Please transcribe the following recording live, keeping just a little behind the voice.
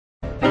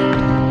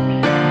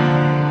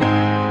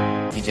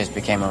he just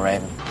became a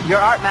raven. Your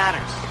art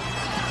matters.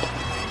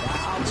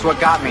 It's what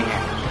got me here.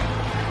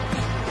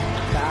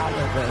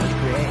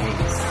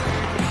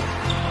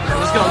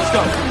 Let's go.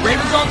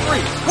 Ravens on 3.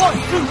 1,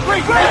 2,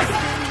 3, Ravens!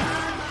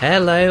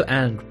 Hello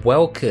and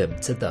welcome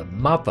to the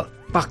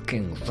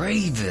motherfucking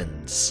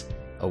Ravens,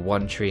 a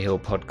One Tree Hill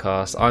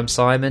podcast. I'm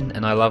Simon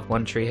and I love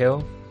One Tree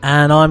Hill.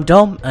 And I'm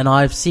Dom and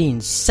I've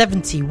seen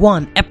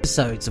 71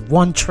 episodes of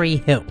One Tree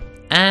Hill.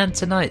 And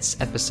tonight's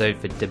episode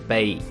for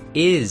debate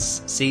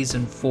is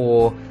Season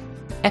 4,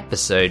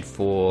 Episode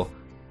 4,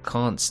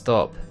 Can't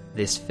Stop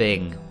This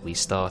Thing We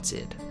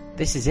Started.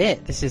 This is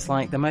it. This is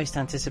like the most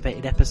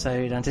anticipated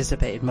episode,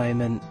 anticipated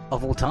moment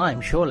of all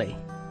time, surely.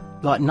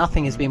 Like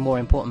nothing has been more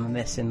important than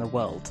this in the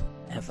world,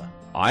 ever.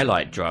 I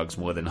like drugs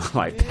more than I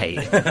like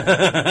pain.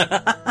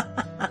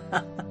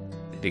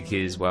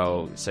 Because,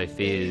 well,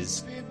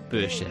 Sophia's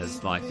bush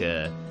has like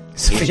a...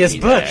 Sophia's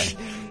bush?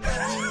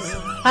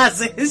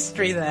 Has a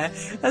history there.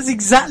 That's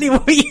exactly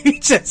what you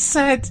just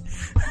said.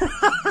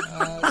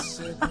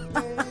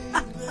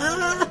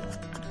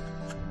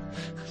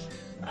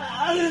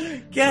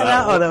 Get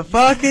that on a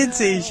fucking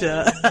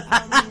t-shirt.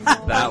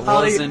 That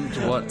wasn't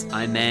what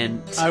I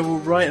meant. I will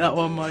write that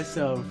one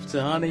myself.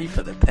 So honey,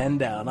 put the pen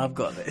down. I've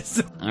got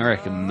this. I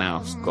reckon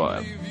Mouth's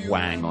got a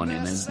wang on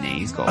him, hasn't he?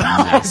 He's got a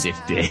massive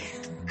dick.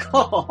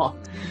 God.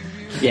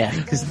 Yeah,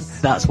 because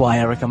that's why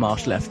Erica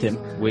Marsh left him.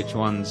 Which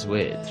one's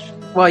which?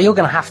 Well, you're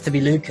going to have to be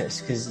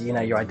Lucas because, you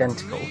know, you're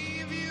identical.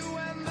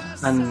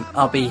 And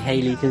I'll be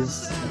Hayley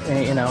because,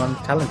 you know, I'm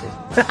talented.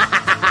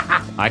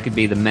 I could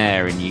be the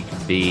mayor and you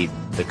could be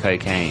the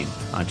cocaine.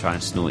 I'd try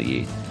and snort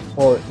you.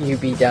 Or you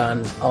be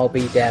Dan, I'll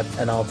be Deb,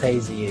 and I'll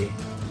taser you.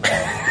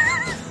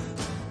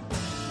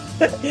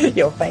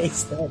 Your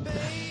face then.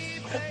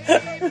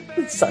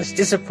 Such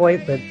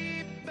disappointment.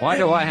 Why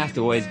do I have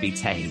to always be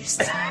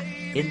tased?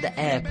 In the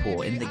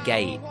airport, in the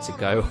gate to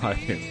go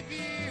home.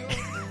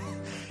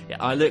 Yeah,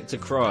 I looked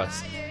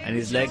across and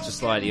his legs were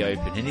slightly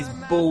open and his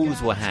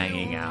balls were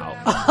hanging out.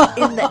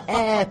 In the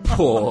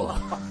airport.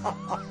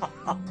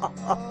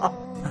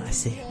 I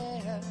see.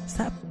 Is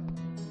that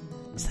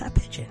a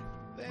pigeon?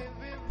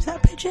 Is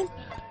that a pigeon?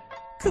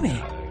 Come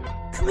here.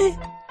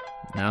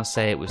 Now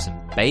say it with some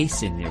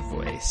bass in your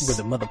voice. With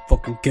the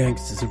motherfucking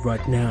gangsters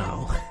right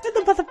now. With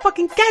the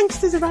motherfucking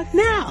gangsters right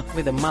now.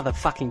 With the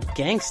motherfucking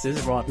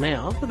gangsters right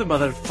now. With the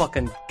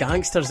motherfucking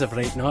gangsters of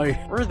right now.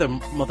 We're the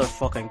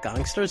motherfucking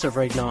gangsters of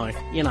right now.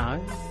 You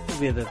know,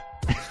 we're the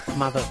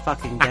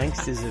motherfucking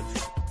gangsters of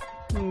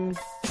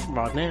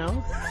right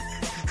now.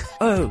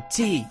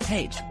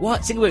 O-T-H,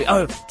 what? Sing it with me.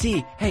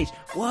 O-T-H,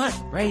 what?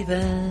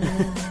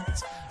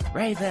 Ravens.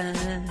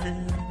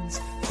 Ravens.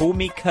 Call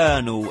me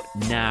Colonel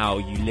now,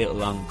 you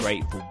little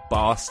ungrateful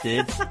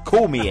bastard.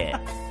 Call me it.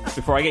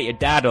 Before I get your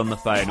dad on the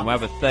phone and we'll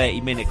have a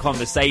 30-minute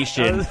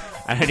conversation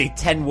and only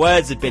 10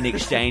 words have been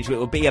exchanged. It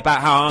will be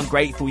about how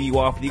ungrateful you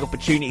are for the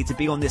opportunity to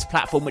be on this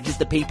platform, which is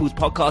the People's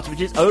Podcast,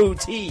 which is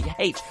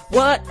O-T-H.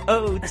 What?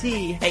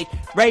 O-T-H.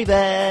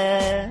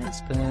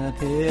 Ravens.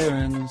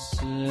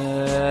 Appearances.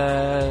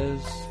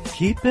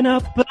 Keeping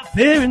up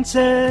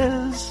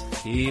appearances.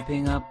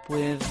 Keeping up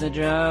with the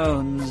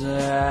Joneses.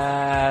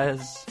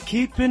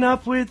 Keeping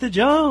up with the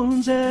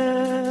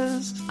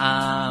Joneses.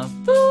 I'm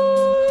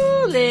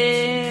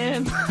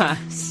fooling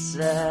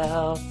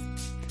myself.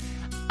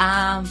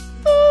 I'm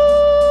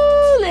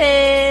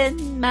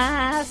fooling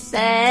myself.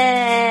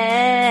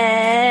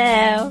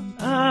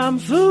 I'm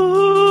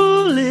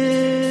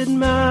fooling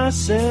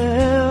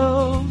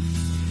myself.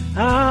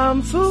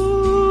 I'm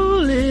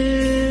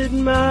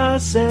fooling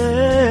myself.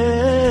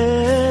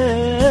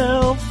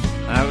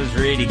 That was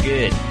really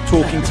good.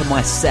 Talking to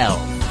myself.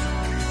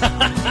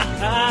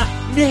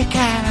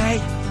 Nicky!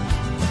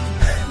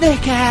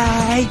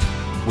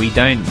 We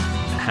don't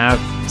have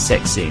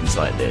sex scenes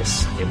like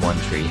this in One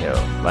Tree Hill.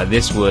 Like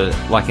this were,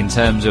 like in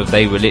terms of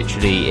they were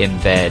literally in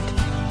bed,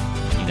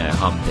 you know,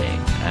 humping.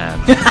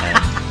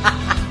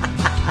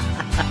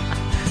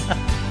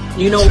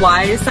 You know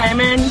why,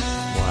 Simon?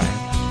 Why?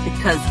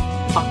 Because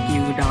fuck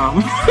you,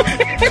 Dom.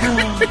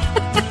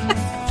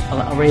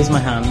 I'll raise my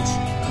hand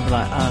and be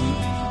like,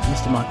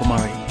 Mr. Michael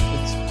Murray.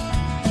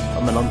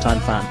 I'm a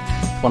long-time fan.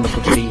 It's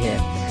wonderful to be here.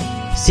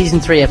 Season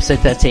 3, episode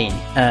 13.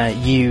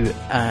 You,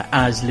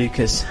 as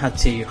Lucas, had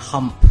to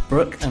hump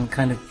Brooke and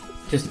kind of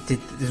just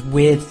did this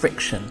weird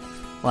friction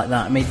like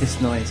that. It made this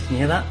noise. Can you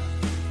hear that?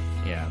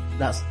 Yeah.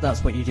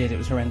 That's what you did. It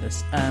was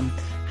horrendous.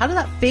 How did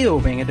that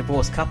feel, being a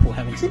divorced couple,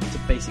 having to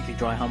basically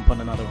dry hump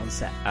on another on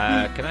set?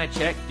 Can I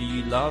check? Do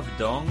you love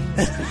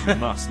dongs? You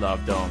must love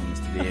dongs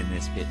to be in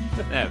this pit.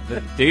 No,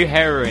 but do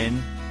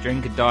heroin,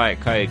 drink a Diet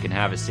Coke, and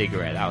have a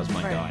cigarette. That was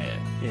my diet.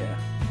 Yeah.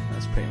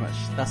 Pretty much,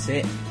 that's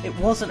it. It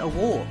wasn't a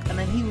walk, and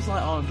then he was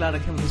like, "Oh, I'm glad I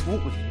came on this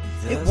walk with you."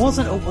 It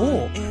wasn't a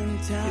walk.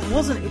 It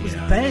wasn't. It was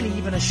barely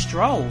even a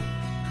stroll.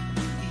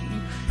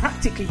 He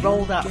practically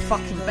rolled out of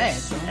fucking bed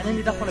and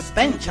ended up on a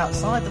bench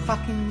outside the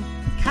fucking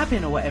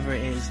cabin or whatever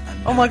it is.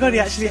 Oh my god, he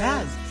actually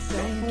has.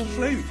 Got a full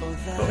flute.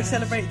 But we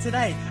celebrate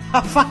today.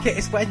 Oh fuck it,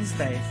 it's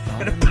Wednesday.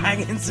 Gonna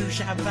bang in some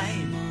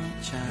champagne.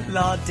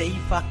 La dee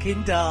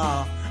fucking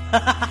da.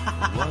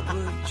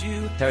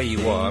 Tell you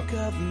what,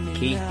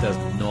 Keith does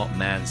not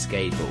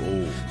manscape at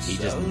all. He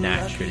just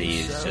naturally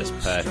is just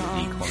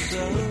perfectly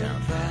contoured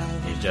down there.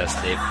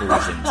 It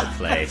falls into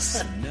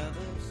place.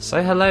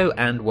 So hello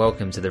and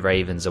welcome to the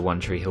Ravens of One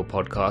Tree Hill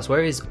podcast,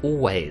 where it is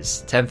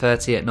always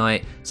 10:30 at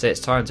night, so it's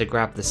time to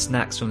grab the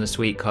snacks from the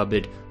sweet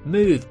cupboard,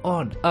 move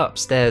on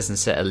upstairs and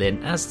settle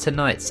in, as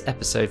tonight's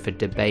episode for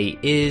debate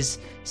is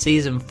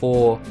Season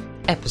 4,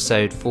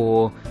 Episode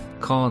 4,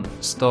 Can't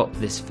Stop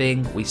This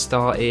Thing We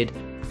Started.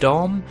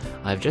 Dom,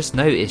 I've just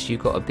noticed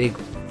you've got a big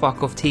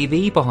fuck off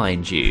TV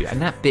behind you, and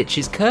that bitch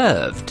is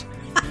curved.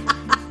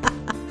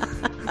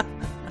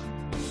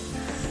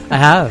 I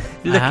have.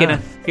 You're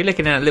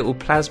looking at a little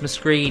plasma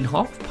screen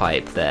half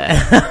pipe there.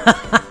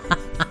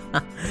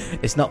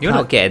 It's not. You're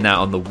not getting that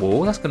on the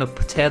wall. That's going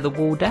to tear the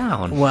wall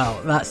down.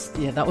 Well,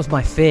 that was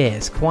my fear.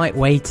 It's quite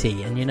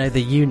weighty, and you know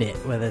the unit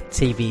where the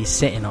TV is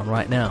sitting on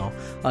right now.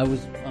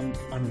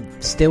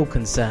 I'm still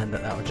concerned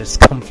that would just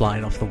come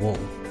flying off the wall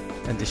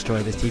and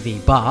destroy the TV.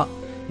 But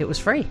it was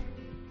free.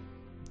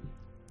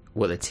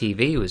 Well, the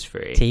TV was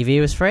free.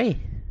 TV was free.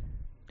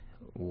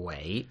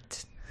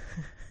 Wait,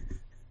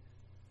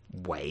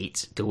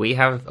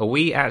 are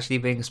we actually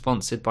being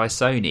sponsored by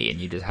Sony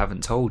and you just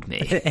haven't told me?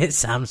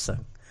 It's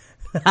Samsung.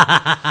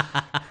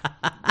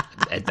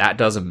 That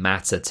doesn't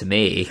matter to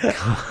me.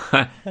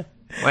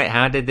 Wait,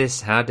 how did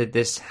this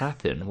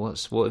happen?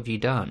 What have you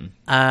done?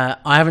 I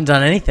haven't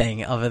done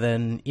anything other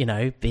than,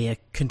 be a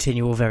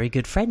continual very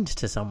good friend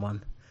to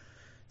someone.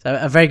 So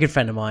a very good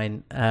friend of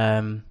mine.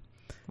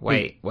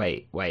 Wait.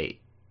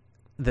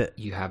 That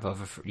you have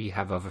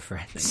other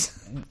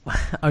friends?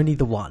 Only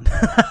the one.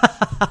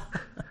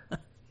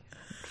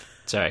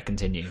 Sorry,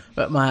 continue.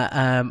 But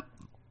my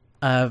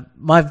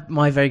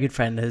very good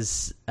friend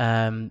is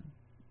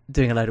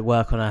doing a load of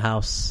work on her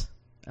house.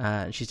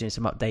 She's doing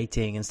some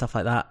updating and stuff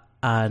like that.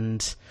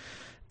 And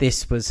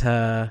this was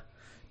her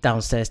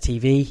downstairs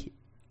TV,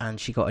 and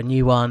she got a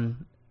new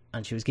one,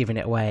 and she was giving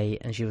it away.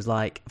 And she was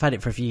like, "I've had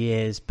it for a few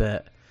years,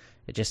 but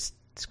it just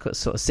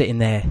sort of sitting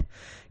there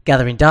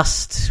gathering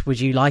dust. Would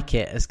you like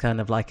it as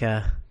kind of like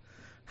a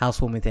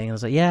housewarming thing?" I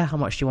was like, "Yeah, how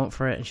much do you want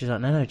for it?" And she's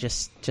like, "No,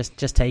 just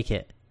take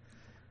it."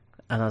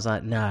 And I was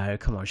like, "No,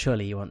 come on,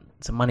 surely you want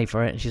some money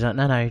for it?" And she's like,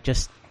 "No,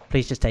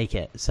 please just take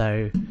it."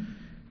 So,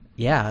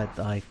 yeah,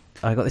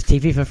 I got this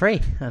TV for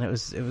free, and it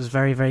was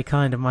very, very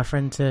kind of my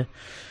friend to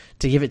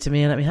give it to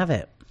me and let me have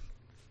it.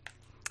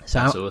 So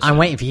awesome. I'm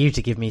waiting for you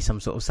to give me some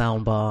sort of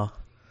sound bar,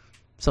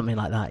 something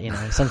like that,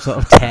 some sort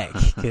of tech,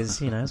 because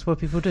that's what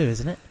people do,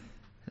 isn't it?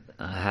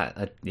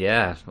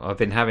 Yeah, I've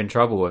been having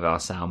trouble with our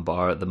sound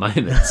bar at the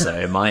moment, so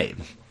it might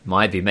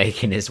be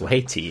making its way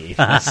to you.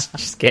 That's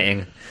just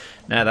getting.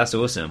 No, that's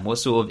awesome. What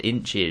sort of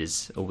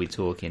inches are we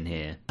talking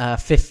here?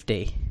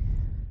 50.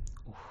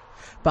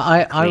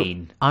 But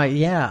I've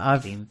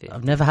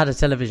never had a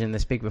television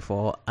this big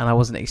before, and I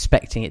wasn't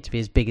expecting it to be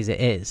as big as it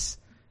is.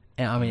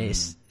 I mean,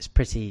 it's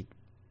pretty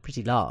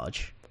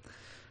large.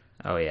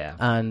 Oh yeah.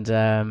 And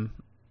I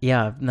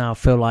now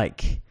feel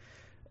like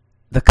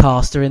the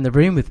cast are in the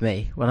room with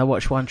me. When I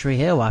watch One Tree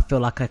Hill, I feel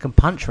like I can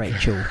punch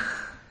Rachel.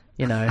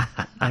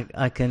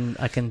 I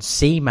can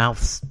see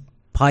Mouth's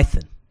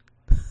Python.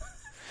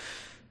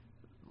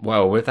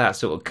 Well, with that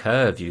sort of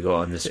curve you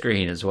got on the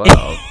screen as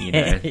well,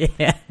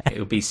 Yeah.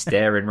 It'll be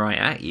staring right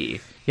at you.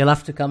 You'll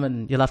have to come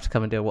and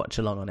do a watch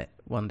along on it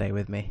one day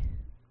with me.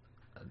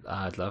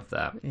 I'd love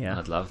that. Yeah,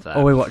 I'd love that.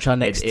 Or we watch our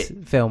next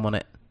film on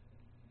it.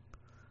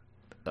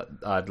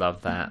 I'd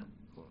love that.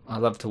 I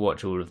love to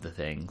watch all of the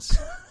things,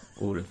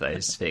 all of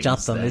those things.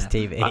 Just on this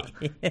TV.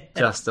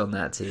 Just on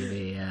that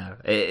TV. Yeah,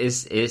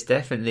 it's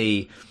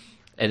definitely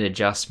an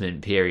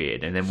adjustment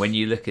period. And then when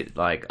you look at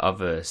like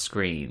other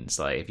screens,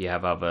 like if you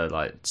have other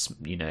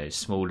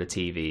smaller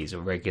TVs or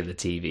regular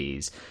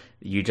TVs,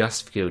 you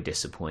just feel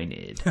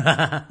disappointed.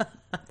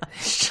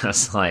 It's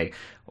just like,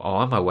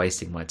 why am I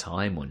wasting my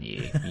time on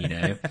you?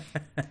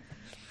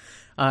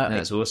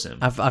 That's awesome.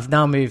 I've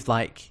now moved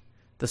like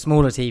the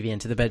smaller TV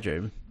into the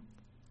bedroom,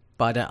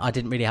 but I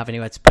didn't really have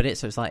anywhere to put it,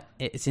 so it's like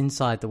it's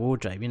inside the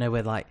wardrobe. Where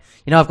I've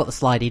got the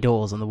slidey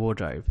doors on the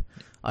wardrobe.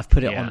 I've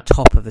put it on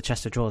top of the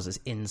chest of drawers that's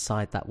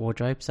inside that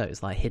wardrobe, so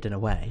it's like hidden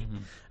away.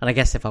 Mm-hmm. And I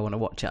guess if I want to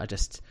watch it, I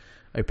just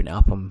open it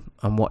up and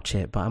watch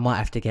it. But I might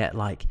have to get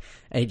like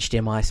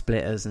HDMI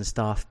splitters and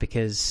stuff,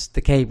 because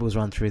the cables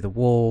run through the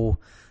wall,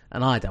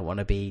 and I don't want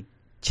to be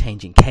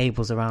changing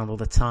cables around all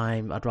the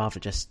time. I'd rather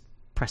just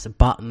press a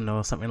button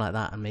or something like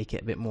that and make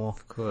it a bit more,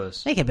 of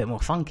course, make it a bit more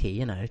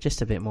funky,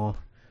 just a bit more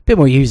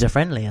user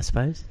friendly, I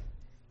suppose.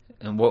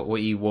 And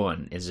what you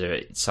want is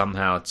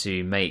somehow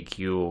to make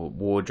your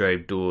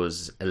wardrobe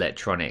doors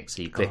electronic,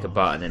 so you click a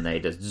button and they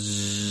just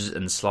zzz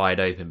and slide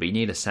open. But you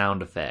need a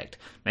sound effect.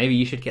 Maybe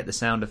you should get the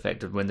sound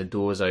effect of when the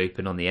doors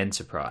open on the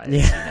Enterprise.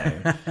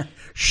 Yeah.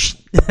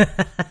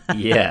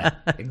 Yeah,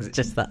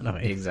 just that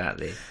noise.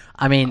 Exactly.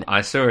 I mean,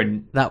 I saw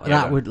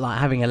that would like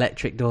having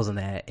electric doors on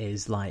there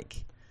is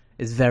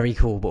very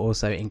cool, but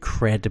also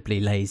incredibly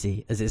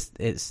lazy, as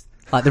it's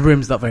like the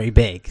room's not very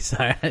big, so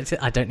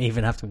I don't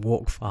even have to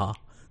walk far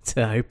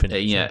to open it.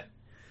 Yeah.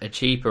 a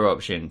cheaper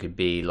option could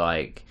be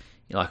like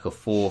a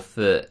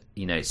 4-foot,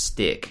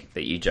 stick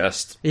that you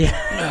just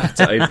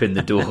to open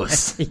the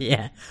doors.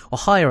 Yeah, or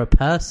hire a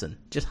person.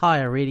 Just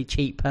hire a really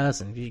cheap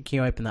person. Can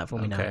you open that for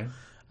me now?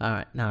 All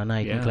right, now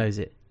you can close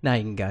it. Now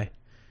you can go.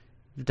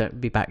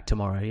 Don't be back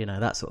tomorrow.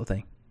 That sort of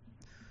thing.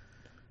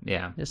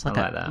 Yeah, just like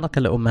that. Like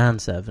a little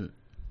manservant.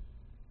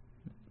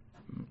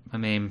 I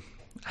mean,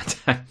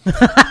 are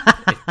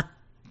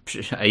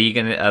you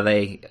gonna? Are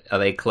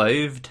they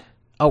clothed?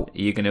 Oh, are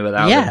you going to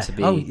allow them to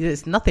be? Oh,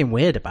 there's nothing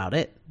weird about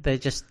it. They're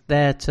just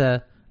there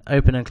to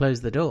open and close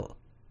the door.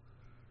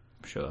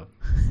 Sure.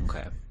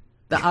 Okay.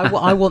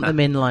 I want them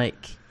in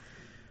like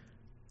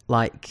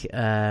like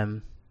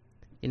the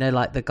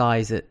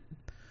guys that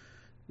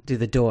do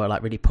the door at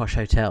like really posh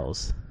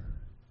hotels.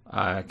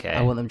 Okay.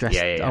 I want them dressed.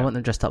 Yeah. I want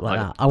them dressed up like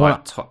that. I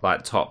want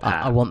top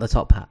hat. I want the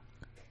top hat.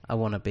 I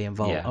want to be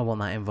involved. Yeah. I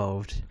want that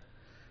involved.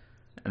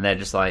 And they're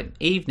just like,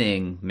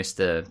 "Evening,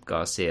 Mr.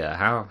 Garcia.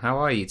 How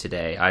are you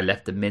today? I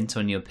left the mint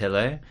on your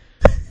pillow."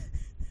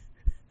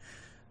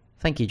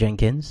 Thank you,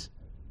 Jenkins.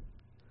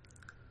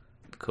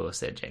 Of course,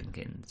 they're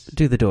Jenkins.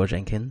 Do the door,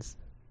 Jenkins.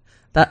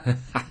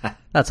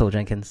 That's all,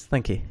 Jenkins.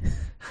 Thank you.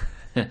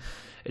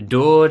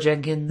 Door,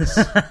 Jenkins.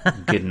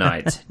 Good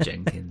night,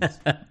 Jenkins.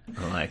 I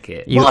like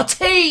it.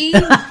 Martine.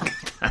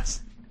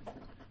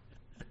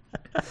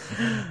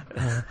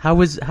 How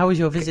was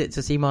your visit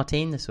to see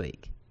Martine this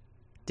week?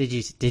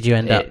 Did you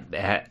end up?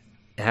 It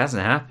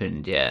hasn't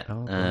happened yet.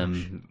 Oh,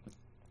 gosh.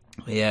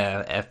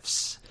 Yeah,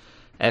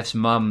 F's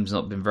mum's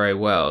not been very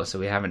well, so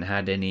we haven't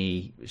had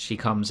any. She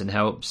comes and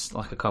helps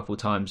like a couple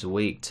times a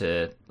week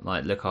to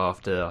like look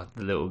after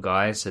the little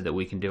guy, so that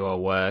we can do our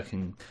work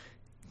and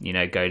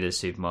go to the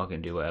supermarket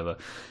and do whatever.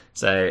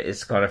 So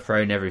it's kind of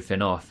thrown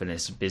everything off, and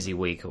it's a busy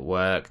week at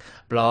work.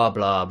 Blah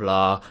blah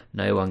blah.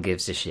 No one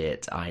gives a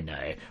shit. I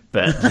know,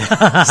 but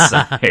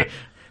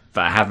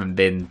but I haven't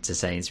been to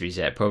Sainsbury's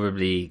yet.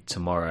 Probably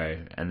tomorrow,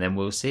 and then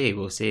we'll see.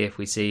 We'll see if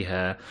we see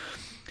her.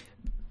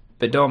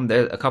 But Dom,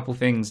 there are a couple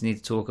things we need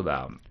to talk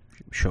about.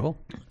 Sure.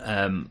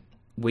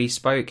 We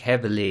spoke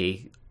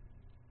heavily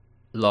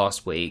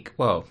last week.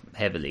 Well,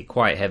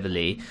 quite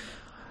heavily.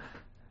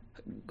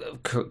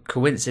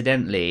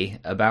 Coincidentally,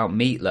 about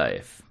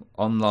Meatloaf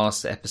on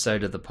last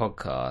episode of the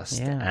podcast.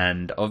 Yeah.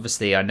 And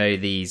obviously, I know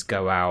these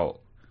go out.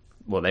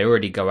 Well, they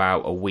already go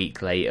out a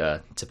week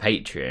later to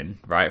Patreon,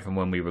 right, from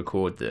when we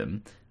record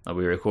them.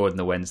 We record on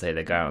the Wednesday,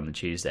 they go out on the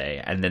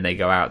Tuesday, and then they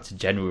go out to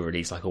general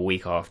release like a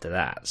week after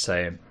that.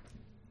 So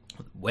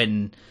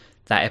when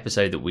that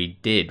episode that we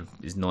did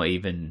is not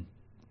even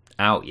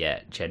out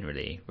yet,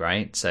 generally,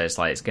 right? So it's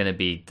like it's going to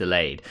be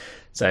delayed.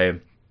 So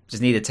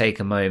just need to take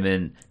a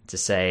moment to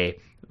say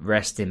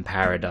rest in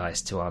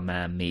paradise to our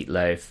man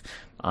Meatloaf.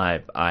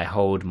 I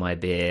hold my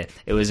beer.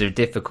 I've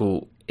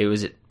got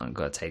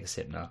to take a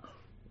sip now.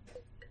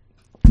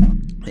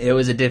 It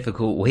was a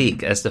difficult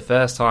week. It's the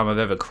first time I've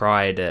ever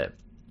cried at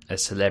a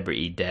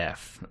celebrity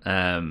death.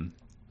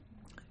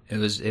 It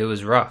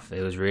was rough.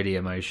 It was really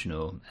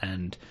emotional,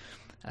 and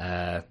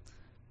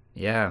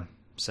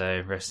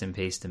so rest in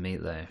peace to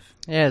Meatloaf.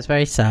 Yeah, it's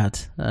very sad,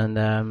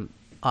 and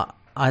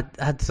I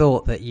had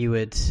thought that you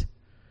would,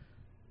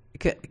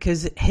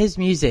 because his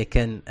music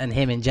and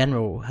him in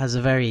general has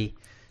a very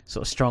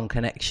sort of strong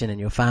connection in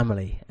your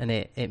family, and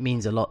it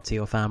means a lot to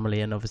your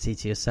family and obviously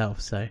to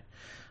yourself. So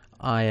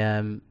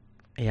I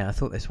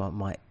thought this one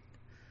might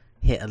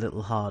hit a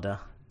little harder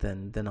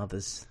than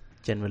others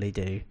generally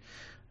do.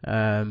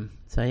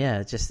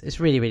 It's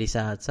really, really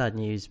sad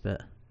news,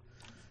 but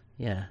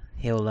yeah,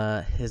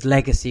 his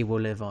legacy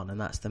will live on,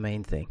 and that's the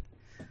main thing,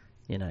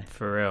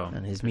 For real.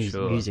 And his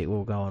sure. music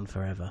will go on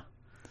forever.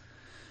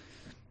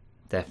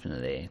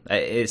 Definitely.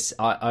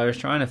 I was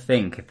trying to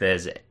think if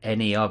there's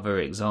any other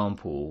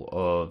example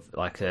of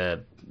like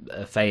a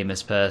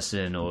famous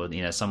person or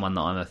someone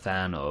that I'm a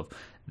fan of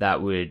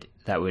that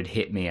would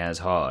hit me as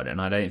hard,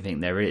 and I don't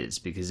think there is,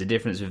 because the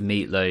difference with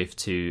Meatloaf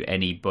to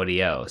anybody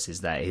else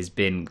is that he's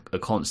been a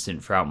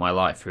constant throughout my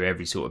life, through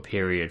every sort of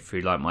period,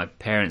 through like my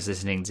parents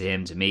listening to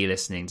him, to me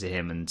listening to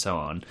him, and so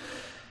on.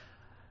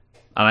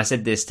 And I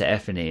said this to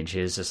Effany, and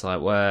she was just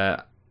like,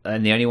 well,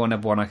 and the only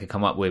one I could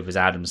come up with was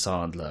Adam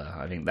Sandler.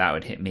 I think that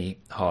would hit me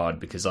hard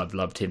because I've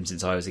loved him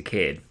since I was a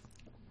kid.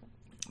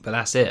 But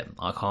that's it.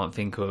 I don't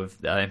think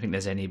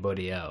there's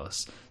anybody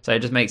else. So it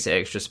just makes it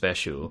extra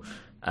special.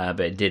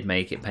 But it did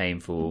make it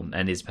painful,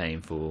 and is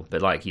painful.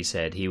 But like you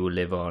said, he will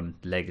live on.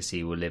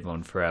 Legacy will live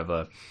on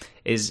forever.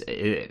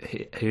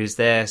 Who's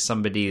there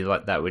somebody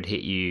like that would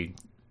hit you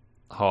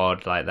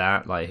hard like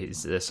that? Like,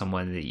 is there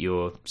someone that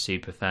you're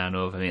super fan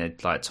of? I mean,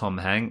 like Tom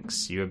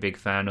Hanks, you're a big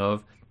fan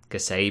of.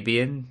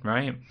 Kasabian,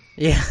 right?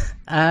 Yeah.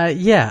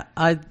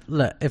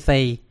 Look, if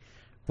they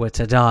were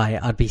to die,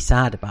 I'd be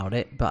sad about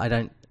it, but I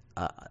don't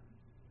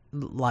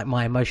like,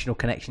 my emotional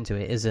connection to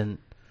it isn't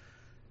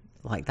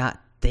like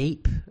that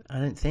deep. I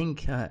don't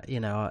think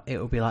it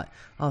will be like,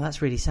 oh,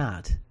 that's really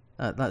sad,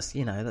 that's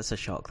that's a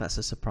shock, that's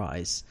a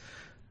surprise,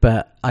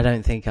 but I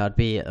don't think I'd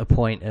be at a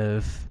point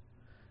of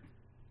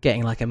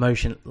getting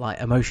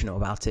emotional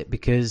about it,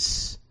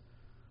 because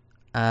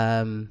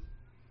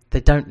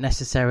they don't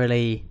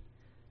necessarily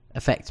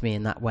affect me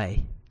in that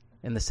way,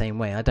 in the same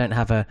way. I don't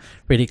have a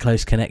really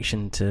close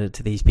connection to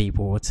these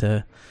people, or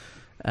to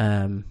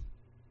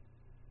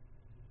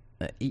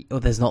or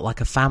there's not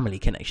like a family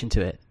connection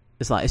to it.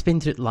 It's like it's been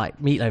through, like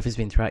Meatloaf has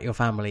been throughout your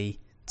family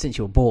since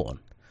you were born.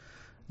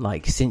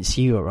 Like since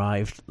you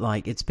arrived,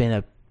 like it's been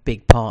a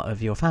big part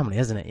of your family,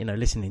 hasn't it? You know,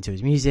 listening to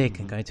his music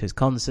and going to his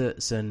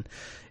concerts, and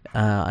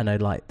I know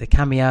like the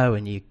Cameo,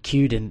 and you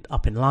queued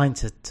up in line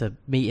to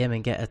meet him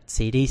and get a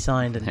CD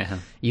signed,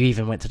 and you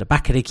even went to the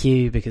back of the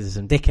queue because of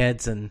some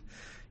dickheads, and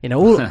you know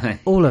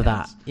all of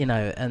that, you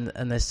know,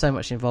 and there's so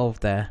much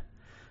involved there.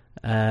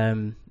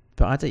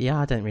 But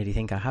I don't really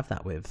think I have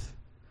that with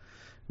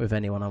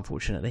anyone,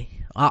 unfortunately.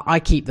 I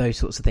keep those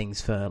sorts of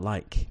things for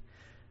like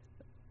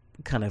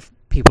kind of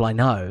people I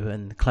know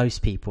and close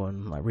people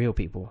and like real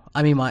people.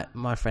 I mean,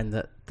 my friend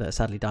that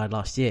sadly died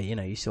last year, you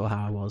know, you saw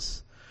how I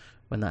was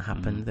when that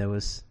happened. There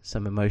was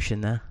some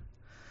emotion there,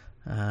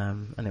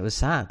 and it was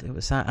sad.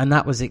 And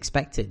that was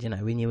expected, you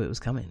know, we knew it was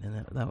coming,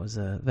 and that was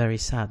a very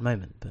sad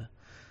moment. But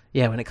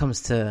yeah, when it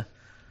comes to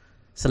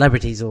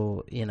celebrities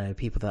or, you know,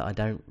 people that I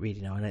don't really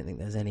know, I don't think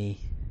there's any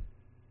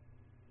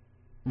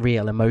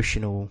real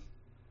emotional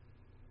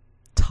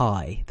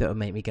tie that would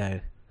make me go,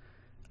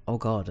 oh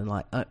God, and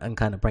like and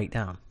kind of break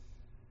down.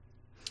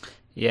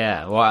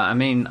 Yeah, well, I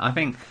mean, I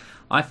think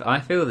I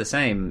feel the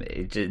same.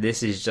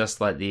 This is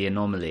just like the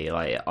anomaly.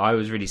 Like, I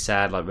was really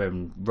sad like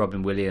when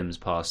Robin Williams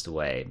passed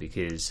away,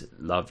 because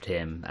loved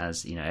him,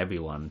 as you know,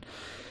 everyone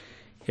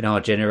in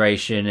our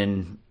generation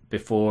and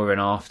before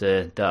and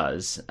after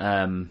does.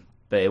 But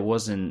it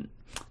wasn't.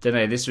 Don't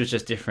know. This was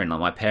just different. Like,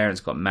 my parents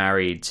got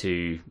married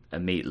to a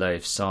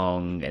Meatloaf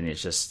song, and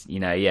it's just, you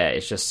know, yeah,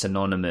 it's just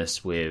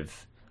synonymous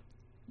with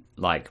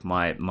like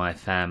my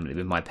family,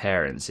 with my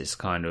parents. It's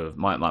kind of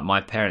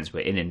my parents were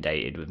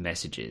inundated with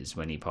messages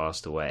when he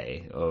passed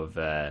away of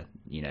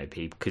you know,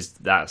 people, because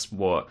that's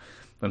what,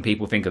 when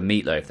people think of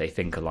Meatloaf, they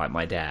think of like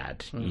my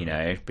dad, you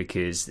know,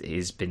 because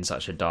he's been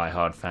such a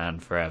diehard fan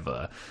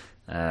forever.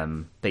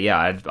 But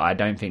yeah, I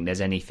don't think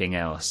there's anything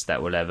else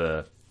that will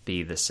ever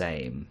be the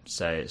same.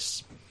 So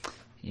it's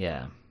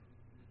yeah,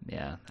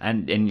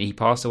 and he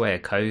passed away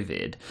of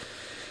COVID,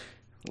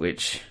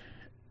 which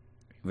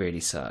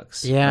really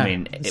sucks. Yeah, I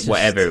mean,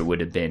 whatever it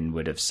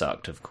would have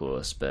sucked, of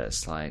course, but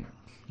it's like,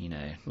 you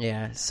know,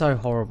 yeah, it's so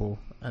horrible,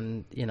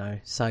 and you know,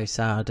 so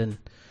sad. And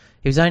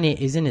he's in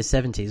his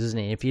 70s,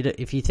 wasn't he?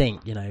 If you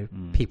think, you know,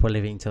 people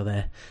living till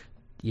their,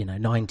 you know,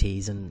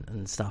 90s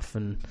and stuff,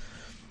 and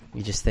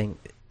you just think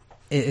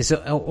it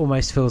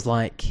almost feels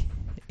like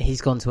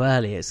he's gone too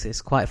early.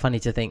 It's quite funny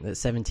to think that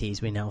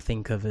 70s we now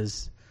think of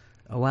as,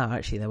 oh wow,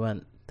 actually they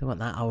weren't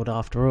that old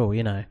after all,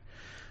 you know.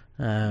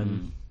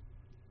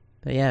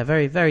 But yeah,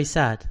 very, very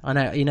sad. I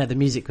know, you know, the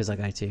music quiz I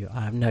go to,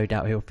 I have no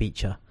doubt he'll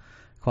feature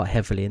quite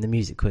heavily in the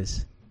music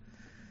quiz.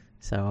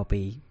 So I'll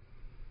be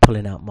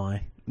pulling out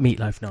my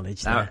Meatloaf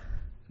knowledge there.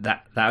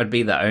 That would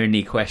be the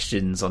only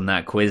questions on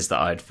that quiz that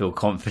I'd feel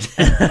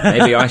confident.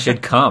 Maybe I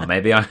should come.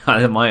 Maybe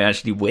I might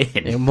actually win.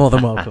 You're more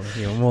than welcome.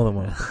 You're more than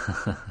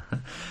welcome.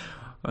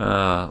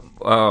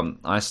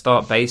 I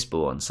start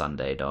baseball on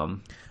Sunday,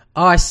 Dom.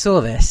 Oh, I saw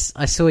this.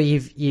 I saw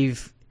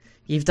you've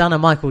done a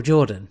Michael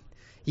Jordan.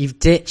 You've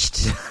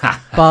ditched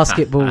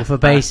basketball for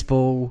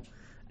baseball,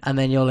 and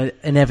then you'll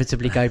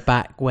inevitably go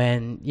back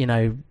when, you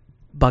know,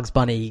 Bugs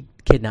Bunny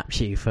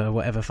kidnaps you for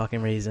whatever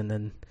fucking reason,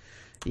 and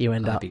you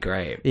end That'd up be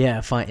great.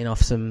 Yeah, fighting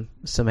off some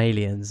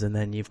aliens, and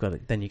then you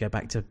go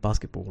back to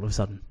basketball all of a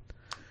sudden.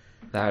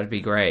 That would be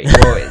great.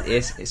 Well,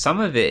 it's some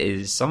of it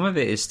is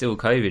still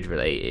COVID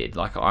related.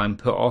 Like, I'm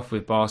put off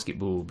with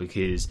basketball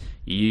because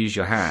you use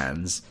your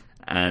hands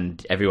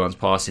and everyone's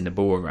passing the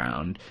ball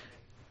around,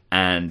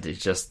 and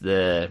it's just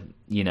the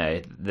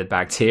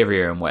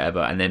bacteria and whatever,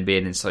 and then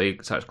being in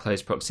such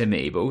close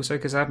proximity. But also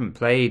because I haven't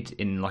played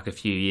in like a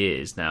few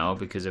years now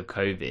because of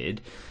COVID,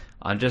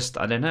 I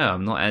don't know,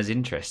 I'm not as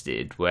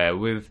interested. Where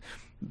with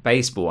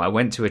baseball, I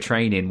went to a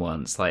training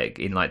once, like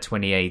in like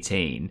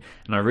 2018,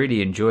 and I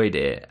really enjoyed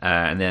it.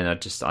 And then I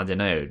don't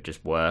know,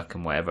 just work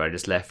and whatever, I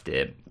just left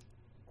it.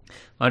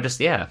 I'm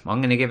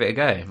gonna give it a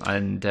go.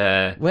 And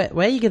where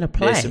are you gonna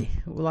play?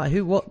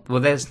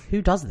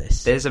 Who does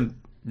this?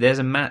 There's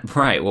a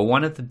right. Well,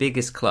 one of the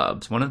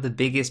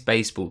biggest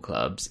baseball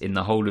clubs in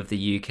the whole of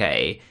the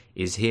UK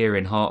is here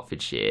in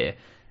Hertfordshire,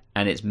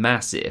 and it's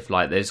massive.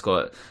 Like,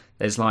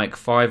 there's like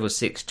 5 or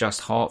 6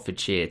 just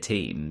Hertfordshire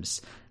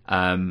teams.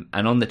 And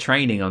on the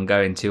training I'm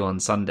going to on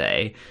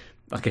Sunday,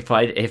 like if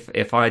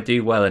I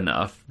do well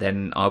enough,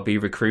 then I'll be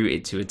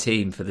recruited to a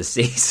team for the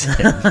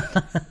season.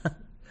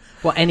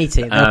 Well, any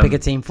team? They'll pick a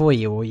team for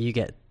you, or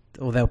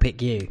they'll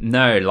pick you.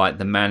 No, like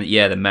the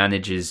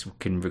managers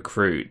can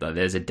recruit. Like,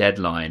 there's a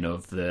deadline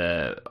of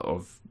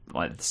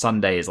like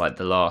Sunday is like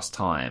the last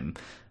time.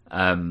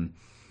 And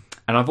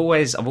I've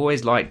always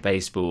liked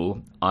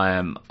baseball.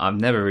 I've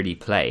never really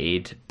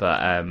played, but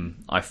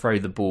I throw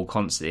the ball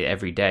constantly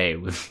every day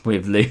with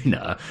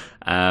Luna.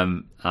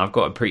 I've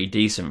got a pretty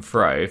decent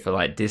throw for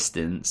like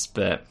distance,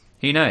 but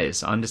who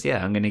knows? I'm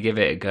going to give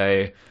it a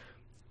go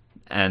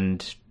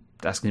and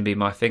that's going to be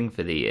my thing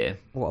for the year.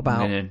 What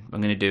about? I'm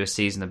going to do a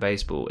season of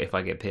baseball if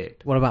I get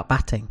picked. What about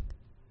batting?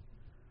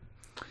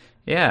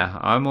 Yeah,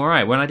 I'm all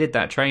right. When I did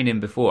that training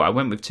before, I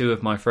went with two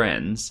of my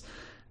friends,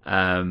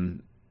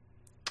 and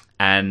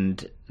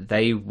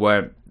they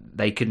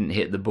couldn't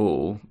hit the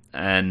ball,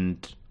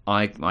 and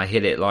I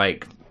hit it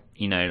like,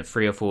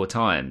 3 or 4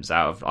 times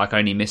out of, I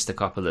only missed a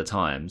couple of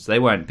times. They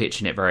weren't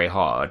pitching it very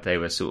hard. They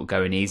were sort of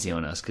going easy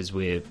on us because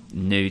we're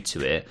new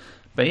to it.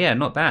 But yeah,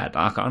 not bad.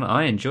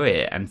 I enjoy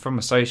it. And from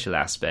a social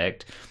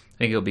aspect, I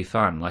think it'll be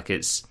fun. Like,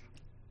 it's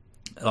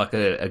like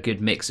a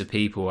good mix of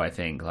people, I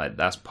think. Like,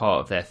 that's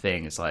part of their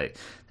thing. It's like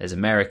there's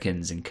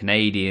Americans and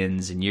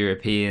Canadians and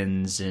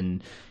Europeans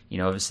and,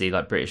 obviously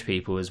like British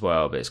people as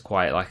well. But it's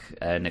quite like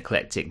an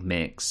eclectic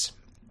mix.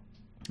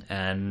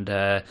 And,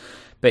 but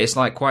it's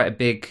like quite a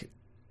big...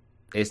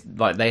 It's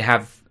like they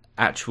have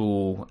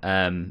actual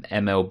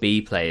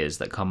MLB players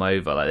that come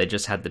over. Like, they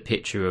just had the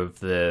picture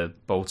of the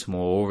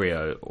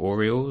Baltimore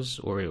Orioles,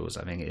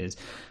 I think it is,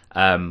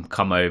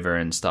 come over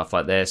and stuff.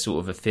 Like, they're sort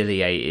of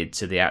affiliated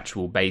to the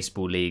actual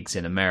baseball leagues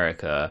in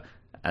America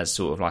as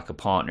sort of like a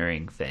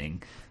partnering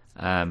thing.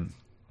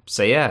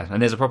 So yeah, and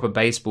there's a proper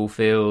baseball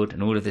field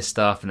and all of this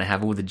stuff, and they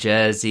have all the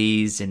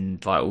jerseys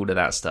and like all of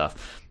that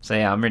stuff. So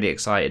yeah, I'm really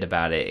excited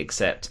about it,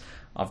 except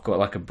I've got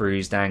like a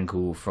bruised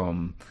ankle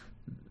from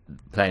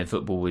playing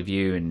football with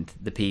you and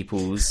the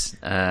peoples.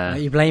 Are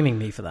you blaming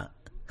me for that?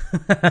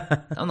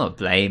 I'm not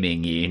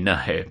blaming you,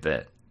 no,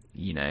 but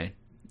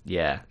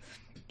yeah.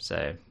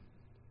 So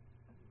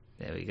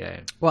there we go.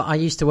 Well, I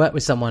used to work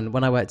with someone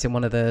when I worked in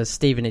one of the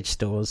Stevenage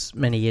stores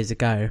many years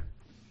ago,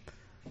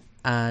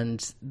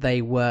 and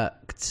they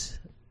worked.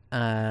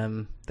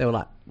 They were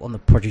like on the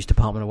produce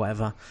department or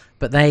whatever,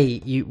 but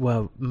they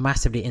were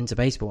massively into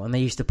baseball, and they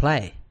used to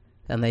play,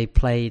 and they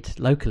played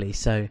locally.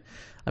 So,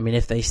 I mean,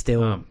 if they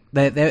still,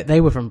 they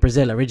were from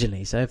Brazil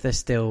originally, so if they're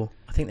still,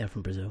 I think they're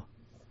from Brazil,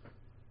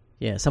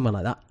 yeah, somewhere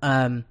like that.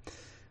 And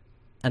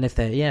if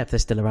they're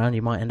still around,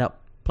 you might end up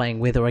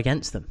playing with or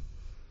against them.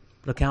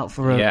 Look out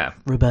for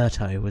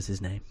Roberto was his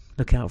name.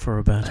 Look out for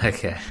Roberto.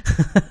 Okay,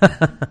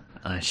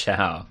 I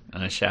shall.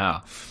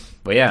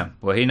 Well, yeah.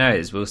 Well, who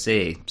knows? We'll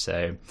see.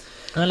 So,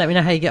 let me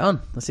know how you get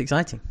on. That's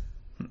exciting.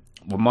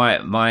 Well,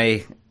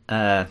 my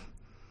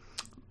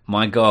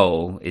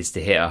goal is to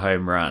hit a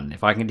home run.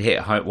 If I can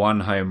hit one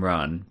home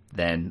run,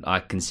 then I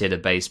consider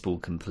baseball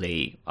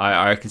complete.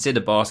 I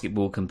consider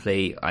basketball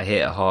complete. I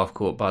hit a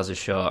half-court buzzer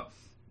shot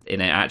in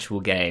an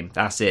actual game.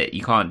 That's it.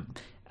 You can't...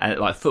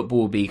 like,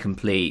 football would be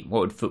complete. What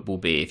would football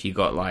be if you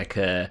got like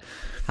a...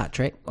 hat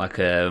trick? Like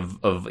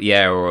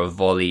or a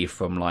volley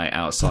from like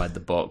outside the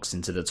box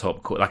into the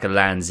top court. Like a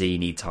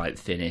Lanzini type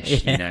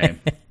finish,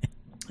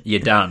 You're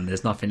done.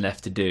 There's nothing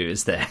left to do,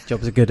 is there?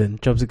 Job's a good one.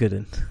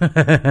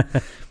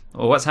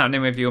 Well, what's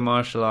happening with your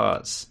martial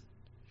arts?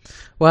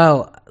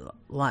 Well,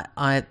 like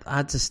I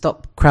had to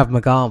stop Krav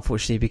Maga,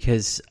 unfortunately,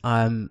 because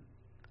I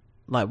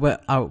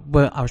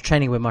was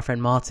training with my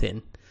friend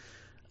Martin,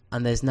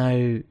 and there's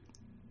no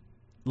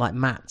like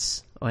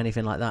mats or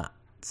anything like that,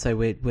 so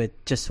we're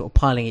just sort of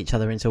piling each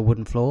other into a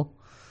wooden floor.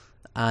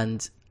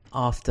 And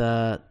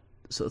after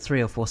sort of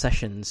 3 or 4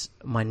 sessions,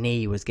 my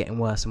knee was getting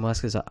worse and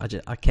worse because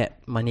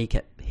my knee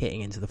kept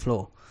hitting into the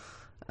floor,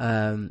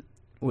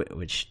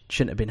 which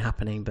shouldn't have been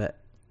happening, but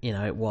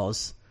it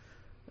was.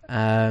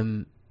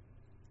 So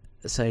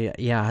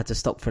yeah, I had to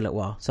stop for a little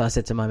while. So I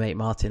said to my mate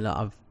Martin, look,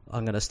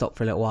 I'm going to stop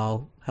for a little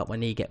while, help my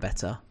knee get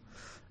better.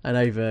 And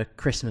over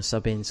Christmas,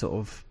 I've been sort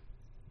of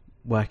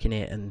working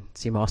it and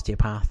see my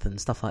osteopath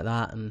and stuff like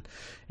that, and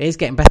it is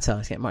getting better.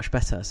 It's getting much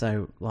better.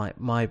 So like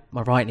my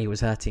right knee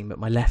was hurting, but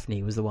my left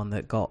knee was the one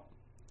that got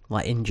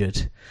like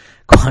injured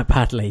quite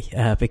badly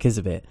because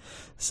of it.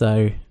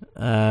 So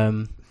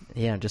I'm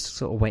just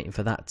sort of waiting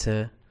for that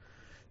to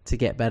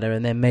get better,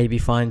 and then maybe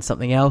find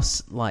something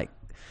else. Like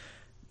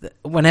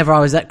whenever I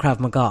was at Krav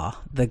Maga,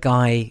 the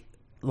guy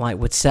like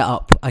would set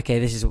up, okay,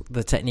 this is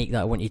the technique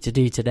that I want you to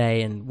do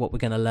today and what we're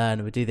going to learn,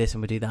 and we'll do this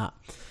and we'll do that.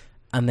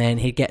 And then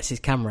he gets his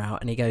camera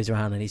out and he goes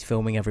around and he's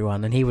filming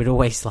everyone, and he would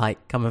always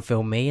like come and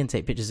film me and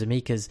take pictures of me,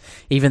 because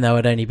even though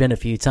I'd only been a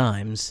few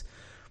times,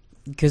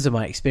 because of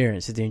my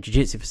experience of doing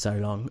jiu-jitsu for so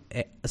long,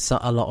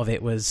 a lot of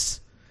it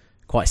was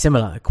quite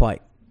similar. I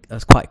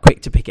was quite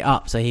quick to pick it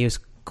up, so he was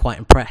quite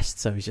impressed.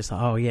 So he's just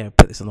like, oh yeah,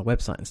 put this on the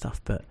website and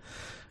stuff. But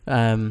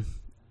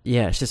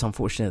it's just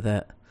unfortunate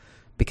that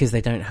because they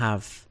don't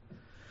have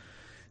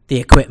the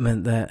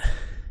equipment that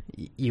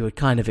you would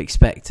kind of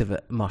expect of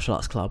a martial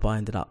arts club, I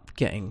ended up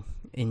getting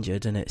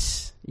injured, and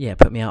it's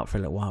put me out for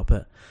a little while.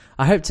 But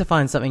I hope to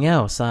find something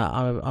else.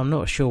 I'm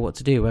not sure what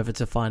to do, whether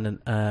to find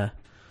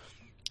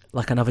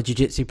like another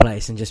jiu-jitsu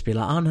place and just be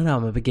like, oh no,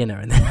 I'm a beginner,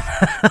 and then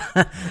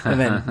and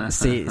then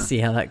see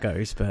how that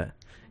goes. But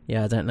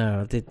yeah, I don't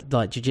know. I did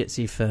like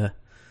jiu-jitsu for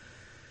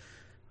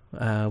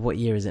what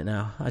year is it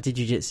now? I did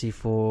jiu-jitsu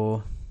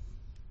for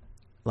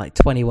like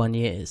 21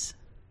 years.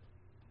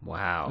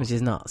 Wow. Which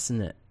is nuts,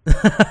 isn't it?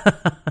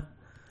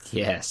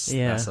 Yes,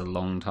 that's a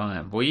long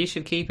time. Well, you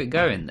should keep it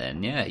going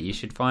then. Yeah, you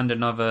should find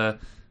another,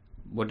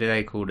 what do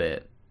they call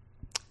it?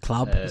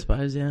 Club, I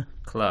suppose. Yeah,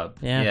 club.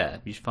 Yeah. Yeah,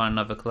 you should find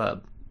another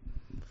club.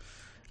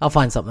 I'll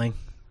find something.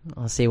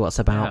 I'll see what's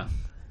about. Yeah.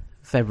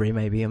 February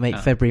maybe. I'll make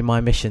February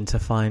my mission to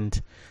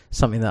find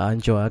something that I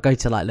enjoy. I'll go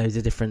to like loads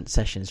of different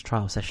sessions,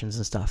 trial sessions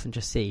and stuff, and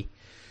just see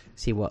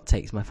what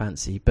takes my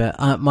fancy. But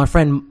my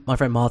friend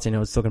Martin, I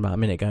was talking about a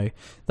minute ago,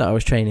 that I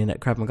was training at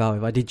Krav Maga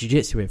with, I did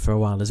jiu-jitsu with for a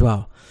while as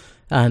well,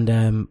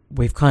 and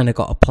we've kind of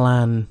got a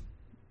plan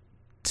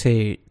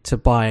to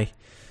buy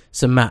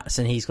some mats,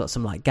 and he's got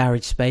some like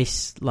garage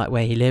space like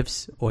where he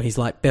lives, or he's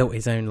like built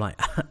his own like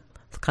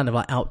kind of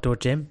like outdoor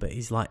gym, but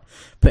he's like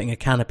putting a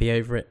canopy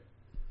over it,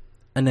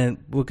 and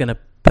then we're gonna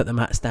put the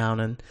mats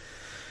down and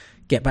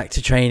get back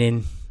to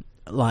training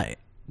like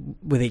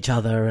with each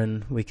other,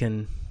 and we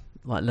can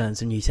like learn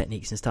some new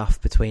techniques and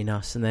stuff between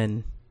us, and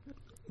then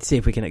see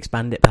if we can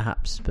expand it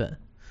perhaps. But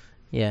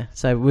yeah,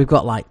 so we've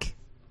got like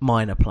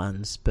minor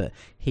plans, but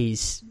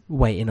he's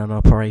waiting on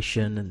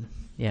operation, and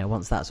yeah,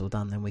 once that's all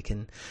done, then we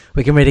can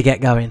really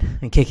get going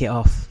and kick it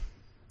off,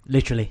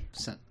 literally.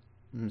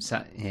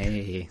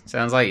 Yeah.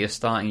 Sounds like you're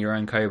starting your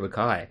own Cobra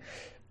Kai.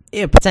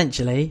 Yeah,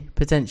 potentially.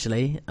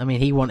 I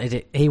mean, he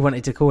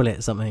wanted to call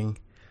it something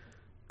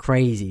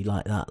crazy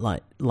like that,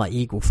 like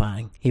Eagle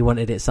Fang. He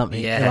wanted it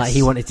something like,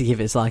 he wanted to give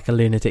it like a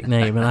lunatic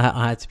name, and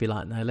I had to be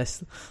like, no,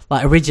 let's,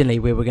 like, originally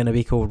we were going to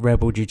be called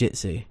Rebel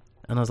Jiu-Jitsu,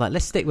 and I was like,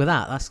 let's stick with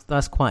that.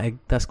 That's quite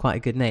a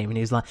good name. And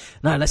he was like,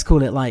 no, let's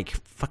call it like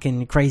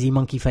fucking Crazy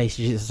Monkey Face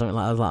Jiu-Jitsu or something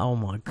like that. I was like, oh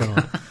my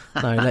god,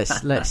 no,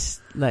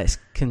 let's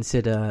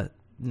consider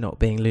not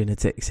being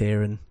lunatics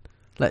here, and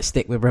let's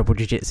stick with Rebel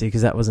Jiu-Jitsu,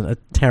 because that wasn't a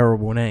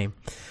terrible name.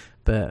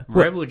 But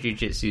Rebel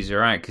Jiu-Jitsu's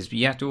alright, because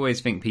you have to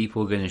always think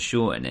people are going to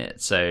shorten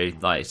it. So,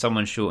 like,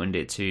 someone shortened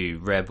it to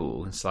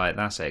Rebel. It's like,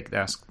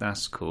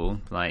 that's cool.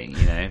 Like,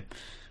 you know.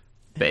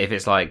 But if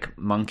it's like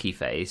Monkey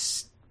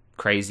Face,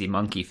 Crazy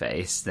Monkey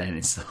Face, then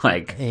it's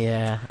like...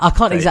 Yeah. I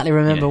can't exactly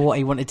remember what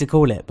he wanted to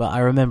call it, but I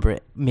remember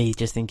me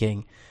just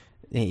thinking,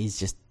 he's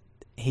just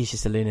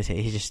a lunatic.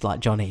 He's just like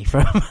Johnny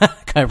from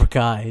Cobra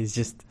Kai.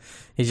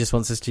 He just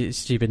wants a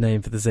stupid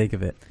name for the sake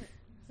of it.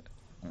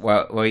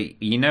 Well,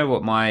 you know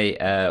what my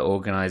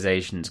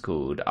organisation's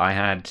called?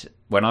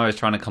 When I was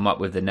trying to come up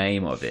with the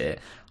name of it,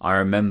 I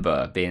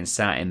remember being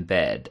sat in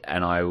bed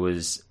and I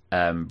was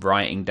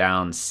writing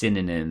down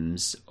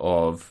synonyms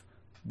of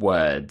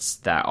words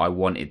that I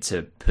wanted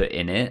to put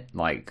in it,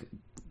 like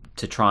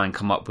to try and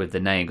come up with the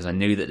name, because I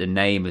knew that the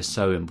name is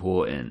so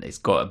important. It's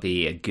got to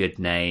be a good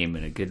name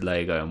and a good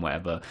logo and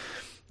whatever.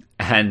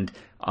 And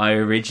I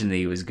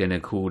originally was going to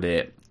call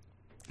it...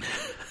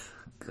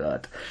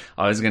 God.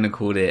 I was going to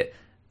call it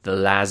The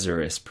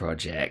Lazarus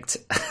Project.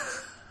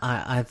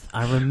 I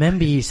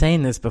remember you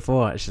saying this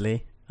before,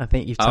 actually. I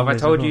think you've told me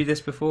this before. Have I told you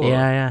this before?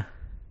 Yeah.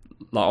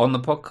 Like on the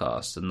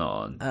podcast and not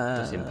on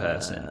just in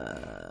person?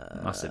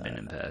 Must have been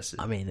in person.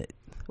 I mean, it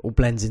all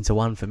blends into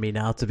one for me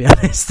now, to be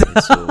honest.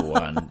 It's all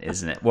one,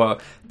 isn't it? Well,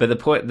 but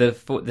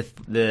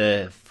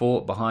the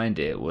thought behind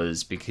it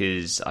was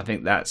because I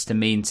think that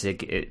means to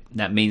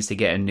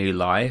get a new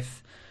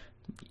life.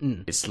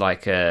 It's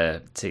like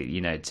to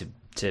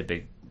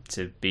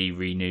be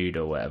renewed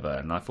or whatever,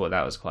 and I thought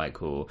that was quite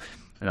cool.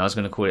 And I was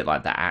going to call it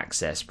like the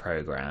Access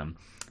Program.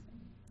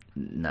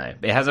 No,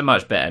 it has a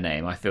much better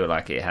name. I feel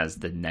like it has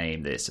the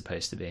name that it's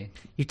supposed to be.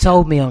 You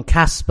told me on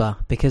Casper,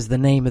 because the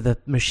name of the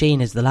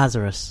machine is the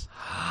Lazarus.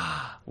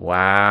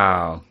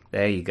 Wow,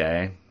 there you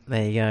go.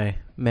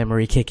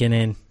 Memory kicking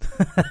in.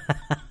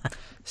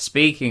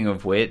 Speaking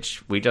of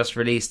which, we just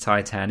released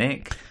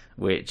Titanic,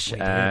 which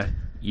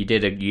you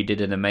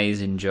did an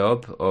amazing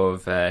job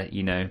of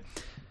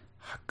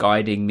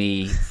guiding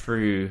me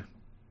through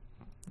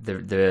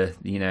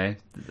the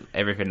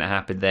everything that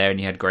happened there, and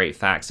you had great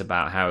facts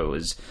about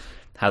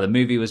how the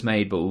movie was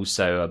made, but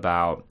also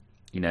about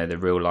the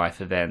real life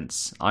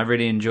events. I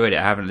really enjoyed it.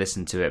 I haven't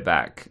listened to it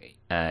back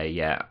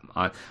yet.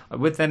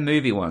 With them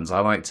movie ones, I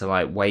like to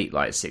wait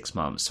 6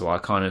 months, so I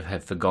kind of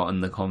have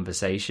forgotten the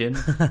conversation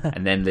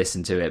and then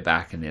listen to it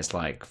back, and it's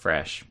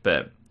fresh.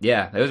 But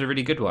yeah, it was a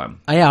really good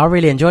one. Oh, yeah, I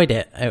really enjoyed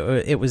it.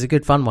 It was a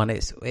good fun one.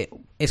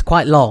 It's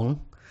quite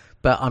long,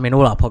 but I mean,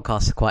 all our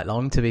podcasts are quite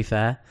long, to be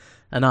fair.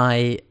 And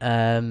I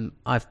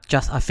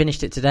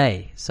finished it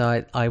today,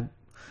 so I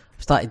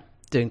started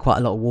doing quite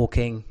a lot of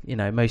walking,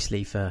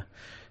 mostly for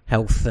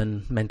health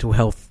and mental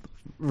health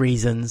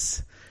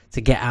reasons, to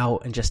get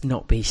out and just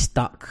not be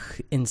stuck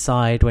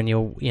inside when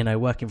you're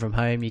working from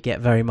home. You get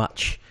very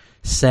much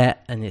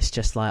set, and it's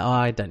just like,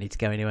 I don't need to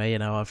go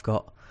anywhere, I've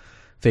got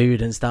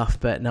food and stuff.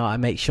 But no, I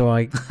make sure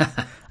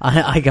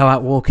I go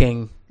out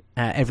walking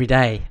every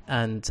day,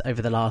 and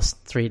over the last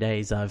 3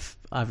 days I've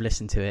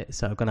listened to it,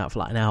 so I've gone out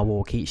for an hour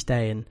walk each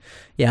day, and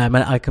yeah,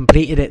 I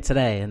completed it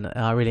today, and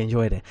I really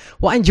enjoyed it.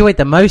 What I enjoyed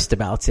the most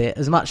about it,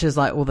 as much as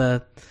I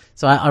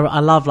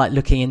love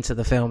looking into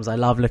the films, I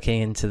love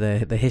looking into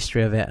the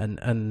history of it,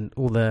 and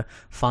all the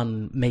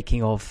fun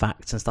making of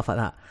facts and stuff like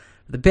that.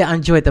 The bit I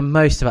enjoyed the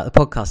most about the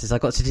podcast is I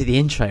got to do the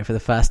intro for the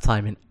first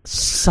time in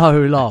so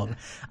long,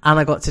 and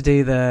I got to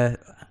do the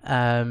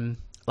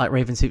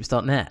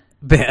ravensoups.net.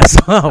 bit as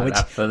well,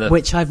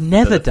 which I've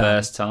never done.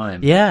 First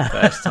time. Yeah.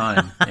 First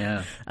time.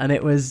 Yeah. And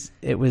it was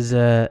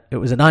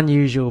an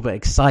unusual but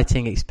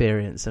exciting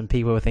experience, and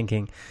people were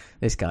thinking,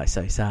 this guy's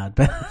so sad.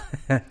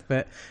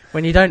 But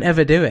when you don't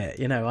ever do it,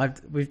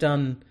 we've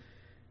done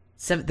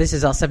this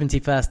is our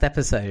 71st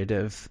episode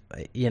of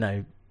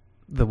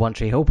the One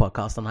Tree Hill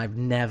podcast, and I've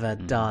never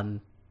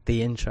done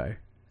the intro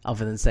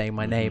other than saying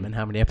my name and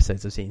how many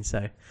episodes I've seen.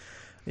 So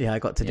yeah, I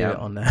got to do it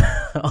on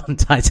on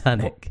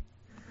Titanic.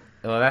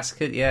 Well, that's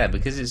good. Yeah,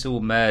 because it's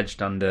all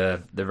merged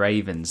under the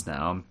Ravens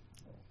now.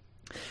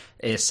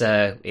 It's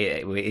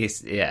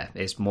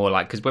more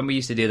like, because when we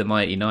used to do the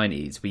Mighty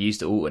 90s, we used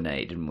to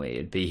alternate, didn't we?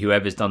 It'd be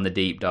whoever's done the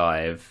deep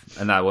dive,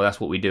 and that's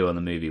what we do on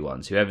the movie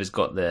ones. Whoever's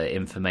got the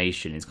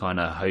information is kind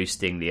of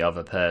hosting the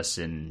other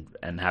person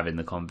and having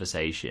the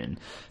conversation.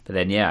 But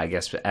then, I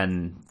guess,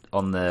 and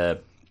on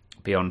the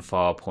Beyond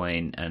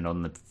Farpoint and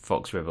on the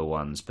Fox River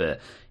ones, but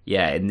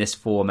in this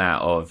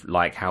format of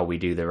like how we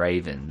do the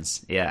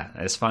Ravens,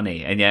 it's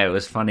funny. And it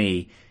was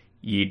funny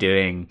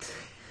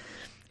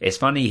it's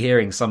funny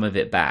hearing some of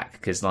it back,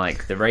 because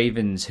like the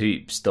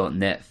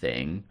ravenshoops.net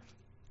thing,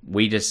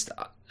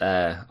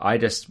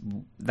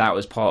 that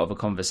was part of a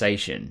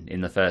conversation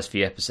in the first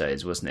few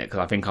episodes, wasn't it? Because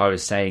I think I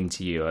was saying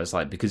to you, I was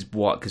like, because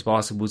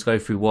basketballs go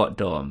through what,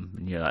 Dom?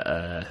 And you're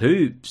like,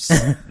 hoops.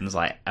 And I was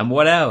like, and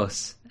what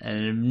else?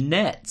 And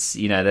nets.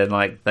 They're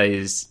like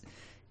those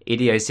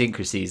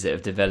idiosyncrasies that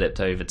have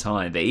developed over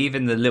time. But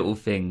even the little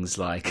things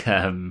like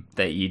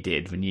that you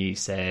did when you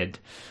said,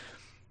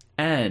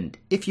 and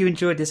if you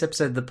enjoyed this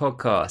episode of the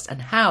podcast,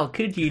 and how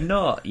could you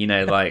not?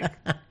 Like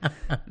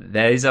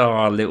those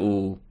are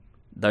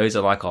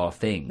like our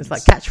things. It's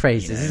like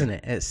catchphrases, isn't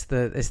it? It's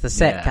the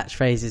set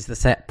catchphrases, the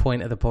set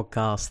point of the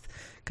podcast.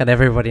 Kind of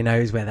everybody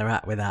knows where they're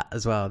at with that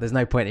as well. There's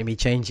no point in me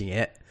changing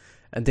it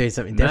and doing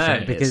something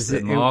different, because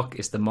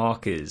it's the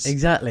markers.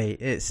 Exactly.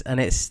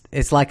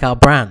 It's like our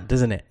brand,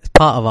 isn't it? It's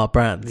part of our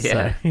brand.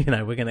 Yeah.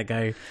 So we're gonna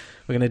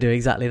do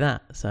exactly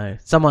that. So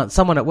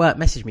someone at work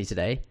messaged me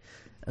today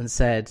and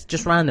said,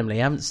 just randomly,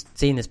 I haven't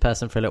seen this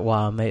person for a little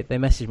while, and they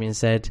messaged me and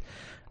said,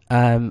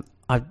 I've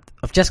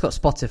just got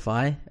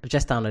Spotify. I've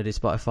just downloaded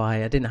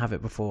Spotify. I didn't have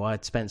it before.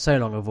 I'd spent so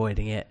long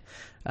avoiding it.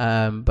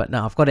 But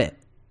now I've got it.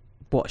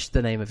 Watch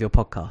the name of your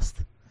podcast.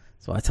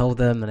 So I told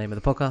them the name of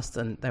the podcast,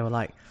 and they were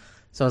like,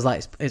 so I was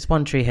like, it's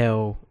One Tree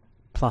Hill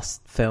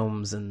plus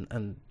films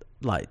and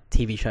like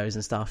TV shows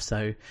and stuff.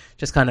 So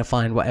just kind of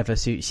find whatever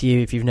suits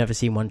you. If you've never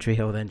seen One Tree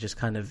Hill, then just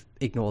kind of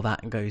ignore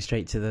that and go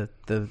straight to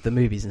the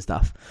movies and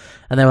stuff.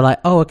 And they were like,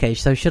 oh, okay,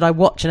 so should I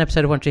watch an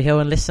episode of One Tree Hill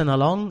and listen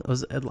along? I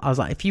was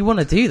like, if you want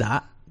to do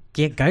that,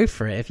 go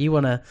for it. If you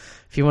want to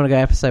go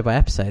episode by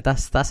episode,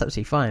 that's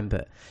absolutely fine.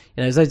 But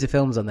there's loads of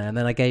films on there, and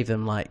then I gave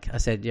them, like I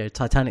said,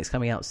 Titanic's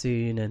coming out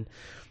soon, and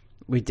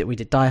we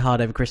did Die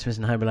Hard over Christmas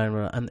and Home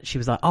Alone, and she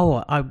was like,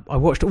 oh, I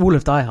watched all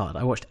of Die Hard.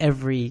 I watched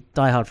every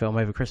Die Hard film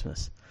over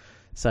Christmas.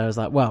 So I was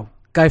like, well,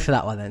 go for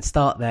that one then.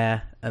 Start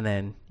there, and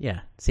then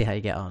see how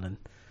you get on. And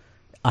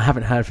I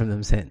haven't heard from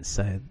them since,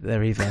 so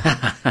they're either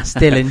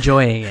still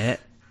enjoying it,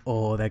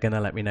 or they're going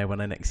to let me know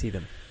when I next see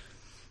them.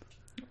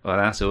 Well,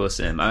 that's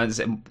awesome.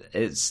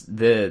 It's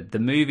the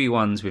movie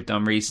ones we've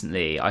done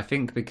recently. I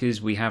think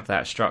because we have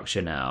that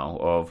structure now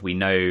of, we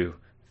know,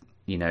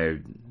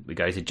 we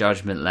go to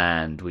Judgment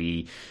Land,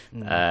 we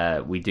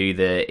do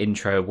the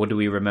intro, what do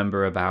we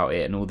remember about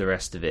it, and all the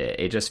rest of it.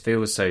 It just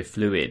feels so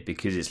fluid,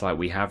 because it's like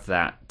we have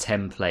that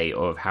template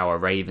of how a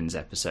Ravens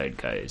episode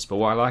goes. But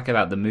what I like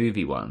about the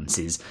movie ones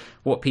is,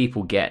 what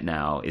people get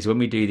now is, when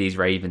we do these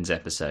Ravens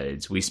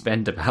episodes, we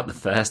spend about the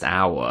first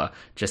hour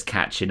just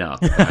catching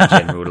up about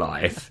general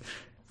life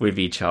with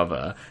each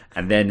other,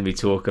 and then we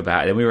talk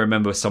about it, then we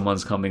remember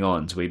someone's coming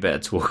on, so we better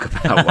talk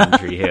about One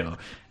Tree Hill,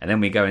 and then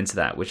we go into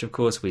that, which of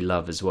course we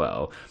love as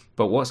well.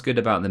 But what's good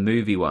about the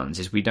movie ones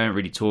is we don't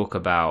really talk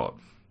about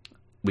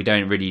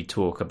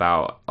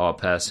our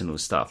personal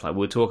stuff. Like,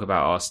 we'll talk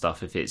about our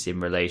stuff if it's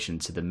in relation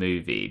to the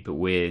movie, but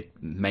we're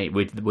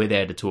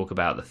there to talk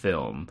about the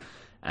film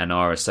and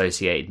our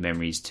associated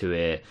memories to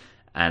it,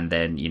 and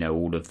then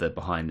all of the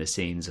behind the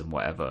scenes and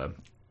whatever.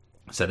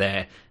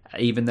 So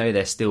even though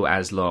they're still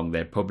as long,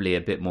 they're probably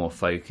a bit more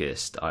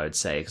focused, I would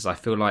say, because I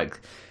feel like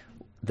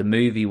the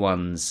movie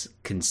ones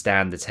can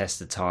stand the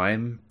test of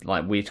time.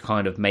 Like, we're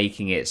kind of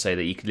making it so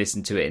that you could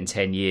listen to it in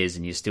 10 years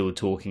and you're still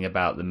talking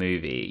about the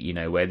movie,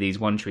 where these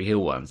One Tree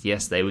Hill ones,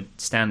 yes, they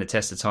would stand the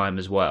test of time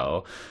as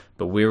well,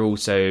 but we're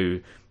also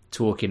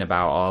talking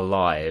about our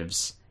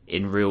lives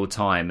in real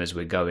time as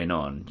we're going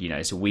on,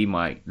 so we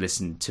might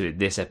listen to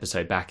this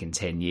episode back in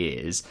 10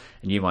 years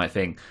and you might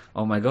think,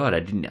 oh my god,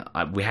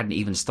 we hadn't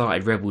even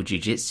started Rebel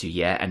Jiu-Jitsu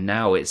yet, and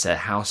now it's a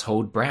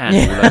household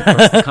brand all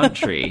across the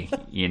country.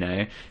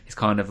 It's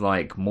kind of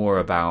like more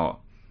about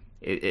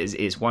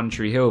it's One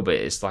Tree Hill, but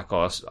it's like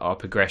our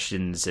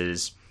progressions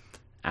as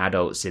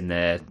adults in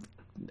their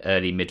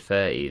early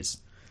mid-30s.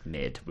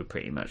 We're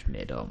pretty much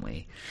mid, aren't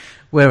we?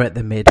 We're at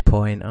the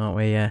midpoint, aren't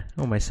we? Yeah,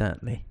 almost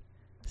certainly.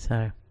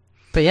 So,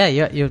 but yeah,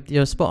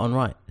 you're spot on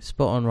right.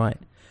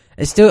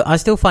 I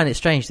still find it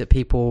strange that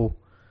people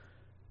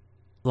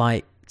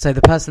like So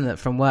the person that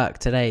from work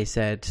today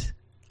said,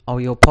 "Oh,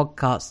 your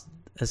podcast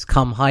has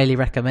come highly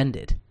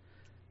recommended.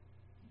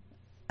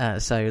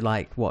 So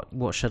like,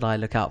 what should I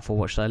look out for?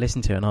 What should I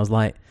listen to?" And I was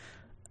like,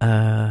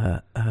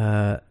 and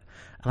I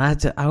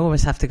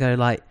almost have to go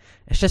like,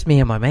 it's just me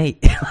and my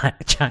mate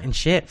like chatting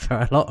shit for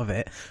a lot of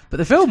it. But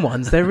the film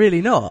ones, they're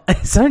really not.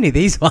 It's only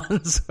these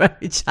ones where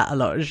we chat a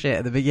lot of shit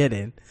at the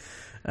beginning.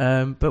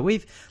 But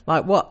we've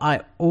like, what I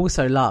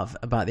also love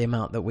about the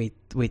amount that we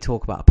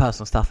talk about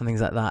personal stuff and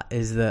things like that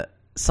is that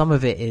some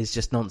of it is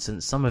just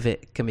nonsense. Some of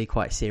it can be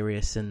quite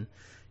serious and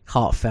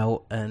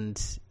heartfelt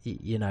and,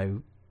 you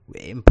know,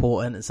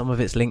 important, and some of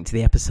it's linked to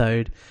the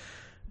episode.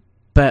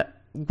 But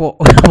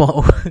what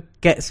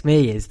gets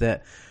me is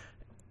that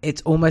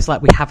it's almost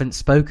like we haven't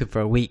spoken for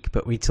a week,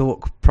 but we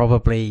talk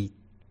probably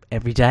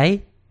every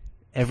day,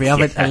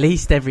 at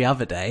least every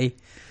other day.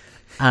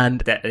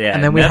 And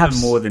and then we have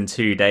more than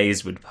 2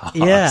 days would pass.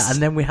 Yeah, and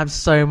then we have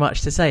so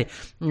much to say.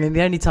 I mean,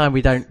 the only time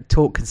we don't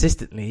talk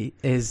consistently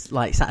is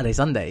like Saturday,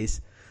 Sundays,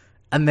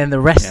 and then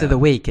the rest of the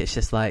week it's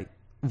just like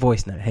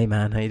voice note. Hey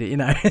man, how you doing? You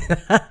know,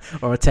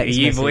 or a text.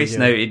 You message voice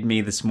noted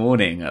me this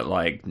morning at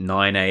like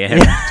 9 a.m.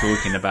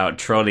 talking about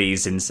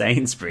trolleys in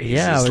Sainsbury's.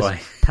 Yeah, it's I was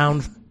like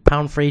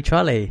pound free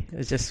trolley. It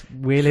was just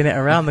wheeling it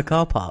around the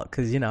car park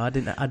because, you know, I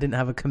didn't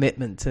have a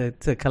commitment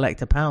to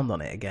collect a pound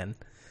on it again.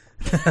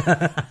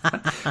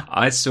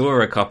 I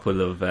saw a couple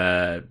of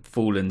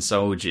fallen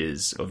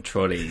soldiers of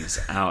trolleys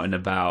out and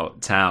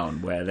about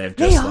town where they've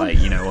just like,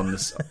 you know,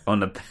 on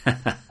the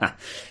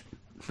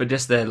but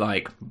just they're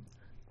like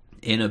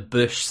in a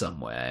bush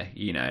somewhere,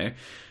 you know,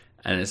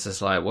 and it's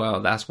just like,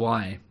 well, that's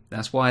why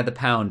the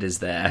pound is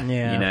there.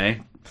 You know,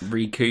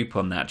 recoup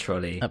on that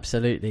trolley.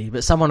 Absolutely.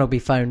 But someone will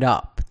phone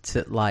up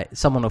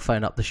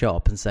the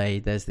shop and say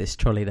there's this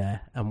trolley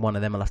there, and one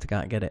of them will have to go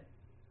out and get it.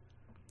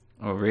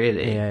 Oh,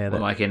 really? Yeah. Well,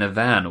 like in a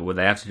van, or will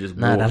they have to just walk?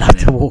 No, they'll have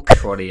to walk.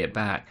 Trolley it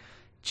back.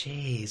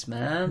 Jeez,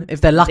 man.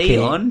 If they're lucky,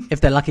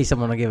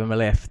 someone will give them a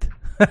lift.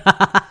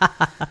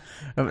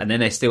 And then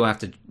they still have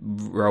to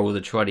roll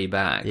the trolley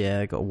back. Yeah,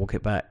 they've got to walk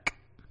it back.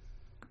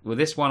 Well,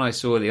 this one I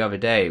saw the other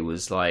day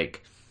was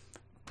like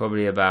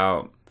probably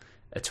about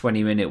a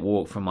 20-minute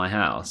walk from my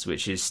house,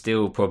 which is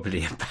still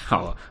probably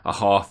about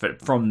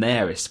from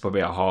there it's probably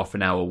a half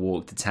an hour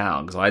walk to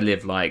town, because I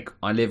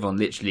live on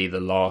literally the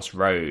last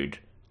road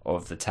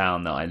of the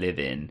town that I live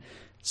in,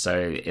 so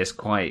it's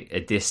quite a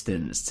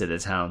distance to the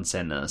town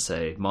centre.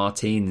 So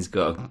Martine's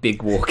got a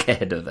big walk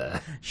ahead of her.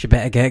 She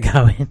better get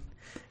going.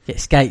 Get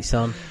skates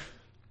on.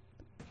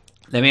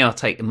 Let me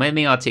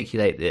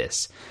articulate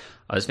this.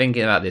 I was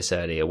thinking about this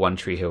earlier, One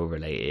Tree Hill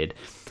related.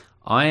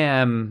 I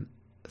am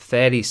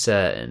fairly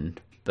certain,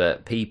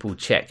 but people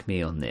check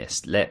me on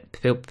this.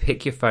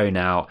 Pick your phone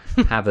out,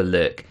 have a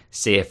look,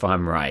 see if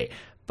I'm right.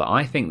 But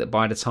I think that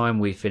by the time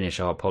we finish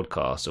our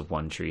podcast of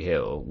One Tree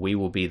Hill, we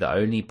will be the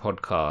only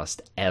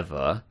podcast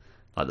ever,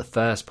 like the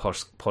first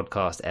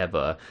podcast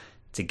ever,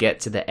 to get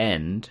to the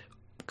end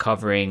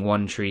covering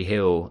One Tree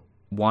Hill,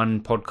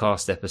 one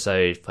podcast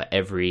episode for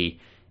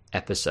every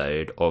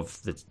episode of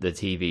the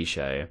TV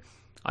show.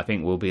 I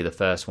think we'll be the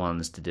first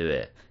ones to do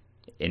it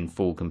in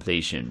full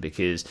completion,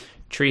 because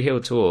Tree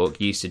Hill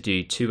Talk used to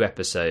do 2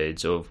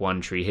 episodes of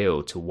One Tree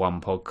Hill to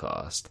one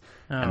podcast.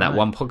 And that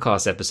one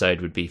podcast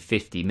episode would be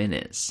 50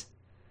 minutes.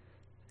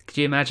 Could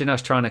you imagine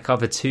us trying to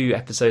cover 2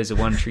 episodes of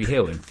One Tree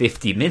Hill in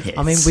 50 minutes?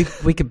 I mean,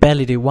 we could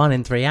barely do one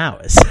in 3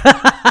 hours.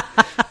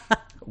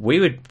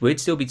 We'd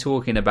still be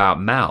talking about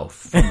mouth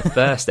from the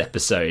first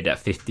episode at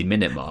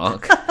 50-minute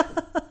mark.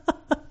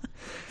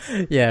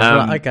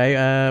 Yeah, okay,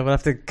 we'll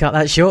have to cut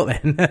that short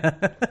then.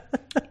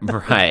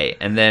 Right,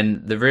 and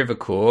then the River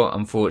Court,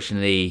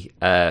 unfortunately,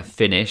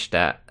 finished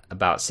at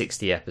about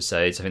 60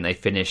 episodes. I think they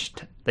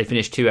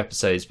finished 2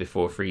 episodes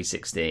before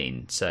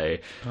 316. So,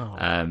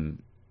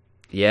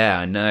 yeah,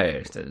 I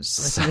know.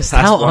 That's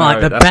out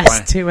like the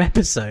best 2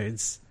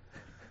 episodes.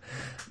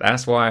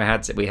 That's why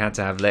we had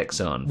to have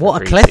Lex on.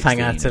 What a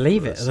cliffhanger to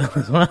leave it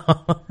as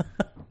well.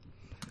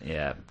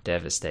 Yeah,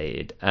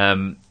 devastated.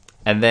 And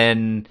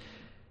then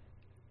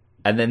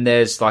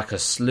there's like a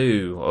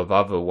slew of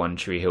other One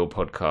Tree Hill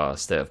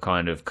podcasts that have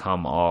kind of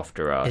come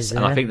after us.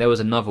 And I think there was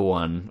another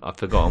one, I've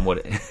forgotten what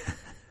it...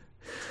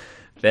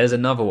 There's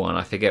another one,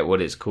 I forget what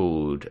it's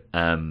called,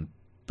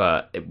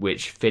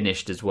 which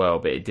finished as well,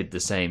 but it did the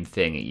same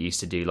thing. It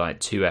used to do like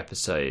 2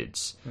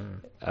 episodes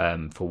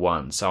for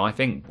one. So I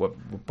think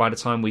by the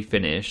time we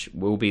finish,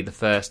 we'll be the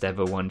first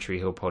ever One Tree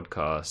Hill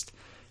podcast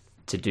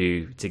to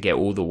get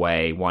all the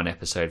way 1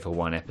 episode for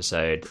 1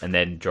 episode, and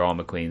then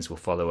Drama Queens will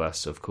follow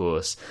us, of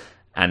course,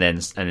 and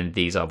then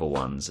these other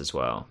ones as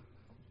well.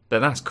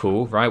 But that's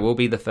cool, right? We'll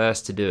be the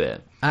first to do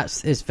it.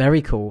 It's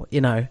very cool. You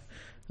know,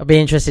 I'll be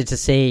interested to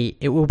see.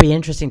 It will be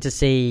interesting to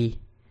see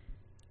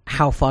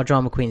how far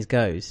Drama Queens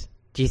goes.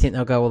 Do you think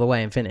they'll go all the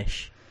way and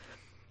finish?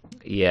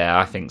 Yeah,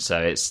 I think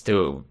so. It's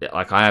still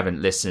like I haven't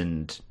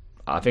listened.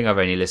 I think I've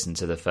only listened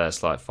to the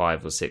first like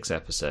 5 or 6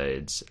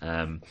 episodes.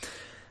 And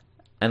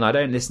I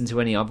don't listen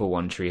to any other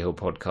One Tree Hill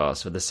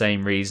podcasts for the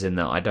same reason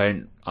that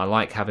I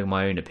like having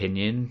my own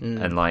opinion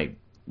and like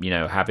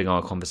having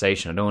our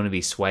conversation. I don't want to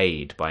be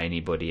swayed by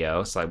anybody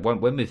else. Like when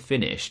we've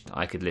finished,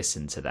 I could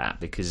listen to that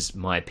because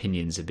my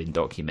opinions have been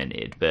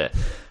documented. But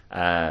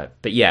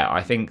yeah,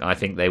 I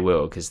think they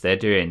will, because they're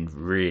doing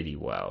really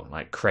well,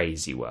 like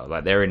crazy well.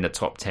 Like they're in the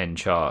top 10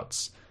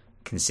 charts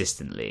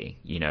consistently,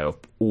 of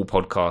all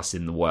podcasts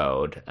in the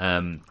world.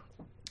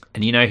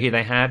 And you know who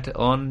they had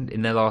on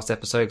in their last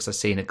episode? Because I've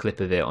seen a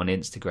clip of it on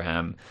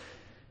Instagram.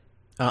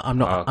 I'm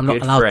not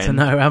allowed to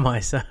know, am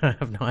I? So I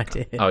have no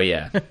idea. Oh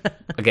yeah.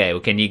 Okay.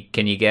 Well, can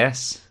you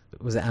guess?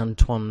 Was it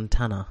Antoine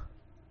Tanner?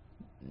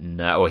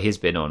 No, he's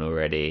been on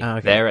already. Oh,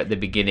 okay. They're at the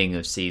beginning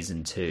of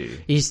season 2.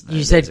 You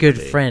said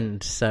good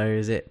friend, so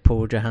is it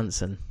Paul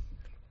Johansson?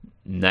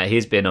 No,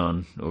 he's been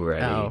on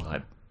already. Oh.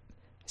 Like,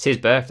 it's his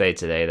birthday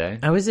today, though.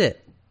 Oh, is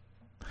it?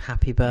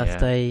 Happy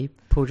birthday,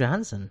 Paul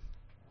Johansson.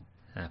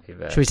 Happy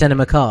birthday. Should we send him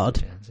a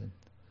card? Johansson.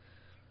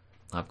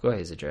 I've got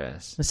his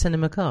address. Let's send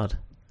him a card.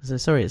 So,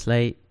 sorry it's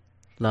late.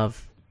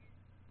 Love.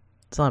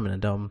 Simon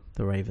and Dom,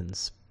 the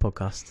Ravens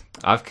podcast.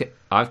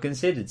 I've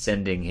considered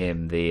sending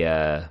him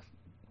the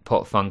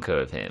pot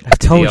Funko of him. I've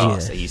told you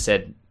this. So you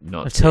said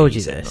not I've to. told you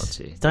said this.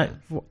 Not to. Don't.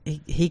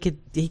 He could.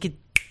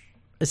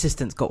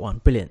 Assistant's got one.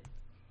 Brilliant.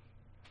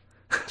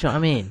 Do you know what I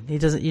mean? He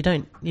doesn't. You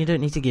don't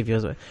need to give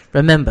yours away.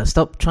 Remember,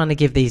 stop trying to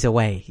give these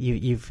away.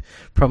 You've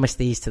promised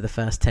these to the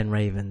first 10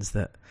 Ravens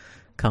that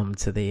come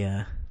to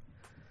the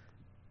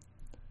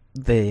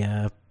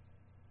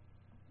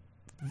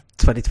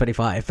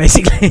 2025,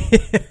 basically.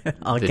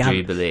 The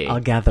Jubilee. Our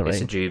gathering.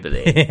 It's a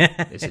Jubilee.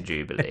 It's a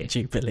Jubilee.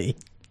 Jubilee.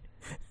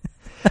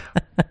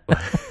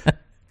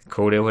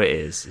 Call it what it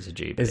is. It's a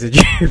Jubilee. It's a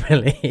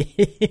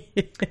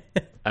Jubilee.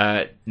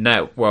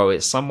 No, well,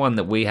 it's someone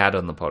that we had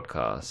on the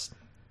podcast.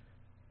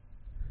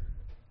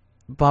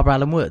 Barbara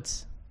Allen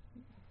Woods.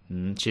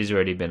 She's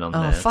already been on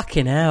Oh, there.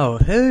 fucking hell.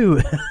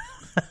 Who?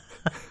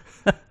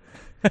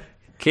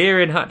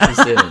 Kieran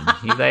Hutchison.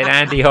 He played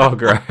Andy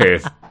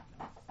Hargrove.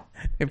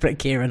 We put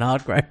Kieran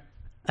Hardgrove.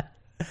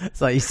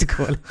 That's what I used to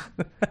call him.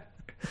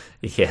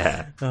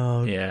 Yeah.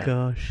 Oh, Yeah.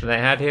 gosh. They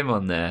had him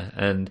on there,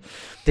 and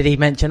Did he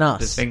mention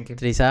us? Just thinking-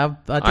 Did he say, I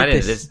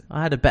didn't this?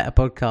 I had a better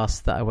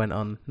podcast that I went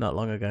on not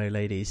long ago,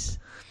 ladies.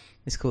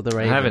 It's called The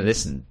Ravens.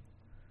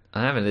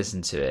 I haven't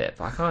listened to it,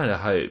 but I kind of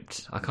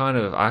hoped. I kind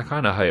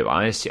of hope.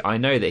 I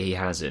know that he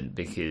hasn't,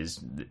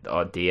 because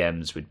our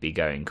DMs would be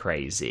going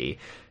crazy.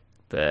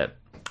 But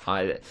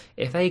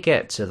if they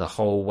get to the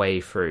whole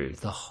way through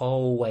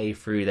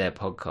their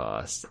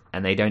podcast,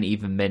 and they don't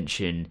even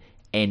mention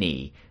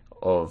any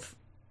of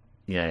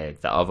the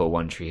other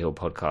One Tree Hill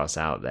podcasts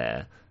out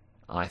there,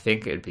 I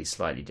think it would be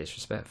slightly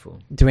disrespectful.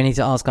 Do we need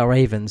to ask our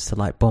Ravens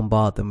to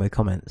bombard them with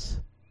comments?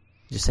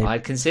 Just say, I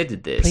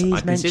considered this.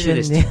 please mention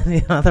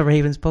the other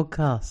Ravens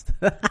podcast.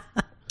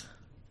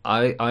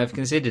 I've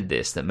considered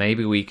this, that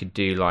maybe we could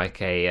do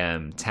like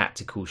a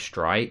tactical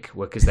strike,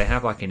 because they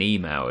have like an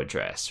email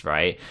address,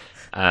 right?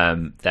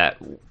 That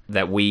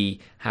we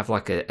have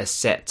like a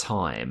set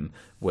time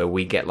where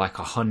we get like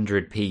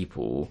 100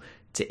 people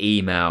to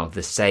email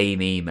the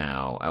same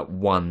email at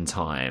one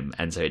time,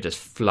 and so it just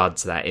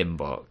floods that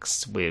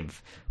inbox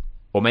with,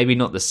 or maybe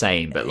not the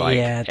same, but like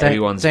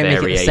everyone's don't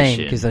variation. Make it the same,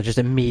 because they'll just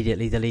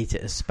immediately delete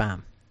it as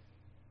spam.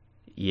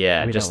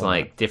 Yeah, We just don't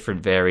want like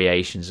different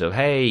variations of,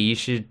 hey, you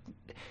should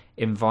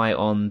invite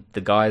on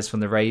the guys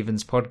from the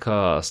Ravens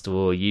podcast,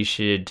 or you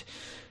should,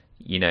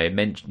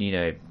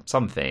 mention,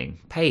 something.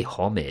 Pay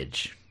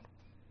homage.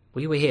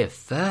 We were here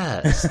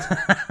first.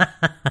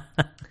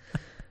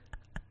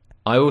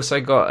 I also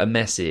got a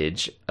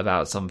message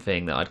about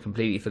something that I'd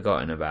completely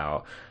forgotten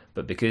about,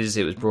 but because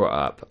it was brought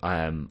up,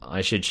 I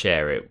should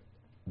share it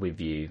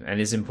with you, and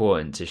it's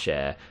important to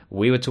share.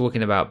 We were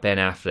talking about Ben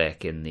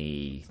Affleck in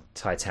the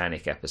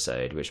Titanic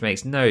episode, which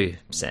makes no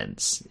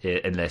sense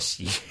unless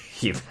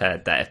you've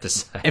heard that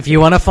episode. If you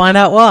want to find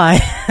out why,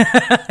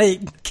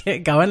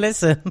 go and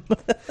listen.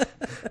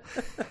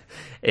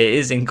 It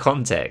is in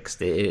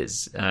context. It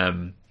is.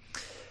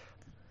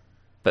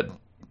 But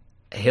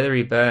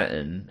Hillary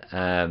Burton,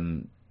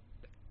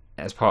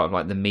 as part of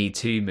like the Me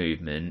Too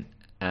movement,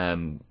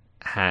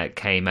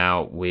 came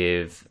out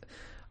with,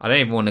 I don't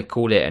even want to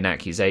call it an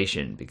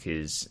accusation,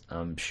 because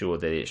I'm sure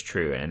that it's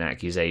true, and an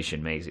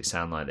accusation makes it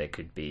sound like there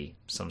could be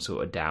some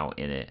sort of doubt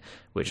in it,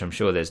 which I'm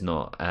sure there's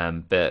not.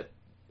 But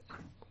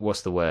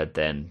what's the word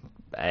then?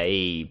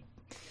 She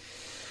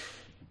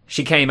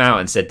came out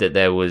and said that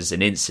there was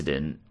an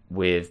incident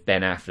with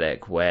Ben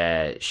Affleck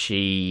where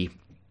she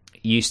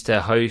used to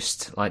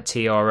host like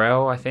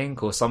TRL, I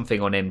think, or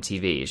something on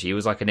MTV. She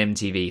was like an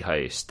MTV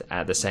host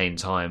at the same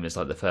time as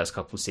like the first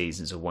couple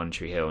seasons of One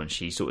Tree Hill, and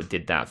she sort of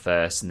did that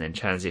first and then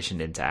transitioned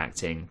into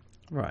acting.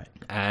 Right.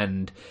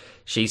 And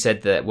she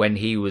said that when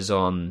he was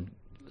on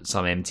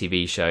some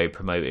MTV show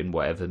promoting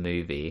whatever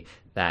movie,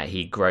 that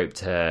he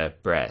groped her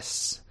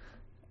breasts,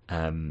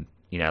 like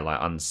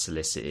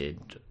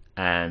unsolicited,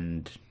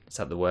 and is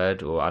that the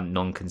word, or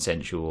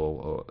non-consensual,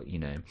 or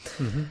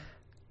Mm-hmm.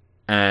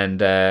 And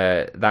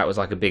that was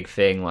like a big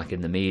thing, like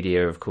in the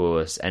media, of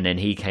course. And then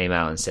he came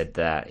out and said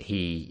that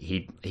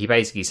he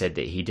basically said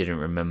that he didn't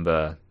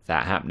remember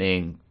that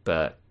happening,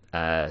 but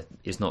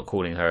is not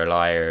calling her a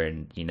liar,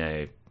 and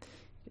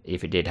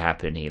if it did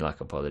happen, he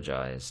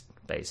apologized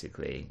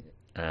basically.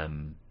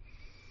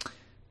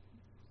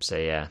 So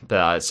yeah,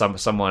 but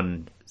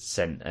someone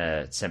sent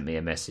me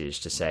a message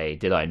to say,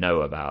 did I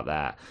know about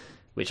that?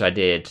 Which I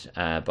did,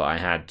 but I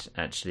had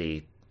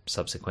actually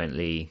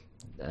subsequently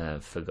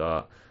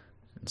forgot.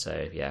 And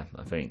so yeah,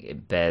 I think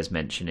it bears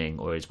mentioning,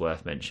 or is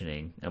worth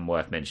mentioning, and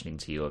worth mentioning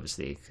to you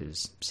obviously,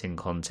 because it's in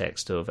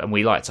context of, and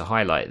we like to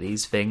highlight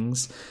these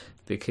things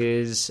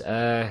because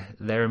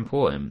they're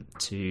important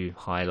to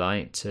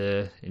highlight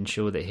to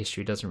ensure that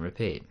history doesn't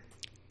repeat.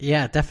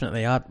 Yeah,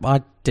 definitely.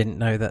 I didn't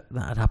know that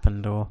had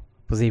happened or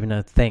was even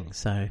a thing.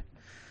 So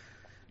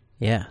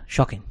yeah,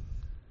 shocking.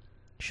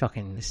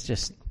 It's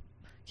just,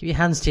 keep your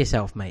hands to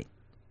yourself, mate.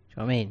 Do you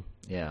know what I mean?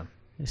 Yeah.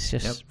 It's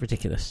just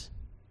ridiculous.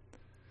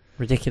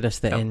 Ridiculous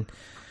that in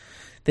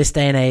this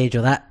day and age,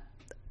 or that,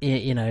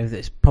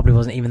 that probably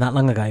wasn't even that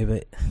long ago,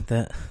 but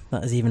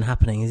that is even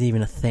happening, is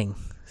even a thing.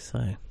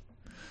 So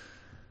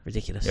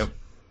ridiculous.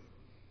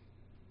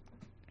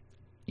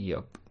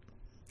 Yep.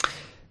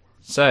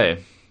 So,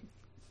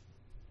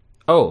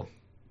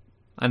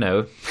 I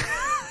know.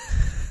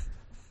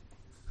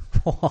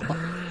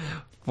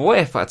 What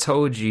if I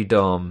told you,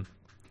 Dom,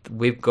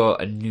 we've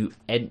got a new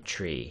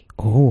entry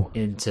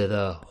into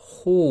the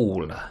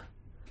hall?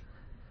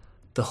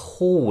 The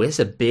hall is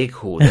a big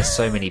hall. There's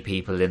so many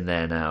people in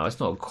there now. It's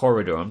not a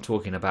corridor. I'm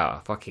talking about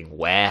a fucking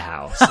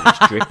warehouse.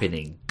 It's dripping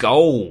in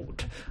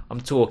gold.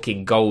 I'm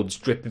talking gold's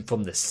dripping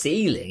from the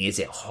ceiling. Is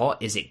it hot?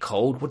 Is it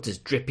cold? What does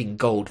dripping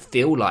gold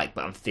feel like?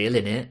 But I'm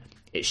feeling it.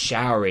 It's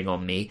showering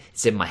on me.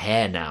 It's in my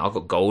hair now. I've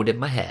got gold in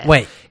my hair.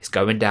 Wait. It's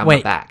going down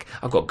my back.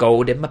 I've got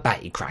gold in my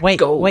back. You crack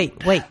gold. Wait.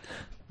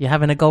 You're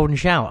having a golden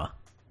shower?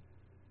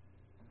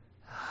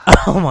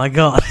 Oh my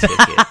god.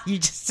 You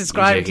just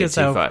described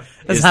yourself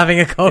as having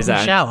a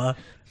golden shower.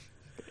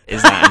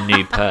 Is that a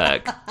new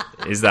perk?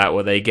 Is that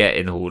what they get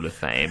in Hall of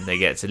Fame? They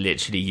get to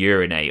literally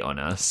urinate on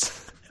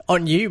us.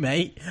 On you,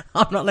 mate.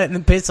 I'm not letting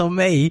them piss on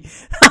me.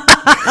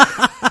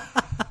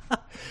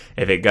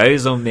 If it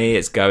goes on me,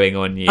 it's going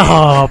on you.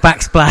 Oh,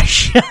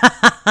 backsplash.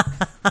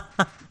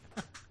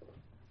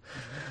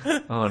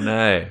 Oh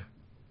no.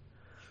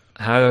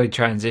 How do we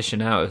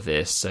transition out of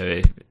this?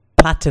 So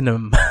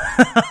platinum.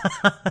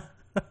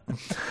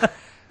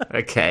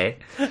 Okay.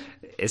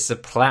 It's a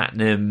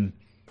platinum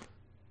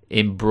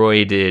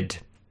embroidered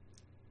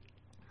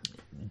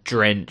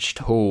drenched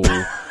hall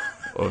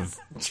of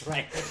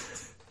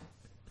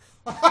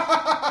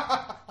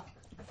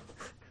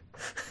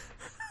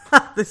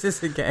This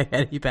isn't getting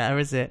any better,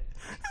 is it?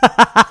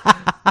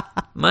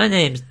 My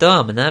name's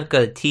Dom and I've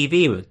got a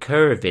TV with a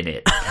curve in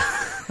it.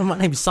 My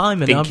name's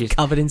Simon and I'm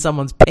covered in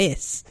someone's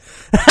piss.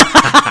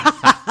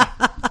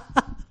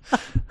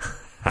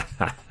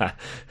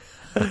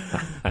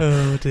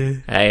 Oh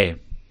dear. Hey,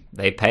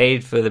 they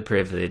paid for the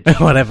privilege.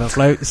 Whatever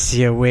floats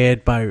your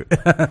weird boat.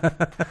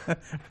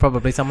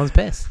 Probably someone's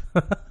piss.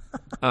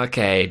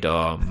 Okay,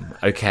 Dom.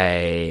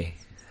 Okay.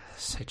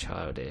 So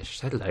childish.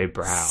 So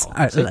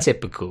lowbrow. So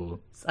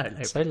typical.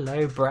 So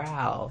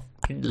lowbrow.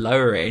 Couldn't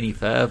lower it any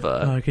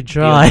further. Oh, I could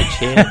try.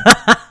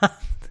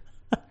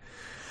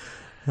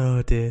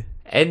 Oh dear.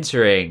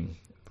 Entering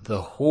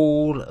the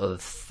Hall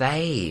of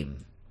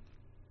Fame.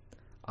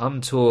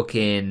 I'm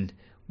talking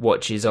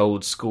watches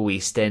old school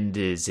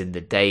EastEnders in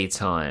the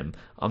daytime.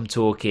 I'm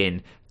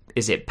talking,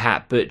 is it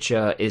Pat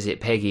Butcher? Is it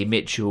Peggy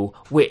Mitchell?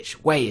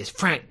 Which way is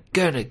Frank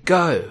gonna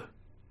go?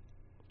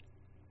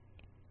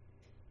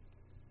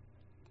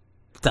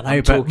 Don't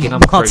know, but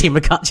Marty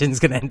McCutcheon's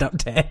gonna end up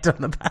dead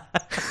on the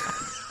back.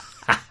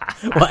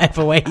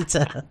 Whatever way he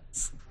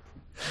turns.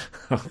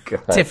 Oh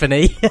god.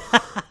 Tiffany.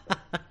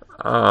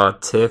 Oh,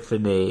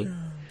 Tiffany.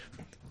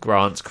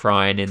 Grant's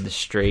crying in the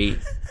street.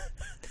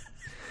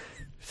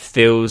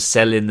 Phil's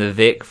selling the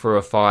Vic for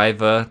a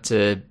 $5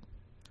 to...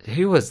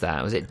 Who was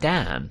that? Was it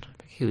Dan?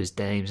 I think his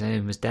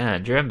name was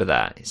Dan. Do you remember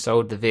that? He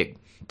sold the Vic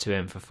to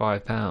him for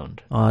 £5.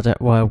 Oh,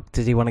 well,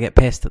 did he want to get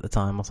pissed at the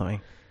time or something?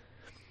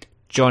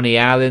 Johnny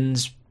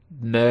Allen's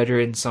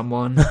murdering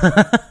someone.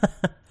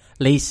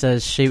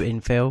 Lisa's shooting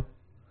Phil.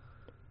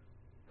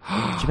 Do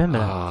you remember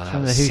that? Oh, Do you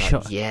remember who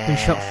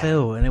shot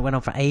Phil? And it went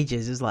on for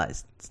ages. It was like,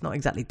 it's not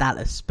exactly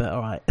Dallas, but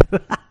all right.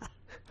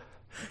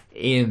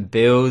 Ian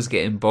Bill's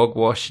getting bog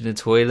washed in the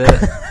toilet.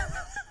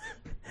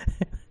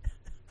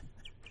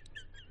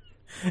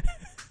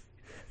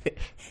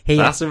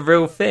 That's a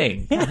real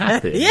thing. It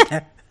happened.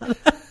 Yeah.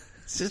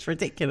 It's just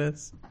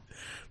ridiculous.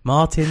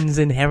 Martin's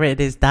inherited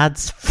his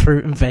dad's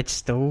fruit and veg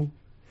stall.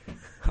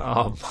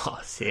 Oh,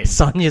 Martin.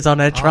 Sonia's on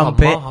her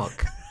trumpet.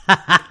 Mark.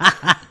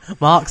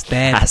 Mark's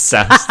dead. That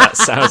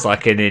sounds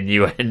like an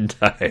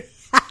innuendo.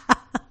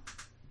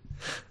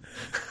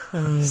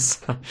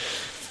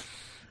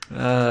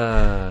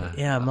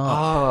 Yeah, Mark.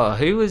 Oh,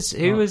 who was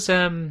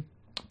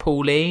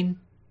Pauline?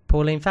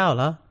 Pauline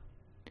Fowler?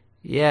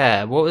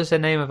 Yeah, what was the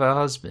name of her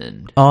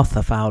husband?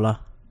 Arthur Fowler.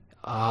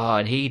 Oh,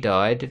 and he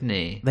died, didn't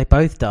he? They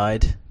both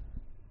died.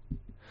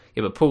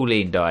 Yeah, but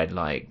Pauline died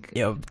like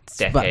about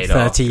decade 30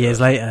 after.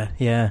 years later,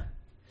 yeah.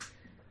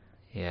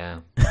 Yeah.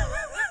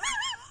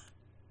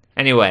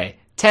 Anyway,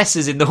 Tess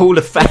is in the Hall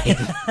of Fame.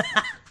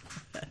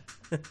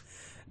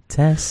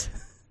 Tess.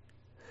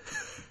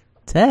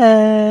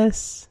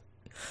 Tess.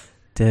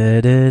 Da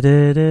da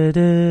da da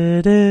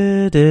da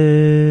da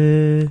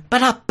da.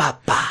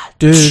 Ba-da-ba-ba.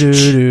 Do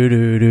do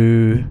do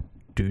do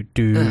do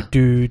do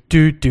do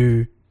do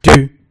do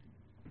do.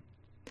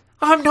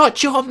 I'm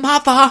not your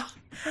mother.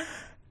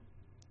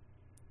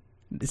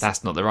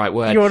 That's not the right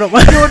word. You're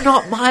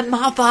not my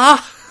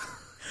mother.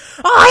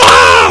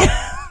 Oh yeah!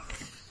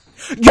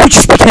 You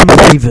just became a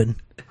raven.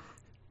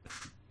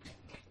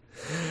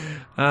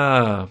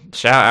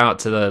 Shout out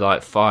to the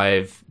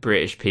 5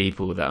 British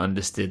people that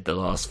understood the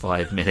last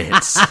 5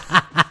 minutes.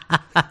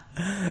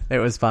 It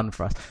was fun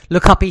for us.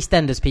 Look up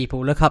EastEnders,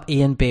 people. Look up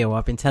Ian Beale.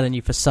 I've been telling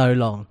you for so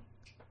long.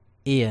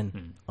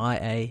 Ian,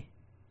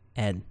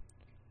 I-A-N,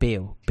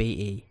 Beale,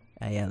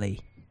 B-E-A-L-E.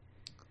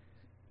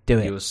 Do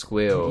it. You'll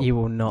squeal. You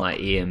will not.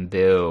 Like Ian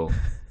Beale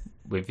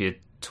with your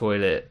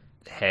toilet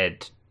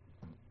head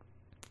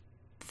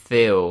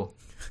feel.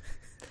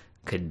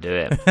 Couldn't do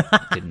it.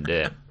 Couldn't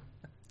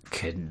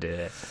do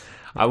it.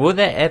 Will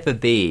there ever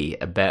be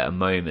a better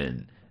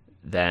moment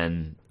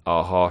than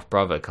our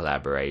half-brother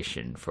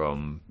collaboration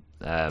from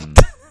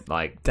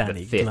like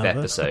Danny the 5th Glover.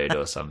 episode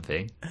or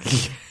something?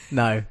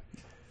 No.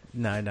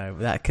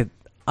 That could...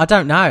 I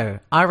don't know.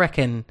 I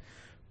reckon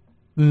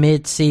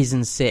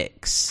mid-season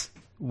 6,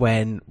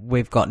 when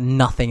we've got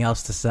nothing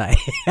else to say,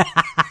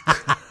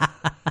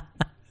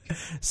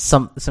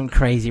 some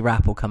crazy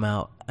rap will come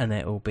out, and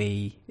it'll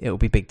be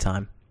big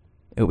time.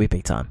 It'll be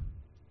big time.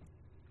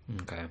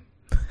 Okay.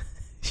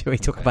 Should we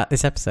talk about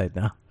this episode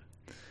now?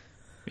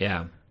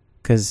 Yeah.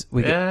 Because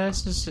we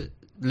It's just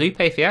Lupe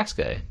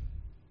Fiasco.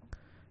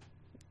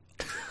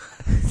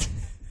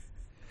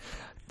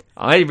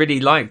 I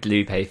really liked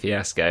Lupe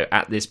Fiasco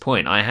at this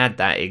point. I had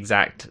that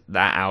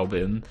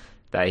album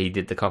that he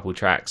did the couple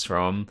tracks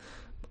from.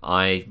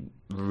 I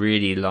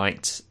really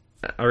liked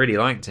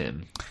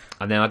him.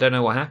 And then I don't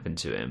know what happened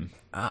to him.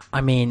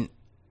 I mean,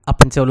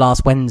 up until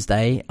last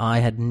Wednesday, I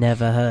had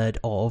never heard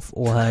of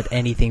or heard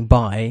anything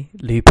by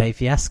Lupe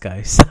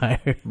Fiasco. So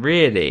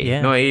Really?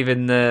 Yeah. Not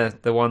even the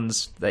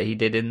ones that he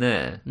did in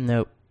there?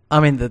 nope. I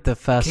mean, the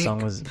first Kick,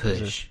 song was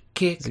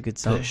kick, was a good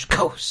song. push,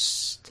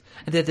 coast.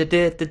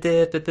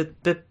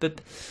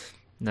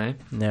 No?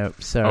 No,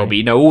 sorry. Oh, but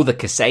you know, all the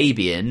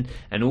Kasabian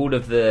and all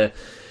of the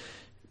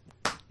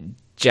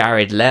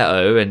Jared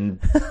Leto and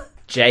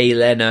Jay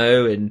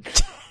Leno and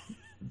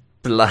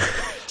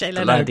Jay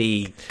Leno,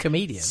 bloody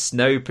comedian.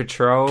 Snow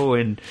Patrol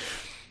and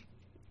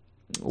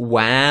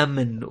Wham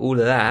and all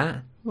of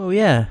that. Well,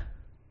 yeah,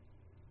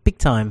 big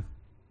time,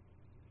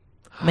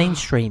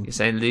 mainstream. You're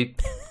saying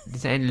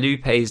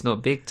Lupe's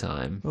not big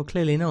time? Well,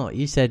 clearly not.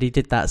 You said he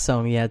did that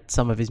song. He had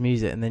some of his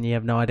music, and then you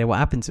have no idea what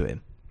happened to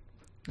him.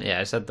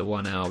 Yeah, I said the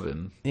one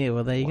album. Yeah,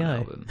 well, there you go.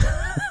 Album.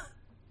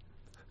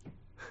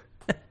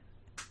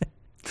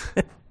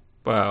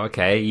 Well,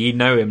 okay, you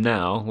know him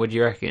now. What do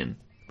you reckon?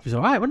 It was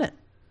all right, wasn't it?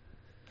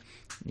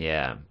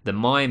 Yeah, the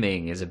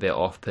miming is a bit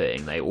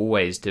off-putting. They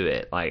always do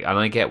it, and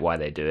I get why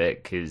they do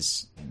it,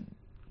 because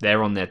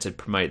they're on there to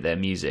promote their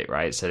music,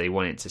 right? So they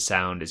want it to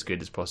sound as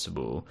good as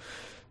possible.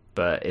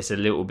 But it's a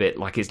little bit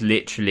it's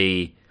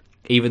literally,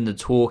 even the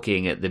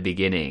talking at the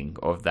beginning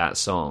of that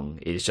song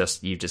is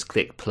just, you just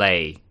click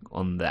play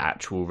on the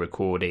actual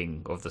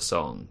recording of the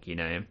song, you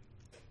know?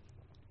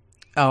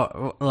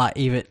 Oh,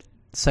 even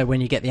so,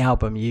 when you get the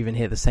album, you even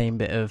hear the same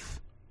bit of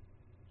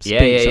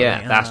speech.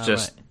 Yeah. That's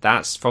right.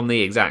 that's from the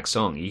exact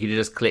song. You could have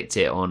just clicked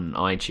it on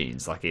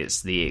iTunes,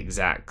 it's the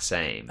exact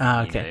same.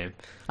 Okay. You know?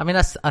 I mean,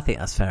 I think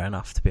that's fair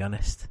enough, to be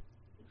honest.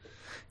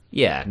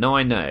 Yeah, no,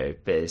 I know,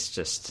 but it's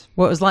just...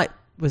 What was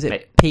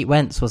Pete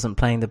Wentz wasn't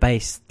playing the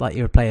bass like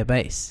you would play a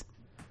bass,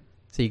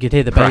 so you could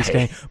hear the bass Right.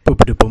 going boom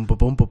ba boom ba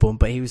boom ba boom,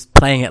 but he was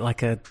playing it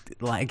like a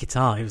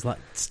guitar. He was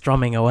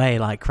strumming away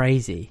like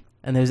crazy,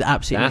 and there was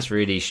absolutely That's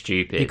really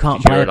stupid. You can't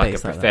 'cause play you're a like a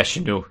bass like that.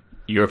 professional.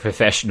 You're a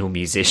professional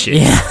musician.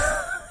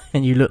 yeah,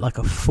 and you look like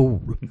a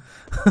fool.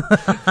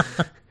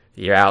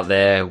 You're out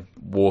there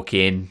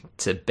walking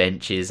to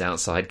benches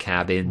outside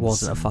cabins.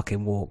 Wasn't a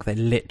fucking walk. They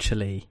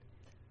literally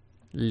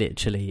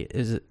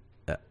is.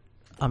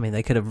 I mean,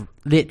 they could have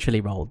literally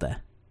rolled there.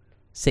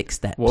 6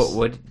 steps.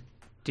 What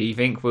do you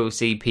think we'll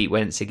see Pete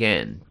Wentz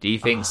again? Do you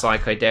think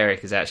Psycho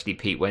Derek is actually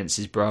Pete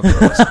Wentz's brother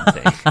or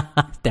something?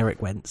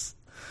 Derek Wentz.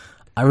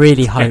 I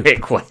really hope.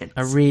 Derek Wentz.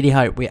 I really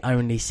hope we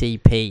only see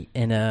Pete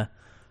in a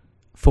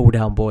Fall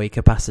Down Boy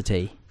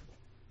capacity.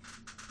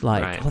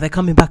 Right. They're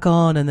coming back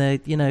on, and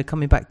they're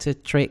coming back to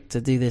Trick to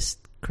do this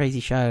crazy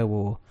show,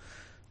 or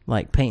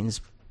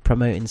Peyton's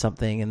promoting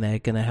something and they're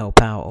gonna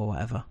help out or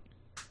whatever,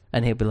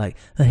 and he'll be like,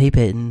 oh, "Hey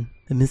Peyton,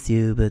 I miss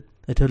you, but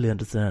I totally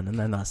understand," and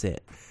then that's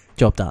it.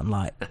 Job done.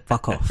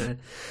 Fuck off.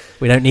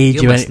 We don't need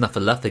you. You're my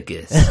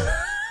snuffleupagus.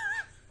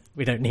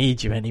 We don't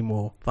need you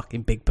anymore,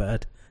 fucking Big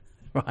Bird.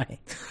 Right.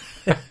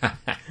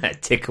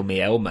 Tickle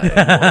me Elmo.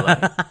 More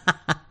like.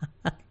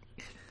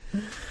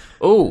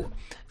 Oh,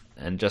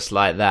 and just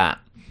like that,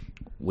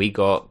 we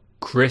got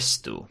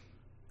Crystal.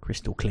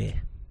 Crystal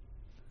clear.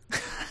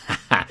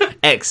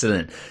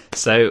 Excellent.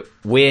 So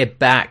we're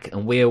back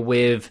and we're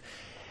with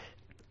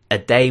a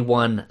day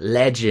one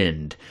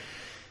legend.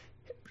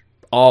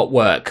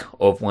 Artwork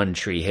of One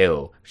Tree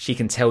Hill. She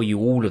can tell you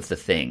all of the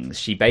things.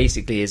 She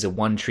basically is a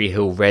One Tree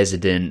Hill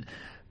resident,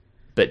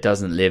 but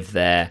doesn't live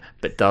there,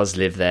 but does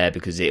live there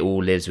because it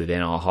all lives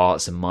within our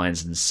hearts and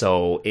minds and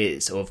soul.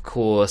 It's, of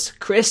course,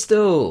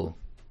 Crystal.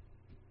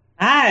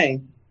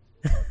 Hi.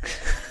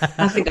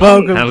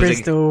 Welcome, How's it-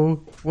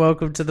 Crystal.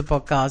 Welcome to the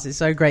podcast. It's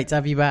so great to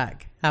have you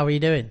back. How are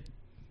you doing?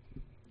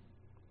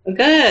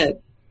 Good.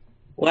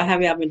 What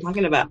have y'all been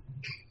talking about?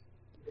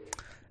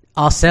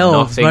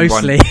 Ourselves, Nothing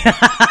mostly.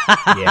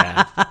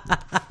 Yeah.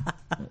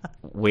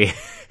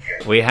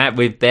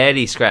 We've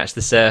barely scratched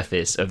the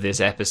surface of this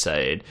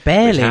episode.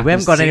 Barely. which We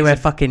haven't got happens anywhere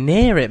to- fucking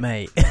near it,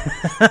 mate.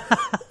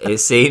 It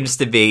seems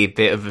to be a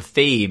bit of a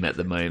theme at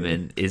the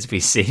moment, is we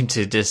seem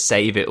to just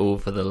save it all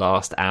for the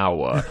last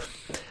hour.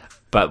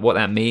 But what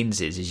that means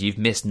is you've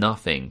missed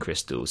nothing,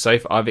 Crystal. So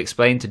I've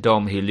explained to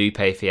Dom who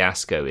Lupe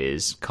Fiasco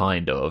is,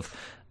 kind of,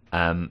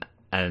 and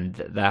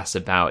that's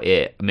about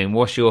it. I mean,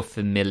 what's your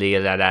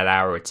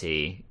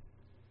familiarity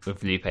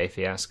with Lupe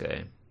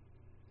Fiasco?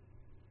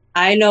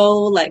 I know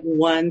like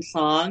one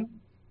song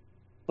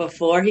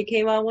before he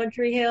came on One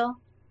Tree Hill,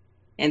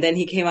 and then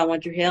he came on One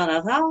Tree Hill, and I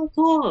was like, oh,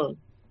 cool.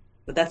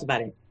 But that's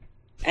about it.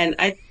 And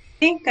I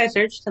think I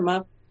searched him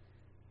up,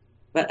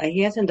 but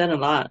he hasn't done a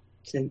lot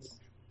since.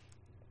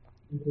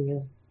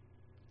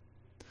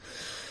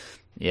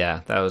 Yeah,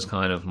 that was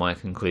kind of my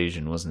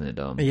conclusion, wasn't it,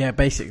 Dom? Yeah,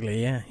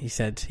 basically, yeah. He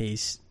said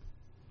he's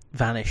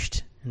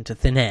vanished into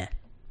thin air.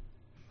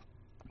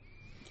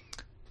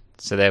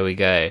 So there we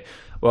go.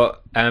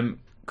 Well,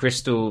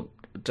 Crystal,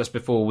 just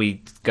before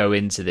we go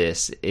into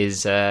this,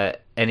 is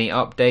any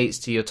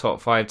updates to your top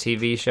 5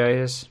 TV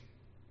shows?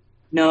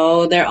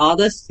 No, they're all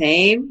the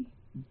same,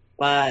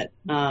 but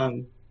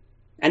I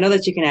know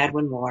that you can add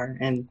one more,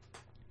 and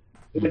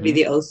it would be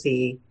the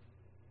OC.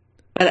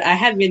 But I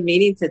had been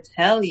meaning to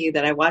tell you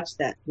that I watched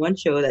that one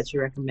show that you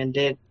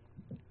recommended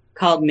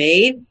called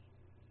Maid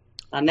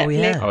on Netflix. Oh,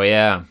 yeah. Oh,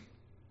 yeah.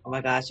 Oh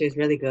my gosh, it was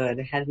really good.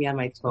 It had me on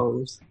my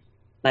toes.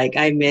 Like,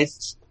 I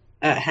missed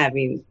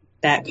having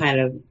that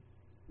kind of,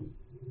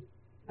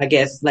 I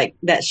guess, like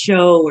that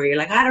show where you're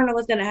like, I don't know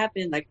what's going to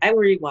happen. Like, I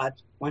rewatch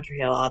One Tree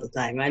Hill all the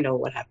time. I know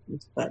what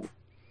happens.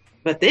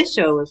 But this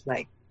show was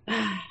like,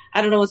 I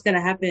don't know what's going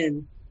to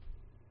happen.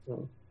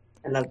 So,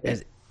 I loved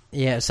it.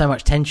 Yeah, so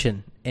much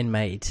tension in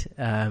Maid.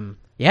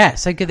 Yeah,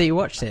 so good that you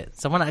watched it.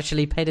 Someone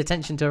actually paid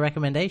attention to a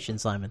recommendation,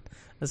 Simon.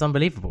 That's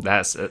unbelievable.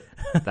 That's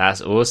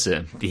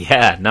awesome.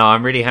 Yeah, no,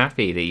 I'm really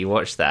happy that you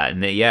watched that.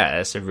 And yeah,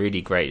 it's a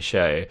really great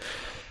show.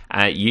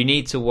 You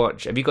need to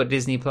watch... Have you got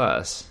Disney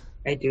Plus?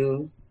 I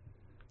do.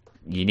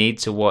 You need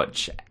to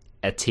watch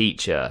A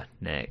Teacher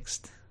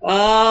next.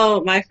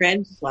 Oh, my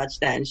friend just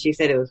watched that and she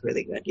said it was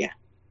really good. Yeah.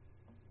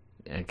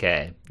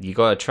 Okay, you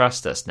got to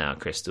trust us now,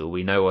 Crystal.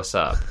 We know what's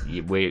up.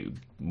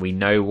 We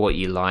know what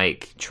you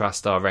like.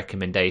 Trust our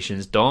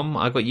recommendations. Dom,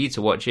 I got you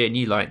to watch it and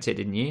you liked it,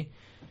 didn't you?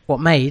 What,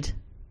 Maid?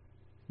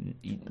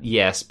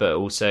 Yes, but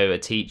also A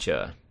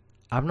Teacher.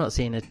 I've not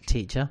seen A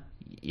Teacher.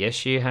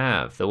 Yes, you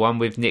have. The one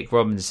with Nick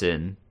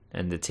Robinson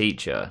and The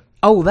Teacher.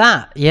 Oh,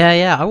 that.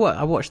 Yeah. I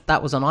watched...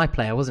 That was on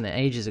iPlayer, wasn't it?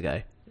 Ages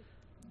ago.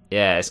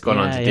 Yeah, it's gone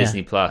on to Yeah.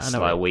 Disney Plus I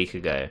know like it. a week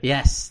ago.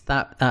 Yes,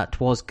 that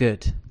was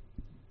good.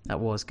 That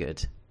was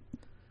good.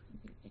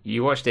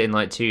 You watched it in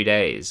like 2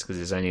 days because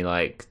it's only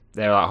like...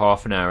 They're like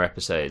half-an-hour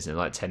episodes and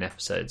like 10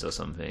 episodes or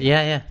something.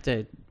 Yeah,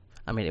 dude.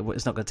 I mean,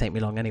 it's not going to take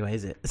me long anyway,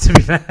 is it? To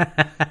be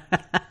fair.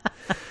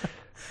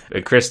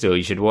 But Crystal,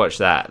 you should watch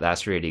that.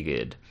 That's really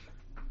good.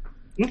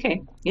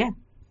 Okay. Yeah.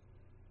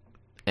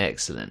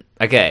 Excellent.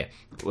 Okay,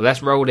 well,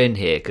 let's roll in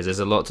here because there's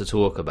a lot to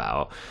talk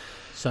about.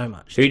 So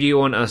much. Who do you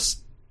want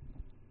us...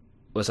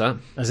 What's that?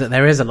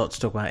 There is a lot to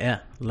talk about, yeah.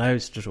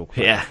 Loads to talk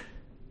about.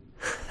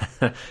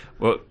 Yeah.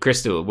 Well,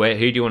 Crystal,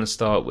 who do you want to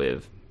start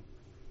with?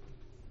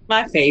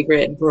 My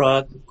favorite,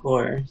 Brooke, of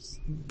course.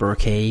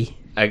 Brookie.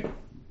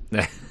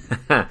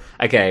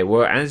 Okay,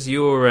 well, as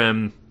you're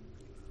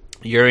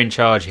in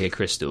charge here,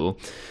 Crystal,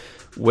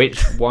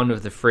 which one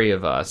of the three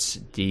of us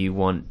do you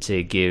want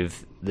to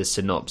give the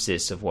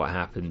synopsis of what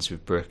happens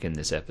with Brooke in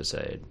this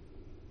episode?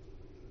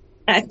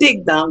 I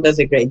think Dom does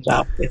a great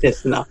job with his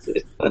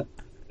synopsis.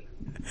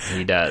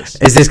 He does.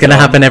 Is this going to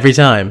happen every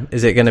time?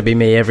 Is it going to be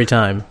me every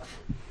time?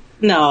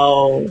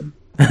 No.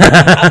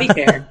 I'll be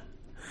fair.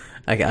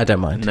 Okay, I don't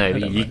mind. No, I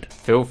don't you mind.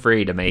 feel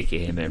free to make it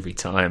him every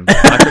time.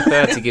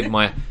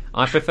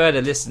 I prefer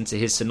to listen to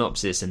his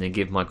synopsis and then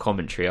give my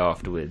commentary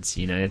afterwards,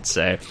 you know.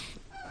 So,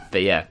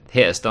 but yeah,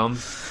 hit us, Dom.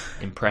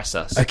 Impress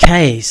us.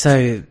 Okay,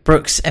 so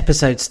Brooke's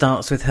episode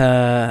starts with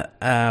her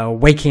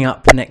waking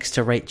up next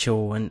to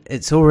Rachel, and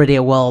it's already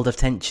a world of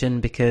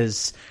tension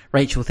because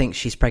Rachel thinks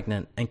she's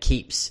pregnant and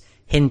keeps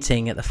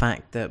hinting at the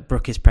fact that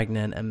Brooke is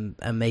pregnant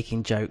and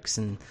making jokes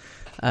and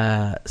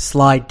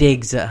sly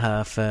digs at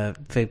her for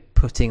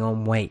putting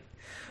on weight.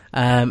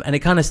 And it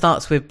kind of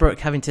starts with Brooke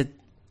having to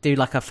do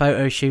like a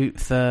photo shoot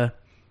for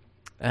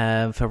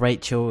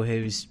Rachel,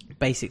 who's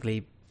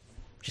basically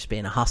just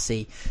being a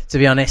hussy, to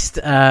be honest,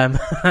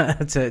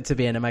 to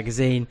be in a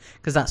magazine,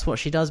 because that's what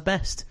she does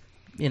best,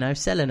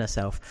 selling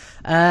herself.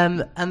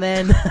 And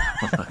then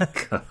Oh my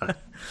God.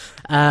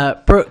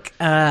 Brooke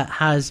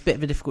has a bit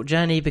of a difficult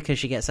journey because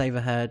she gets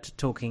overheard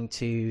talking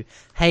to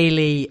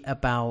Hayley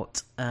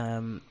about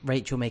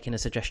Rachel making a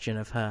suggestion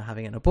of her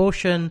having an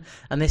abortion,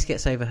 and this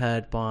gets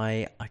overheard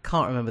by, I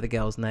can't remember the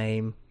girl's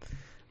name,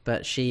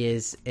 but she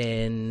is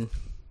in...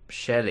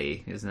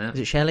 Shelley, isn't it?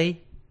 Is it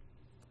Shelley?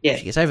 Yeah.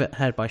 She gets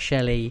overheard by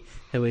Shelley,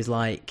 who is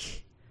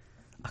like...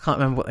 I can't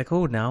remember what they're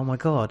called now, oh my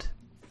God.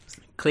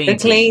 The clean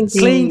teens.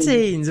 Clean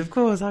teens, of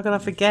course, how can I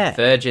forget?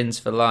 Virgins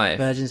for Life.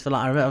 Virgins for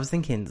Life. I was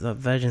thinking that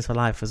Virgins for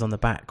Life was on the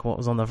back. What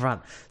was on the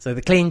front? So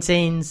the clean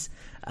teens,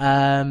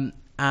 and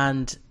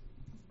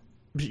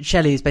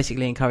Shelley is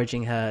basically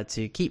encouraging her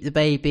to keep the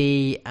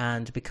baby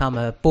and become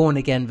a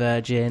born-again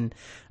virgin.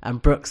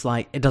 And Brooke's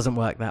like, it doesn't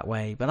work that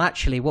way. But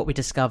actually, what we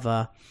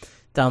discover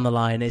down the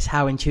line is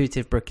how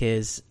intuitive Brooke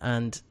is,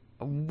 and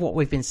what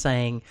we've been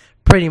saying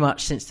pretty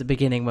much since the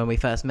beginning when we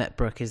first met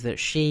Brooke is that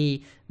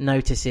she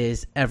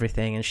notices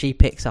everything and she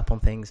picks up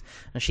on things,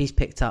 and she's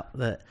picked up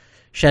that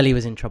Shelley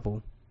was in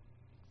trouble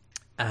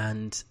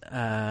and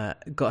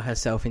got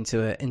herself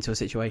into a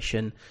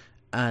situation,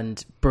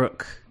 and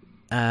Brooke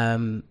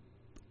went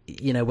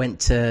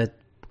to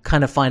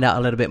kind of find out a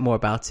little bit more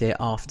about it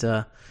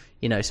after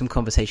some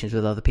conversations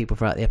with other people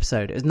throughout the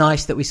episode. It was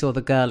nice that we saw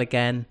the girl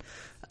again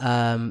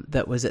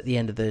that was at the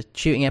end of the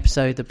shooting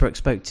episode that Brooke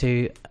spoke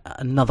to.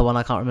 Another one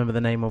I can't remember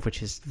the name of,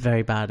 which is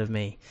very bad of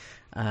me.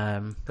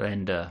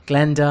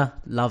 Glenda,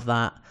 love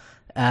that.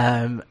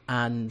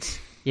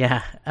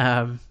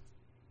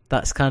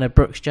 That's kind of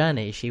Brooke's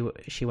journey.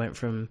 She went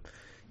from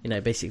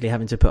basically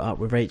having to put up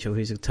with Rachel,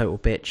 who's a total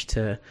bitch,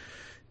 to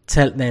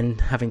then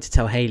having to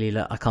tell Hayley,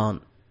 look, I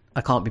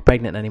can't be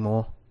pregnant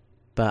anymore,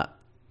 but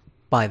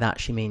by that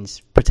she means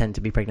pretend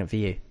to be pregnant for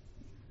you.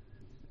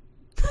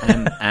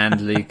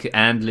 and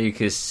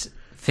Lucas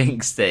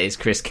thinks that it's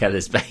Chris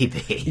Keller's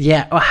baby.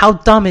 Yeah, well, how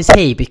dumb is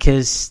he?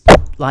 Because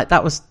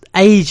that was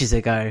ages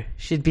ago.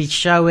 She'd be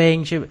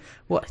showing.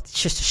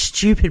 It's just a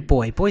stupid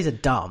boy. Boys are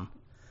dumb.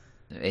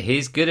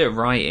 He's good at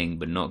writing,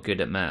 but not good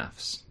at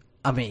maths.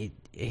 I mean,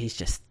 he's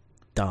just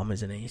dumb,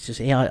 isn't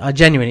he? I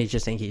genuinely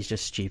just think he's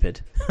just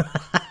stupid.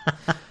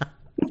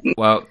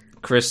 Well,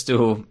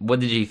 Crystal,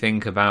 what did you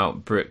think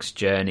about Brooke's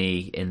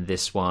journey in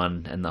this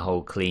one and the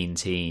whole clean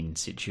teen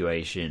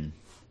situation?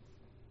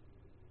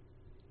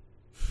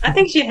 I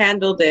think she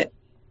handled it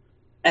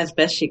as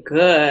best she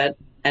could.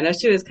 I know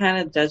she was kind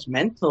of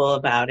judgmental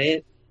about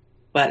it,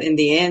 but in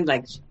the end,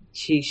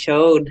 she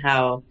showed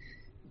how,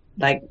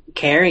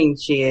 caring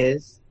she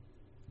is,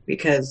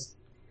 because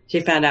she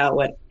found out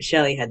what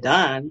Shelley had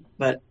done,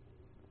 but,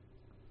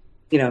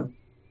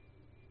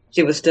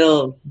 she was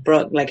still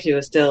Brooke, I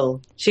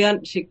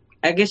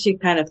guess she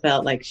kind of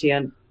felt like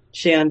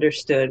she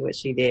understood what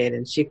she did,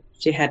 and she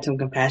had some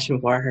compassion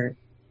for her.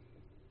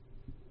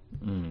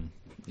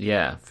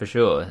 Yeah, for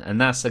sure. And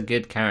that's a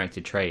good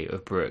character trait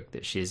of Brooke,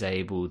 that she's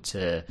able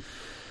to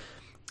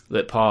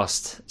look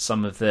past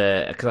some of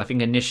the... Because I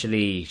think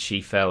initially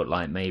she felt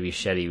like maybe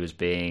Shelley was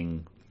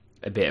being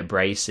a bit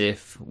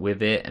abrasive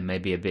with it and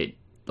maybe a bit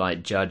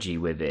judgy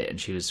with it,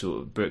 and she was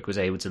Brooke was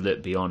able to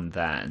look beyond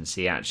that and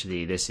see,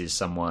 actually, this is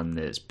someone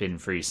that's been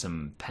through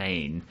some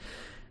pain,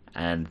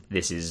 and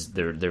this is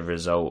the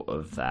result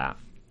of that,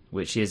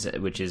 which is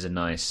a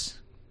nice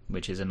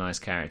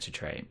character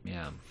trait.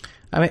 Yeah,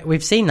 I mean,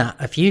 we've seen that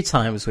a few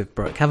times with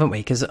Brooke, haven't we?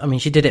 Because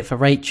she did it for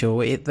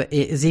Rachel. It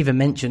is even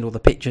mentioned all the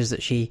pictures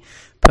that she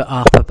put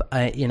up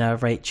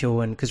of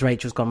Rachel, and because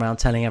Rachel's gone around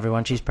telling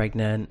everyone she's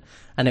pregnant,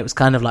 and it was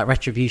kind of like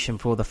retribution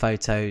for all the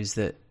photos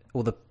that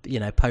all the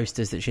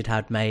posters that she'd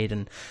had made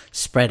and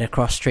spread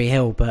across Tree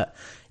Hill. But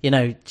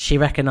she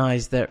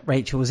recognised that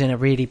Rachel was in a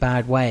really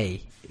bad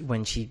way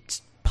when she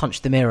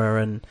punched the mirror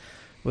and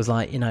was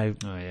like,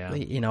 we'll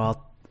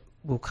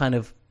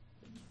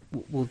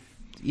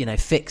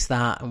fix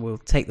that, and we'll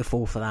take the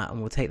fall for that,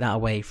 and we'll take that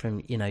away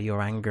from your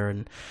anger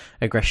and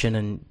aggression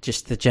and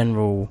just the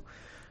general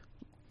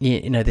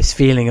this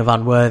feeling of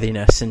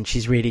unworthiness. And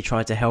she's really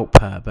tried to help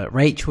her, but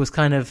Rachel was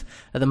kind of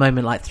at the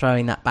moment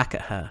throwing that back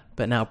at her.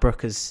 But now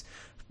Brooke has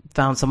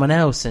found someone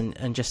else,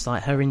 and just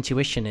her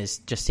intuition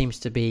just seems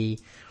to be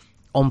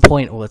on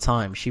point all the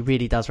time. She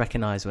really does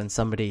recognise when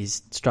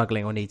somebody's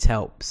struggling or needs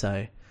help.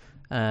 So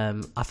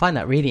I find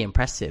that really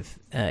impressive,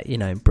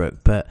 in Brooke.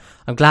 But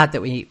I'm glad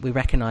that we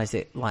recognise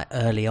it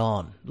early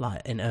on,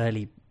 in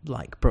early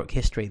Brooke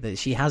history, that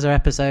she has her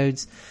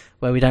episodes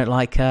where we don't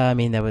like her. I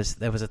mean, there was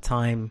a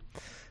time,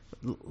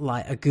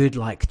 a good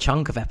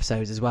chunk of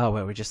episodes as well,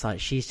 where we're just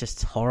she's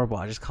just horrible.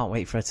 I just can't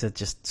wait for her to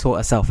just sort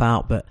herself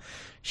out. But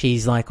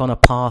she's on a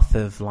path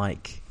of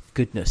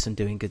goodness and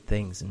doing good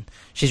things, and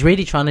she's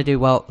really trying to do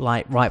well,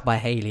 right by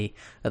Hayley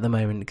at the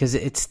moment, because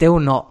it's still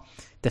not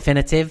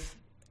definitive.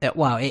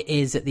 Well, it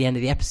is at the end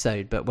of the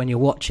episode, but when you're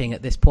watching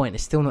at this point,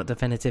 it's still not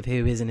definitive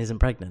who is and isn't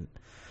pregnant.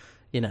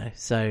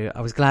 So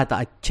I was glad that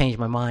I changed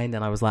my mind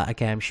and I was like,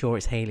 okay, I'm sure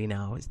it's Haley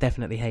now. It's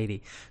definitely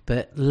Haley.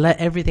 But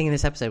everything in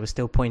this episode was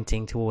still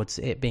pointing towards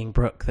it being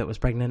Brooke that was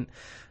pregnant.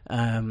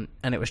 And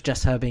it was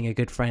just her being a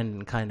good friend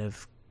and kind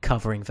of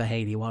covering for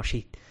Haley while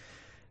she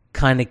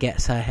kind of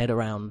gets her head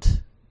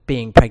around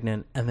being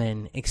pregnant and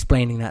then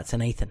explaining that to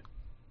Nathan.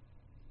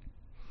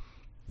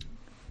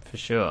 For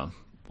sure.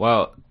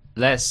 Well,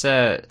 let's...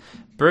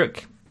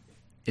 Brooke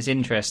is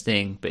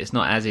interesting, but it's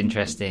not as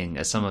interesting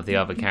as some of the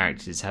other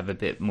characters have a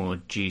bit more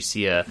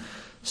juicier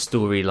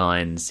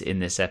storylines in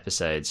this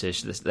episode. So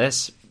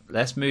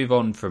let's move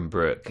on from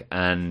Brooke.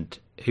 And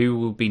who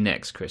will be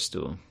next,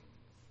 Crystal?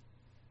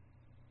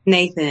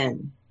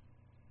 Nathan.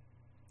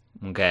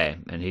 Okay,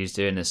 and who's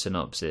doing the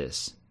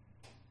synopsis?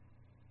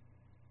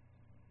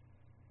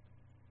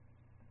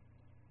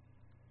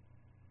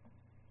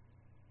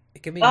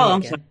 It can be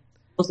I'm sorry. I'm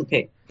supposed to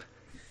pick.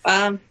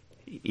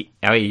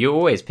 You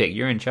always pick.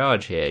 You're in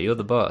charge here. You're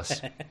the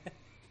boss.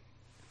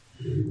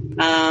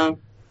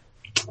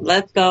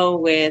 Let's go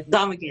with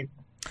Dom again.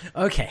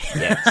 Okay.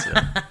 Yes.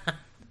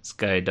 Let's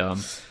go,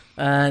 Dom.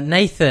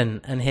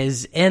 Nathan and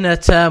his inner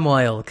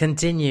turmoil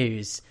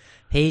continues.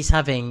 He's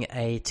having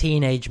a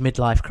teenage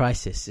midlife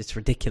crisis. It's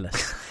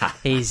ridiculous.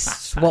 He's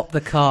swapped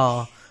the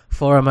car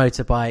for a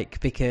motorbike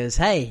because,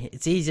 hey,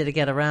 it's easier to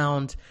get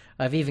around.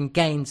 I've even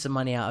gained some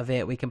money out of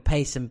it. We can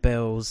pay some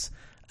bills.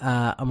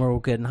 And we're all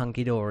good and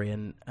hunky-dory.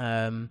 And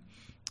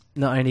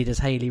not only does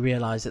Haley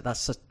realise that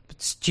that's a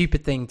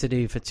stupid thing to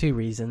do for two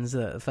reasons.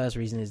 The first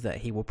reason is that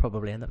he will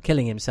probably end up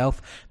killing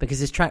himself because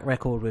his track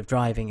record with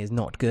driving is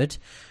not good.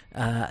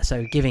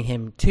 So giving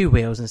him 2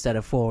 wheels instead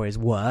of 4 is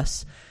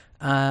worse.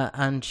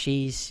 And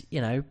she's,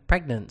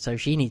 pregnant. So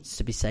she needs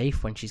to be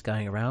safe when she's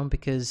going around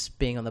because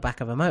being on the back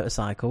of a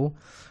motorcycle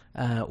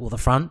or the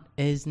front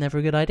is never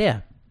a good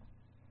idea.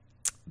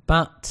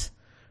 But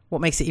what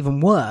makes it even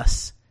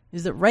worse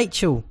is that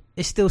Rachel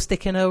is still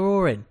sticking her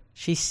oar in.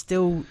 She's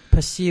still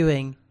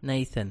pursuing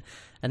Nathan.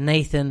 And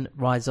Nathan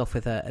rides off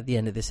with her at the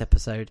end of this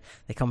episode.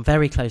 They come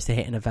very close to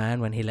hitting a van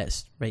when he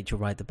lets Rachel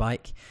ride the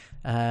bike.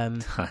 They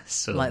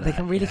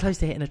come really close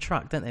to hitting a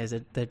truck, don't they? As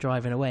they're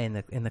driving away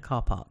in the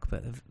car park,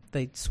 but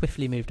they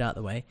swiftly moved out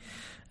the way.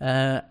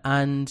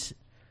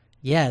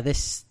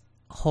 This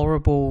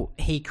horrible...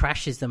 He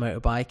crashes the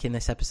motorbike in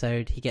this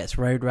episode. He gets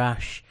road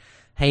rash.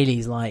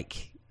 Haley's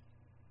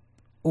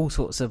all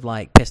sorts of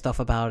pissed off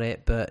about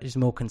it, but is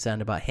more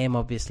concerned about him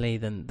obviously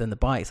than the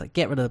bike. It's like,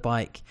 get rid of the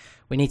bike,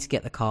 we need to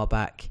get the car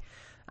back.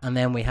 And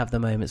then we have the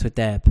moments with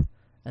Deb,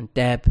 and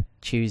Deb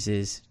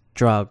chooses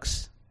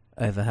drugs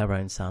over her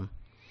own son,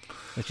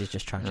 which is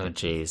just tragic. Oh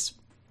jeez.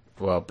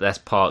 Well, let's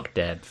park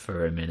Deb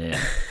for a minute.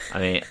 I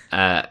mean,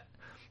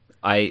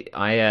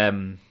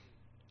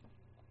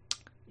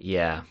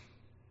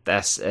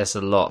 that's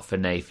a lot for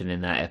Nathan in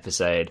that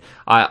episode.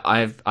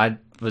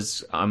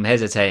 I'm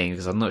hesitating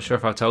because I'm not sure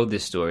if I've told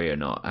this story or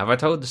not. Have I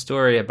told the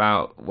story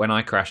about when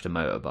I crashed a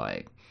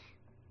motorbike?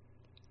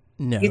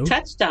 No. You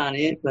touched on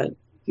it, but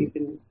you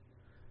can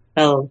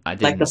tell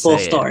the full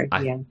story.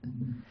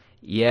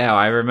 Yeah,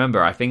 I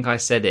remember. I think I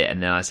said it,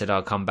 and then I said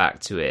I'll come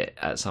back to it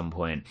at some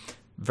point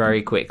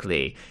very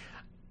quickly.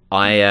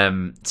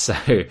 Oh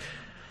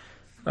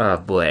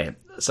boy.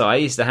 So I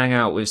used to hang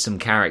out with some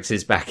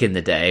characters back in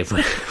the day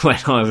when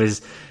I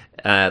was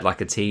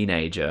a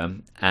teenager,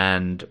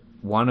 and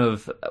one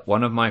of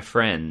my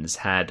friends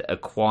had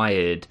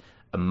acquired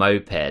a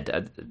moped.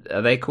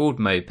 Are they called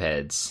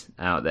mopeds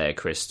out there,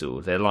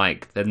 Crystal? They're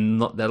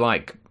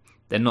motorbikes,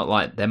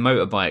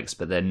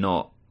 but they're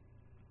not.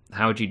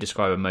 How would you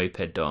describe a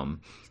moped,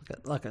 Dom?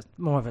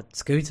 More of a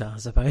scooter, I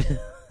suppose.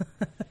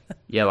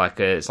 Yeah,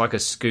 it's like a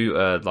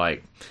scooter,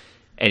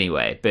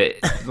 anyway. But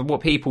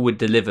what people would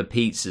deliver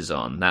pizzas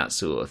on, that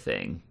sort of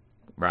thing,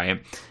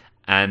 right?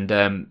 And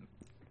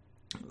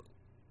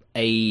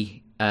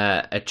a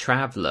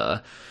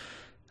traveller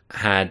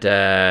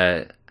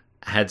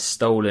had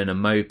stolen a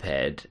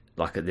moped,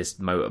 this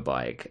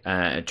motorbike.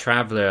 A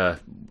traveller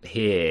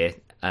here,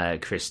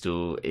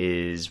 Crystal,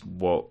 is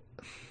what...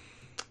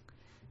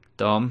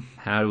 Dom,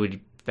 how would you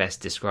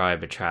best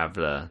describe a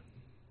traveller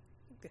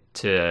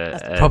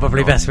to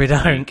probably best we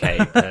don't.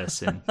 UK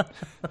person?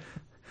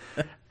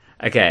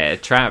 Okay, a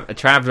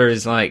traveller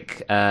is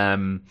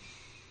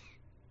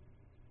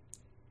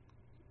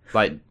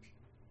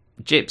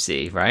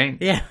gypsy, right?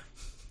 Yeah.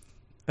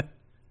 Okay.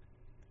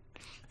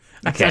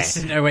 I just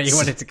didn't know where you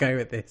wanted to go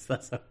with this.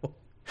 That's all.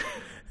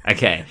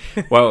 Okay.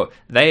 Well,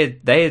 they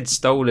had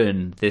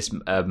stolen this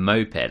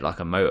moped,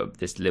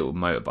 this little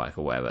motorbike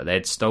or whatever. They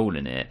had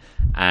stolen it,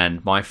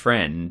 and my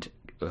friend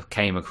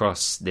came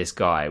across this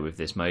guy with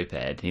this moped,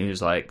 and he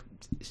was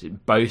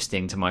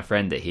boasting to my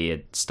friend that he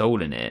had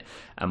stolen it,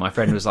 and my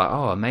friend was like,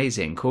 "Oh,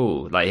 amazing,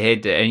 cool!" He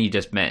had only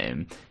just met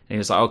him, and he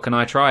was like, "Oh, can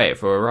I try it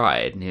for a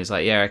ride?" And he was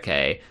like, "Yeah,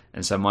 okay."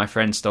 And so my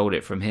friend stole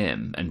it from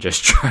him and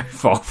just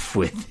drove off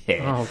with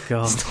it. Oh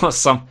god!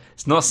 It's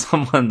not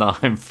someone that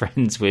I'm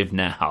friends with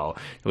now.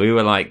 We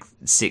were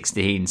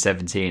 16,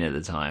 17 at the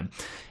time,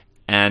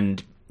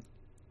 and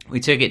we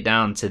took it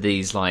down to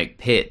these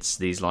pits,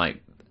 these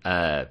sort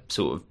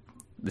of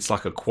it's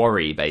like a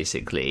quarry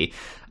basically,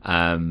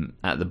 at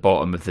the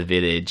bottom of the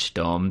village,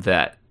 Dom,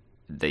 that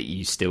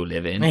you still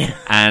live in.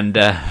 And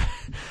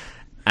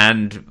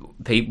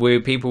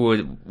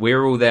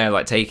we're all there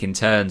like taking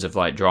turns of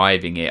like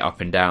driving it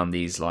up and down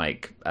these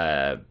like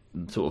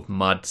sort of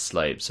mud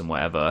slopes and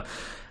whatever.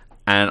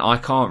 And I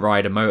can't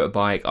ride a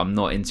motorbike. I'm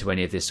not into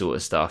any of this sort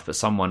of stuff. But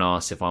someone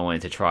asked if I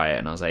wanted to try it,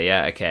 and I was like,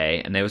 yeah,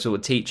 okay. And they were sort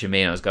of teaching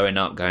me, and I was going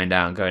up, going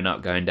down, going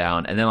up, going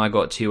down. And then I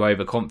got too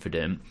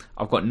overconfident.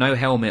 I've got no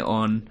helmet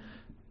on,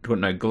 got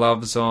no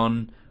gloves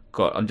on.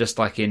 I'm just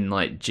like in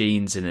like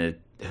jeans and a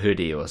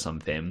hoodie or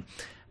something.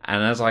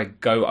 And as I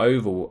go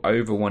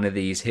over one of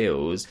these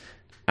hills,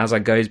 as I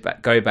go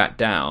back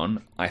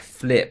down, I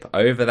flip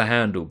over the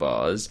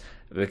handlebars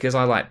because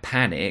I like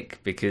panic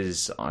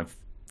because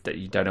that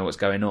you don't know what's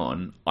going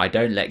on. I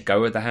don't let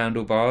go of the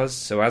handlebars,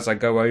 so as I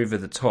go over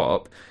the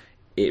top,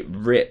 it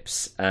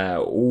rips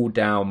all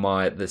down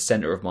the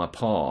center of my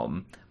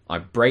palm. I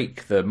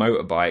break the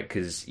motorbike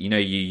because you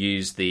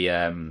use the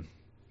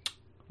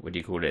what do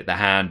you call it, the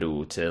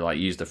handle to like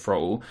use the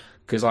throttle.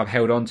 Because I've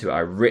held on to it, I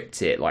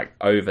ripped it like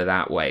over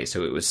that way,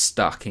 so it was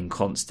stuck in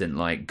constant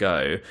like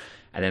go.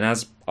 And then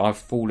as I've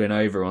fallen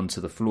over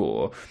onto the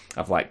floor,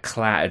 I've like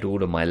clattered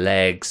all of my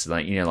legs,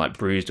 like like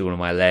bruised all of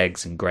my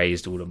legs and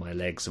grazed all of my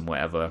legs and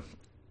whatever.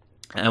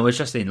 And I was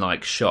just in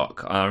like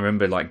shock. I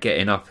remember like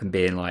getting up and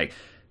being like,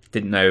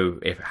 didn't know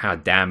how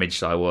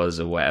damaged I was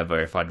or whatever,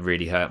 if I'd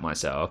really hurt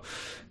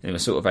myself. And it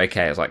was sort of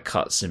okay. It was like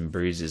cuts and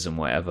bruises and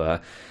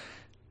whatever.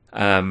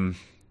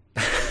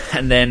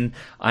 And then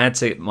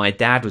my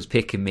dad was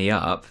picking me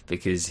up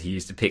because he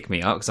used to pick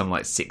me up because I'm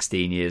like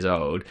 16 years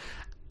old.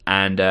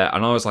 And I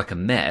was like a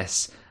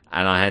mess,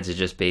 and I had to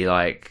just be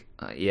like,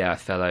 yeah, I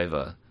fell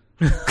over.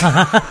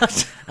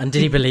 And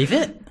did he believe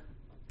it?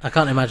 I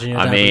can't imagine your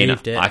dad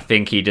believed it. I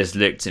think he just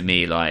looked at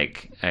me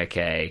like,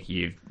 okay,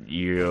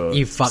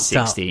 you're fucked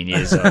 16 up.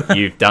 years old.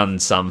 You've done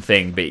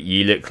something, but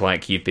you look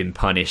like you've been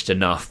punished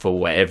enough for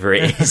whatever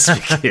it is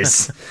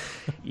because...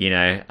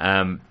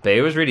 but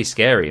it was really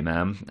scary,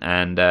 man.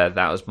 And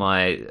that was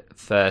my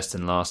first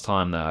and last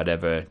time that I'd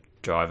ever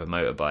drive a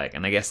motorbike.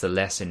 And I guess the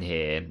lesson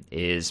here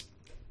is,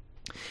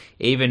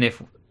 even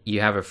if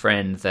you have a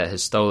friend that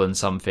has stolen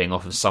something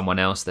off of someone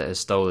else that has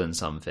stolen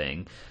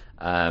something,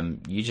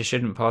 you just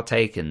shouldn't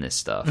partake in this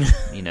stuff.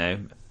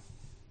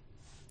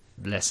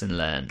 Lesson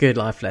learned. Good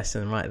life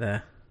lesson right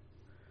there.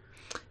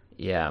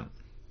 Yeah.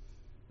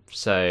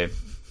 So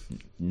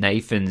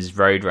Nathan's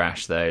road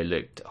rash though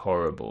looked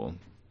horrible.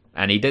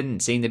 And he didn't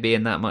seem to be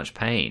in that much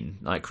pain.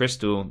 Like,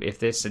 Crystal, if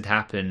this had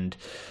happened,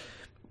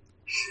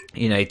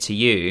 to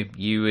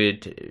you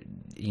would,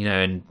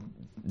 and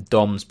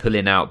Dom's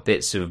pulling out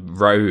bits of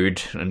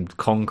road and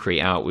concrete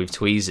out with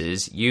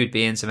tweezers, you'd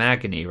be in some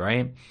agony,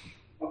 right?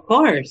 Of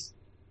course.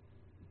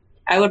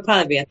 I would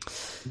probably be,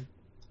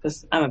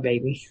 because I'm a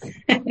baby.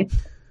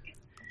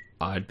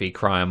 I'd be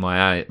crying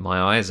my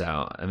eyes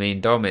out. I mean,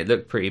 Dom, it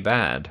looked pretty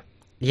bad.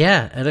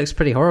 Yeah, it looks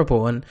pretty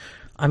horrible. And,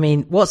 I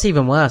mean, what's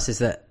even worse is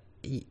that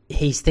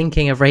he's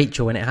thinking of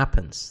Rachel when it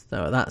happens.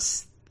 So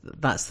that's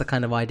the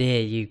kind of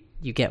idea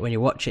you get when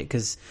you watch it,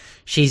 because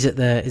she's at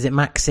is it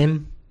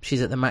Maxim?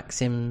 She's at the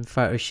Maxim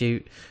photo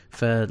shoot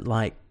for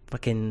like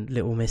fucking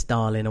Little Miss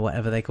Darling or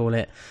whatever they call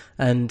it,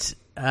 and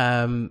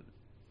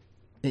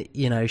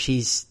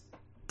she's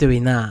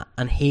doing that,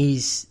 and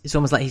it's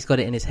almost like he's got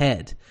it in his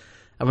head.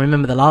 I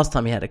remember the last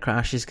time he had a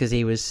crash is because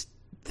he was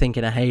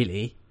thinking of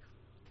Haley,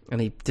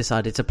 and he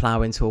decided to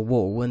plough into a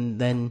wall,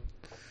 and then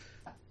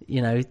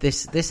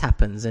this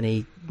happens, and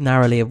he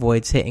narrowly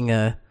avoids hitting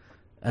a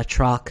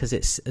truck as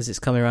it's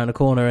coming around a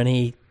corner, and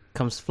he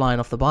comes flying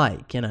off the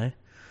bike.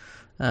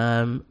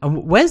 And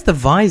where's the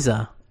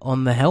visor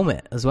on the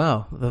helmet as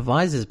well? The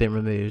visor's been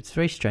removed. It's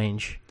very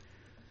strange.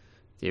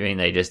 Do you think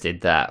they just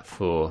did that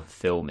for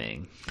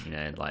filming?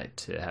 Like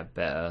to have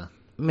better.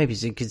 Maybe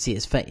so you could see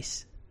his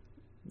face.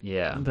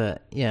 Yeah,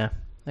 but yeah,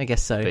 I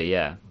guess so. But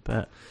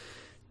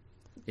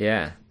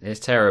yeah, it's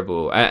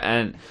terrible.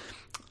 And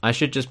I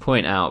should just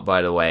point out,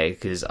 by the way,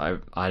 because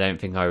I don't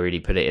think I really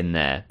put it in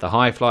there, the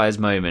high flyers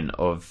moment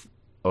of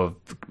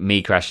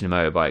me crashing a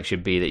motorbike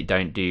should be that you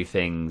don't do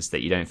things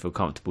that you don't feel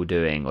comfortable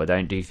doing, or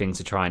don't do things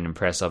to try and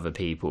impress other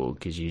people,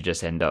 because you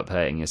just end up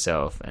hurting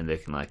yourself and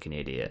looking like an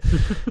idiot.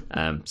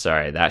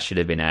 Sorry, that should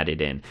have been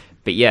added in.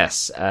 But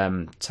yes,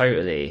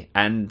 totally.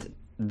 And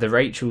the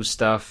Rachel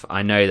stuff,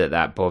 I know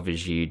that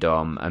bothers you,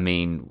 Dom. I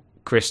mean,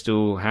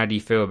 Crystal, how do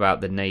you feel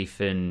about the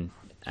Nathan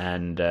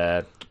and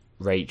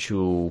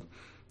Rachel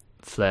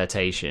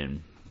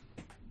flirtation?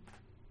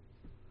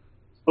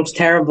 It's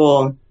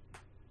terrible.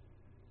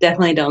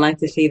 Definitely don't like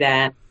to see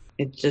that.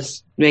 It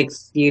just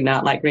makes you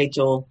not like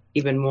Rachel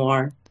even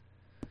more.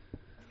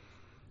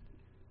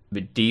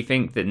 But do you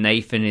think that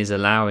Nathan is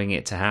allowing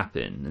it to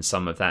happen, and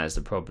some of that is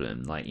the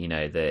problem? Like,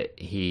 that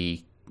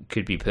he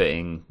could be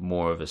putting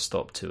more of a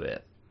stop to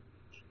it?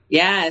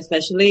 Yeah,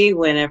 especially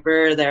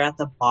whenever they're at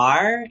the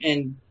bar,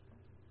 and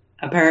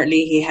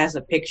apparently he has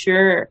a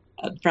picture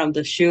from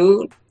the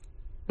shoot.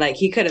 Like,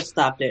 he could have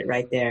stopped it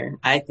right there,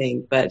 I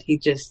think, but he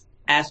just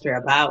asked her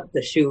about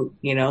the shoot,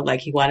 you know,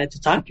 like he wanted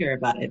to talk to her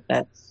about it.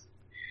 That's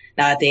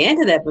now at the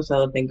end of the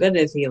episode, thank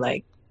goodness he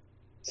like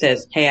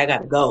says, "Hey, I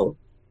gotta go,"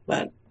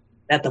 but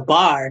at the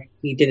bar,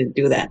 he didn't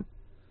do that.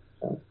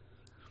 So.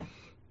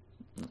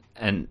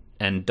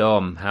 And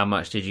Dom, how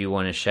much did you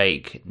want to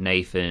shake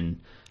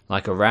Nathan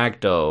like a rag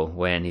doll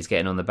when he's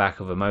getting on the back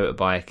of a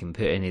motorbike and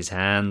putting his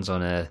hands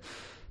on her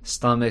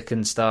stomach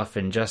and stuff,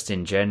 and just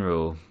in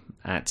general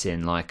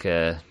acting like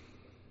a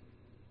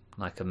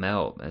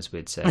melt, as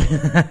we'd say?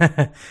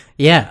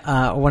 Yeah,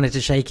 I wanted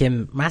to shake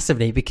him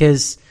massively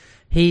because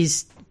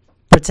he's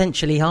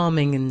potentially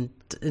harming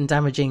and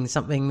damaging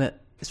something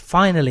that is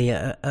finally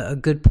at a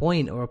good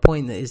point, or a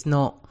point that is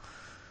not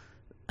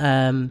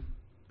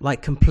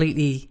like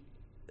completely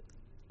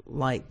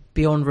like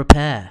beyond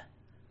repair.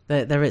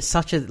 They're at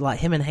such a, like,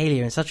 him and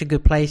Haley are in such a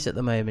good place at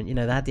the moment. You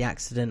know, they had the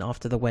accident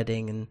after the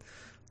wedding and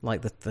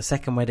like the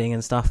second wedding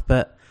and stuff,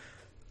 but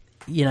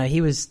you know,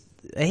 he was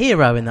a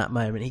hero in that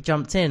moment. He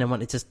jumped in and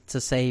wanted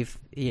to save,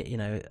 you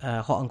know,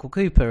 Hot Uncle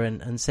Cooper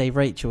and save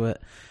Rachel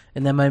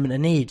in their moment of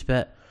need.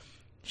 But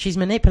she's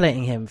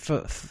manipulating him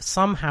for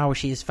somehow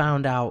she's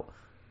found out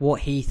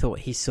what he thought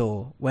he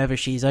saw, whether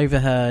she's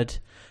overheard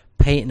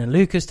Peyton and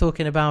Lucas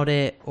talking about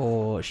it,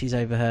 or she's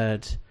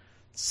overheard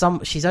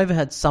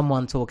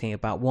someone talking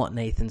about what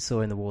Nathan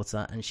saw in the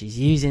water, and she's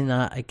using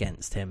that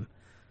against him.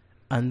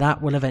 And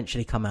that will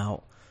eventually come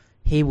out.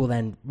 He will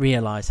then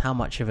realise how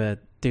much of a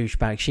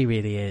douchebag she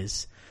really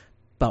is.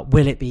 But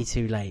will it be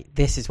too late?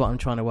 This is what I'm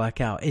trying to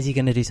work out. Is he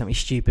going to do something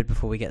stupid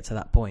before we get to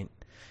that point?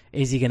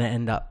 Is he going to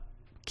end up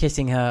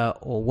kissing her,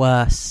 or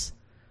worse,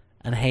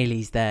 and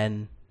Haley's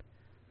then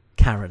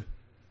Karen?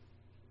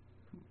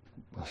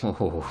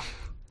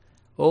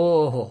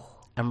 Oh.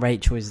 And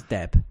Rachel is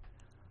Deb.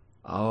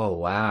 Oh,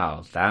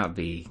 wow.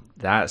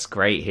 That's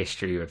great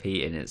history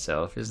repeating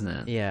itself, isn't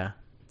it? Yeah.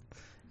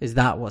 Is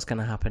that what's going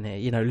to happen here?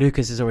 You know,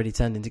 Lucas has already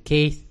turned into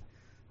Keith.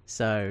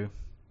 So,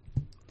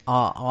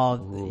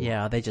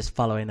 are they just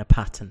following a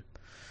pattern?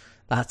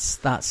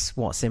 That's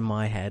what's in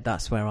my head.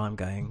 That's where I'm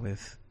going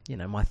with, you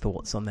know, my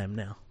thoughts on them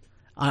now.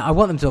 I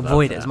want them to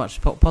avoid it as much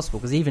as possible,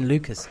 because even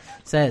Lucas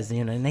says,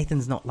 you know,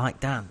 Nathan's not like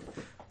Dan.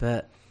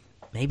 But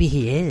maybe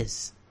he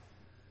is.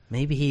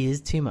 Maybe he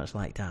is too much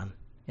like Dan,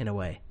 in a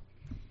way.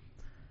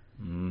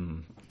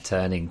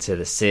 Turning to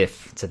the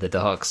Sith, to the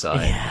dark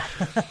side. Yeah.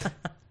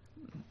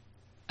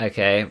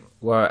 Okay,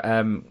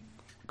 well,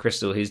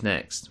 Crystal, who's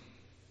next?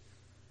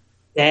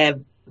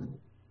 Deb.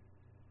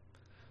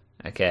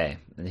 Okay,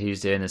 and who's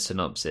doing a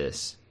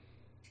synopsis?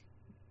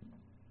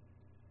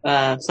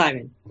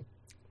 Simon.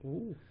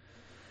 Ooh.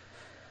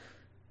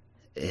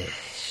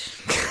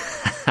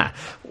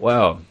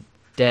 Well,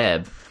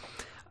 Deb,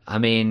 I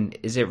mean,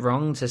 is it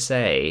wrong to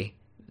say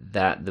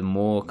that the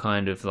more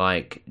kind of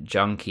like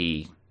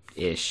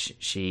junkie-ish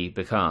she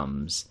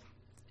becomes,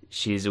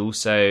 she's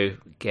also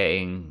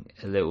getting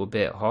a little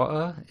bit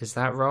hotter? Is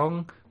that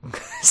wrong?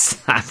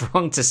 Is that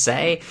wrong to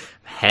say?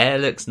 Hair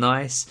looks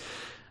nice.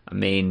 I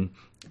mean,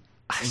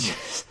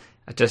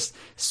 I just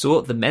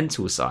sort the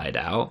mental side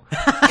out.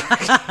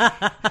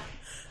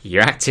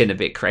 You're acting a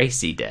bit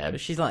crazy, Deb.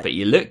 She's like, but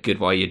you look good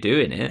while you're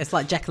doing it. It's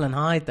like Jekyll and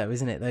Hyde, though,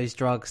 isn't it? Those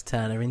drugs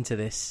turn her into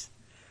this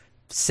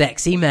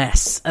sexy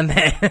mess, and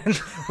then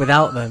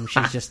without them,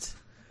 she's just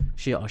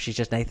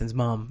Nathan's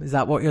mum. Is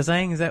that what you're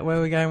saying? Is that where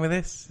we're going with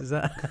this? Is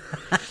that?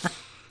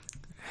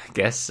 I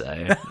guess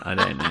so. I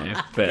don't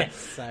know, but I guess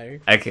so.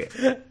 Okay.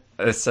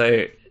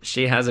 So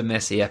she has a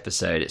messy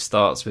episode. It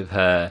starts with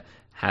her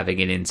having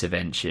an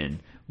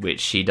intervention, which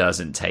she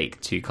doesn't take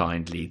too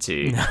kindly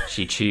to.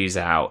 She chews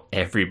out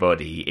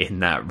everybody in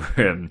that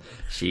room.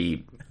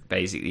 She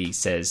basically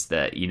says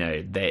that, you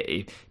know,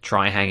 they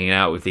try hanging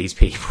out with these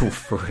people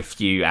for a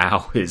few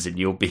hours and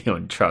you'll be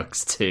on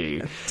drugs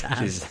too.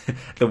 Just,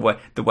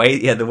 the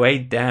way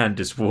Dan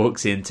just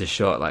walks into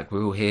shot like,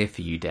 we're all here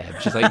for you,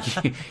 Deb. She's like,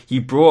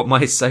 you brought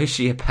my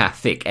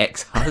sociopathic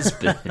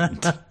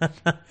ex-husband.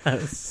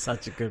 That's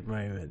such a good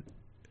moment.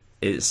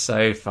 It's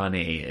so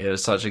funny. It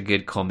was such a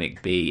good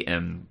comic beat.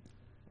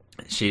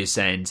 She was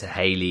saying to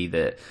Haley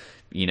that,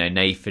 you know,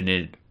 Nathan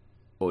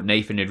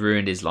had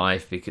ruined his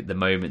life because the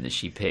moment that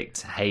she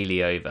picked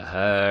Haley over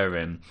her,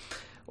 and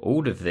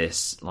all of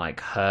this, like,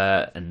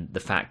 her and the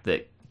fact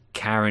that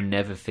Karen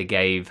never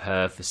forgave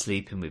her for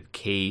sleeping with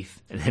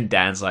Keith. And then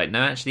Dan's like, no,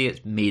 actually,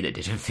 it's me that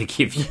didn't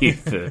forgive you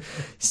for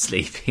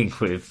sleeping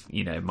with,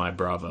 you know, my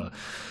brother.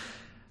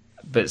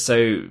 But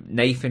so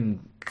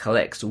Nathan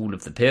collects all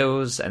of the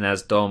pills, and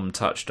as Dom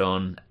touched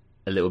on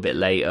a little bit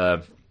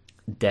later,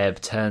 Deb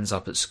turns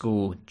up at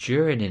school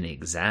during an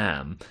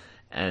exam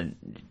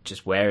and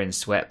just wearing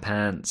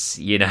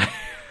sweatpants, you know,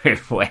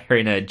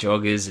 wearing her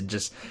joggers, and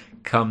just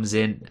comes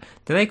in.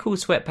 Do they call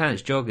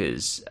sweatpants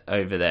joggers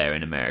over there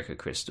in America,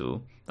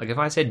 Crystal? Like, if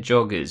I said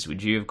joggers,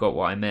 would you have got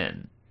what I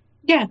meant?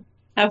 Yeah,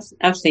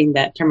 I've seen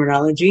that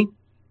terminology.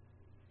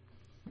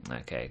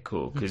 Okay,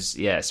 cool. Because,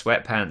 yeah,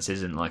 sweatpants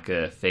isn't like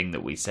a thing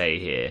that we say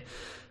here.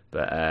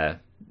 But,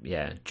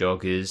 yeah,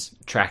 joggers,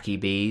 tracky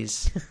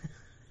bees.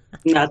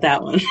 Not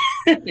that one.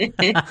 I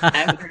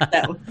haven't heard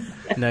that one.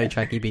 No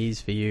tracky bees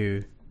for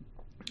you.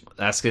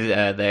 That's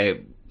because they're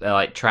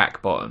like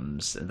track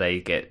bottoms. They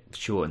get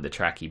shortened to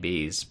tracky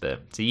Bs.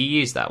 But so you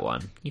use that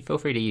one. You feel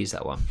free to use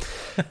that one.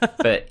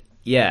 But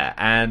yeah,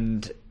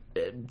 and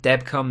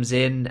Deb comes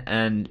in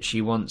and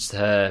she wants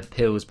her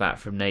pills back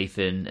from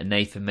Nathan, and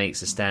Nathan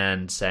makes a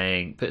stand,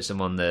 puts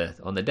them on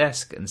the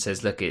desk and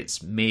says, "Look,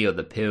 it's me or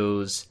the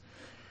pills."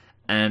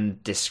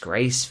 And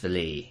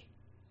disgracefully,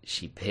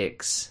 she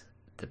picks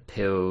the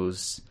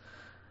pills.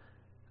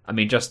 I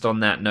mean, just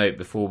on that note,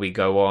 before we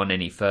go on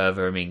any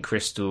further, I mean,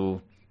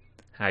 Crystal,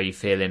 how are you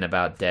feeling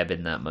about Deb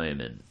in that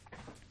moment?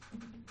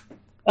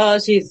 Well,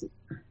 she's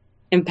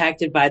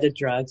impacted by the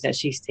drugs that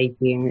she's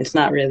taking. It's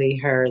not really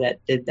her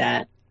that did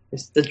that.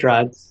 It's the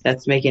drugs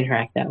that's making her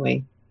act that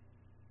way.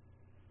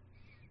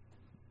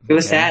 It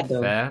was sad,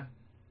 though. Fair.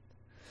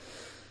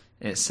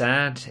 It's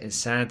sad. It's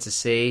sad to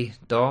see.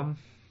 Dom?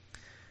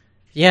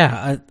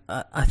 Yeah,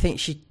 I think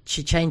she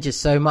changes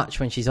so much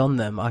when she's on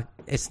them.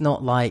 It's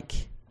not like,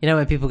 you know,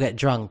 when people get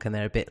drunk and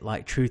they're a bit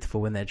like truthful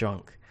when they're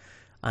drunk.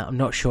 I'm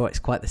not sure it's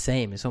quite the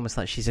same. It's almost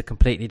like she's a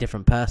completely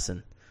different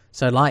person.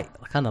 So I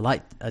kind of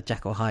like a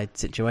Jekyll Hyde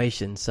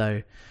situation.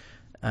 So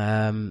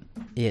yeah,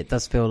 it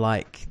does feel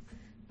like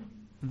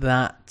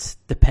that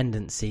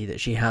dependency that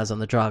she has on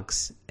the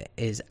drugs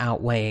is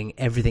outweighing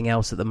everything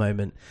else at the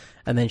moment,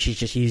 and then she's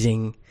just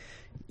using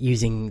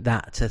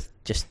that to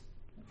just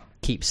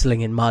keep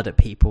slinging mud at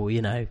people.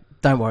 You know,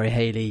 don't worry,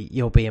 Hayley,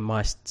 you'll be in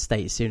my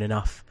state soon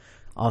enough.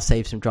 I'll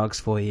save some drugs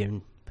for you.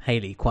 And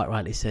Hayley quite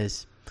rightly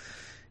says,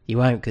 "You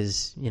won't,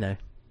 because you know,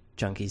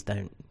 junkies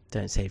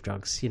don't save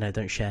drugs. You know,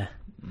 don't share."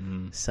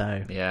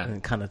 So yeah,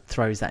 and kind of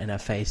throws that in her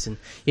face, and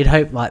you'd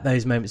hope like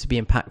those moments would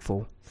be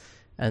impactful.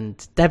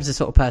 And Deb's the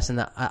sort of person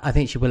that I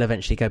think she will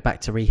eventually go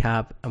back to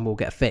rehab and will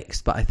get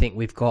fixed, but I think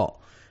we've got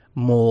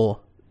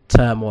more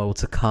turmoil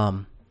to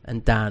come,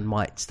 and Dan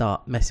might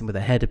start messing with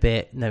her head a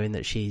bit, knowing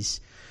that she's,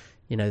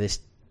 you know, this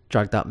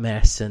drugged up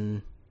mess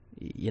and,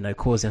 you know,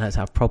 causing her to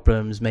have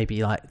problems,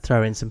 maybe like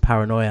throw in some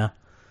paranoia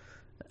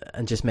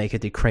and just make her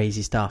do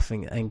crazy stuff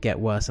and get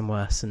worse and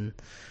worse, and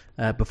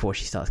before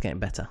she starts getting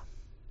better.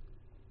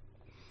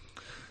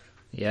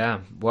 Yeah,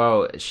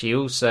 well, she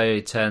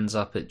also turns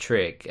up at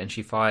Trick and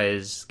she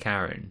fires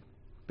Karen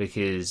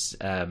because,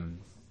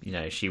 you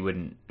know, she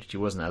wasn't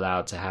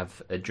allowed to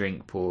have a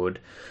drink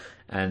poured,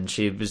 and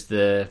she was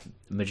the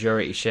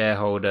majority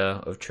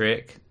shareholder of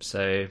Trick.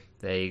 So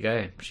there you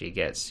go. She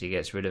gets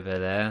rid of her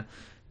there,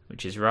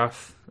 which is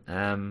rough.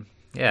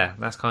 Yeah,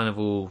 that's kind of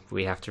all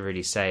we have to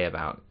really say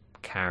about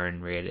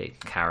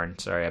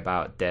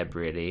about Deb,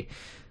 really.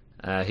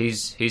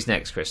 Who's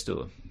next,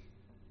 Crystal?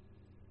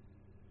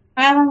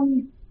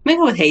 Maybe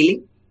with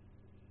Hayley.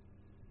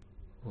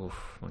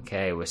 Oof,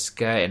 okay, we're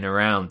skirting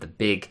around the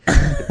big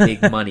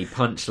money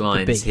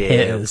punchlines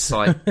here.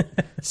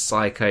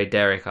 Psycho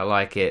Derek, I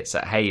like it.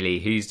 So Hayley,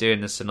 who's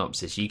doing the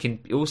synopsis? You can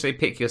also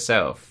pick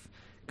yourself,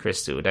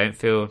 Crystal. Don't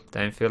feel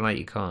like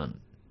you can't.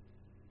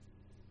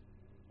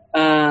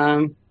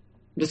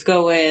 Let's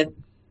go with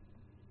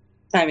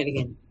Time It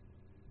Again.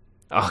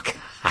 Okay.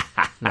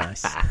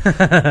 Nice.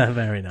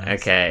 Very nice.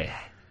 Okay,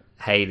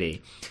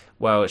 Hayley.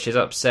 Well, she's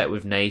upset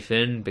with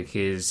Nathan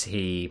because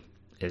he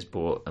has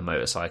bought a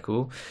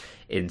motorcycle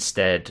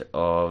instead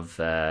of,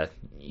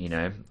 you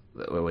know,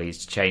 well,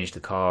 he's changed the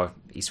car.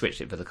 He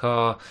switched it for the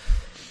car.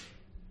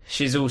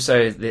 She's also,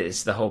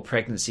 it's the whole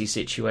pregnancy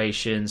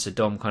situation. So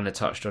Dom kind of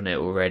touched on it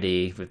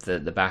already with the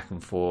back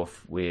and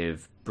forth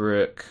with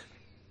Brooke.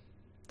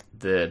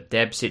 The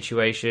Deb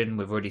situation,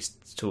 we've already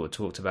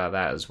talked about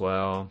that as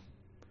well.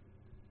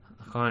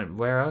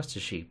 Where else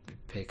does she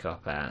pick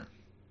up at?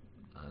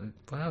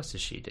 What else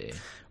does she do?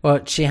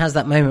 Well, she has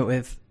that moment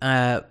with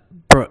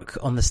Brooke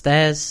on the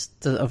stairs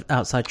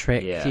outside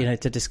Trick, you know,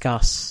 to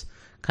discuss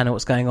kind of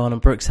what's going on,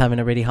 and Brooke's having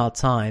a really hard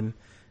time.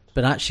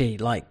 But actually,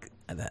 like,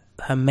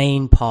 her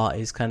main part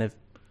is kind of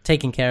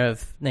taking care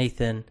of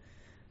Nathan,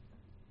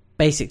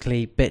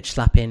 basically bitch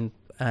slapping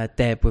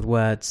Deb with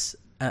words,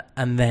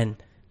 and then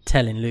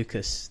telling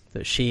Lucas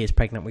that she is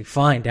pregnant. We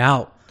find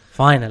out,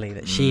 finally,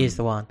 that she is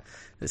the one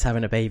that's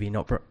having a baby,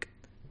 not Brooke.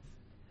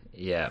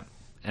 Yeah.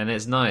 And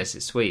it's nice,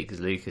 it's sweet, because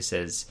Lucas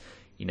says,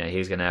 you know, he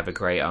was going to have a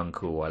great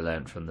uncle, I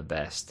learned from the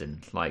best.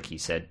 And like you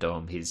said,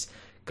 Dom, he's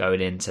going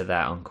into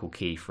that Uncle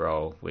Keith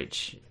role,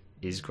 which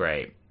is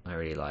great. I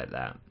really like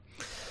that.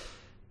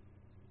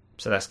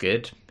 So that's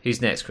good.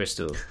 Who's next,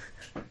 Crystal?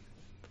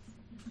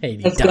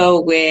 Let's go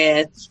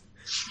with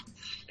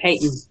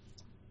Peyton.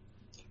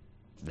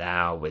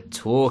 Now we're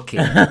talking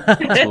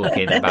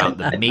about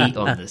the meat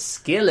on the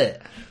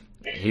skillet.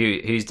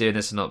 Who's doing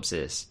the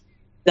synopsis?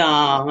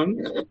 Dom.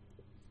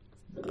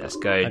 Let's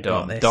go,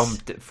 Dom. Dom,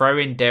 throw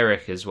in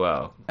Derek as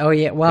well. Oh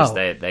yeah, well,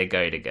 they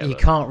go together. You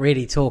can't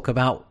really talk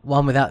about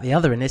one without the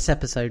other in this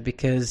episode,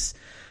 because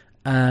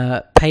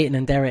Peyton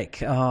and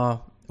Derek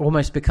are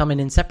almost becoming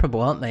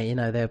inseparable, aren't they? You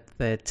know,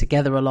 they're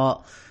together a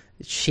lot.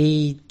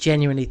 She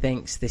genuinely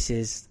thinks this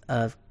is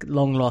a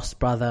long lost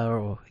brother,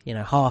 or, you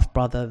know, half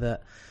brother,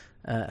 that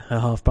her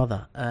half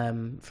brother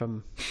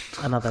from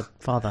another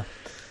father,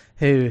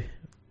 who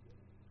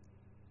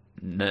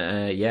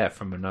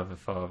from another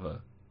father.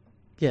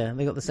 Yeah,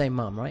 they got the same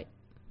mum, right?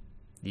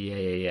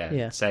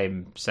 Yeah.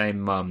 Same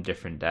mum,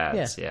 different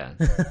dads. Yeah.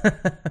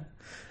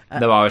 Yeah.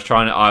 No, I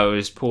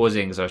was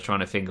pausing because I was trying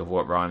to think of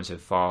what rhymes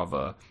with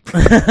father.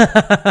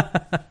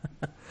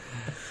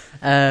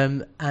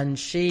 And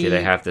she... Do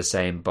they have the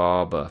same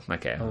barber?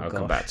 Okay, Oh, I'll gosh.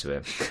 come back to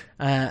it.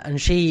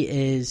 And she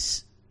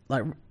is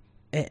like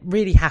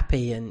really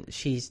happy, and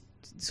she's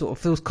sort of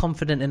feels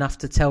confident enough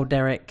to tell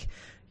Derek,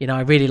 you know,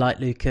 I really like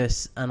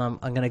Lucas, and I'm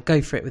going to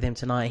go for it with him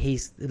tonight.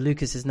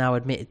 Lucas has now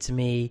admitted to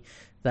me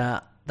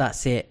that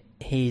that's it.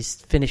 He's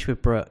finished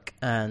with Brooke,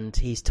 and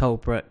he's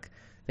told Brooke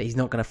that he's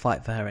not going to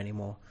fight for her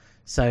anymore.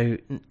 So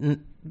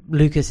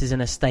Lucas is in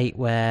a state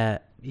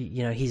where,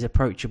 you know, he's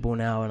approachable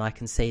now, and I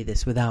can say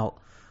this without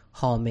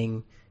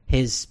harming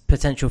his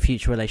potential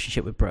future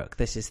relationship with Brooke.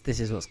 This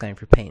is what's going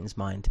through Peyton's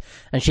mind,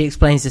 and she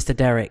explains this to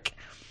Derek,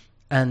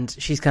 and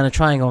she's kind of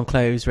trying on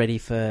clothes ready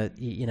for,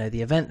 you know,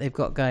 the event they've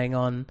got going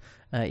on.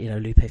 You know,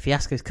 Lupe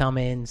Fiasco's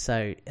coming,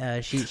 so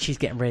she's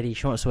getting ready.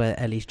 She wants to wear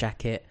Ellie's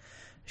jacket.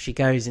 She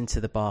goes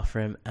into the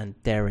bathroom,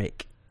 and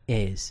Derek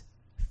is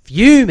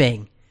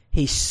fuming.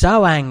 He's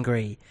so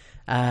angry,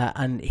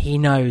 and he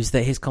knows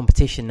that his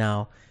competition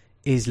now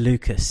is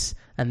Lucas,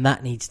 and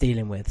that needs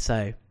dealing with.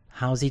 So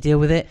how does he deal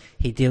with it?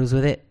 He deals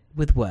with it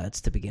with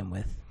words to begin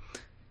with.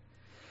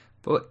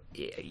 But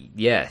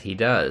yeah, he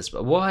does.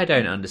 But what I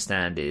don't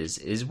understand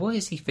is what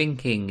is he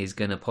thinking is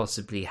going to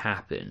possibly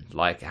happen?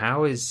 Like,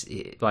 how is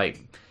it,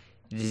 like,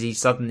 does he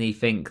suddenly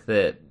think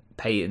that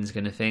Peyton's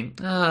going to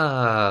think,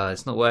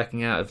 it's not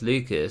working out with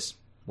Lucas.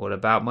 What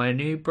about my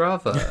new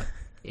brother?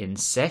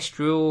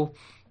 Ancestral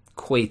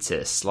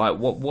coitus. Like,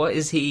 what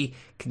is he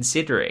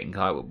considering?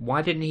 Like,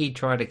 why didn't he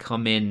try to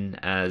come in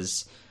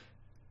as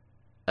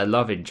a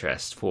love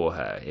interest for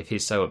her if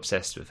he's so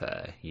obsessed with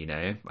her, you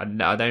know?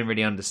 I don't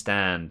really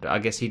understand. I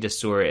guess he just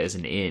saw it as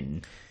an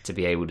in to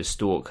be able to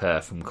stalk her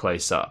from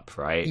close up,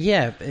 right?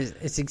 Yeah,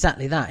 it's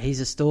exactly that.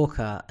 He's a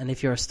stalker, and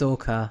if you're a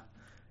stalker,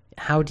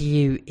 how do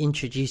you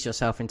introduce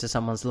yourself into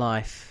someone's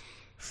life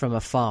from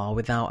afar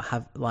without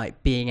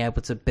being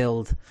able to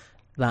build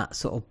that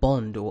sort of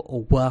bond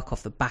or work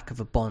off the back of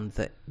a bond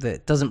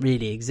that doesn't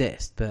really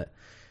exist? But,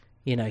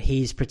 you know,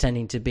 he's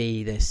pretending to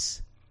be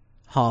this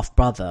half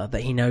brother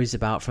that he knows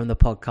about from the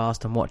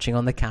podcast and watching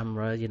on the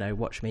camera, you know,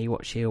 watch me,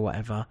 watch you, or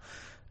whatever.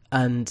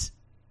 And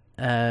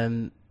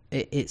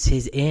it's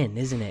his in,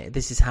 isn't it?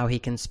 This is how he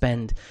can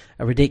spend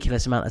a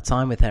ridiculous amount of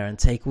time with her and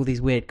take all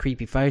these weird,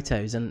 creepy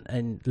photos.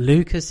 And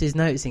Lucas is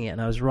noticing it,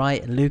 and I was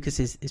right. And Lucas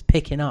is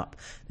picking up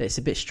that it's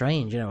a bit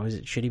strange, you know.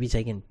 Should he be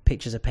taking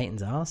pictures of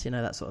Peyton's ass, you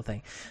know, that sort of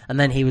thing. And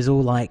then he was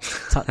all like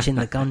touching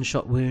the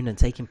gunshot wound and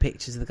taking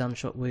pictures of the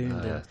gunshot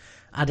wound and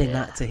adding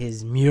that to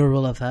his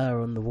mural of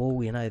her on the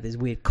wall, you know, this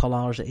weird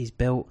collage that he's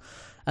built.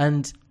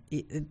 And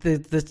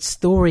the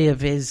story of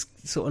his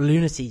sort of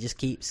lunacy just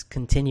keeps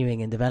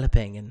continuing and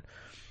developing. And,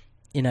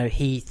 you know,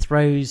 he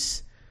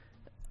throws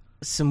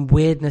some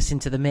weirdness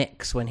into the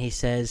mix when he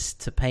says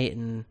to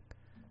Peyton,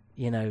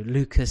 you know,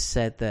 Lucas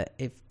said that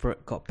if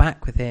Brooke got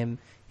back with him,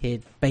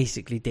 he'd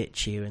basically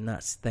ditch you, and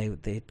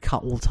they'd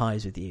cut all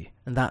ties with you,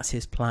 and that's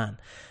his plan.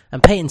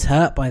 And Peyton's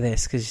hurt by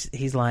this because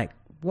he's like,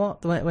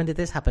 what? When did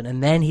this happen?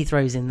 And then he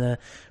throws in the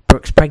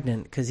Brooke's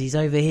pregnant because he's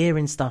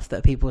overhearing stuff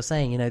that people are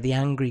saying, you know,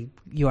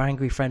 your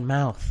angry friend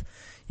Mouth.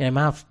 You know,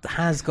 Mouth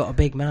has got a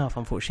big mouth,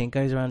 unfortunately, and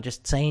goes around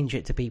just saying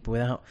shit to people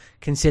without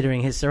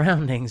considering his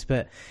surroundings.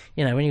 But,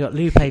 you know, when you got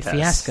Lupe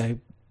Fiasco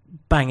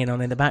banging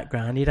on in the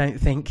background, you don't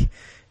think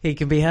he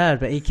can be heard,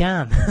 but he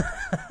can.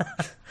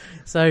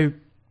 So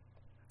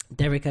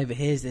Derek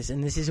overhears this,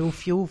 and this is all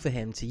fuel for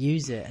him to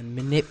use it and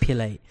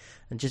manipulate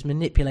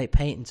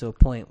Peyton to a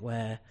point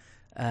where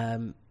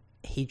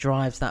he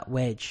drives that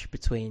wedge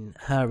between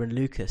her and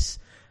Lucas.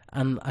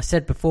 And I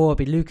said before, it'll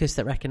be Lucas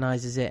that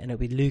recognises it, and it'll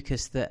be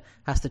Lucas that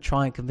has to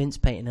try and convince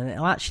Peyton, and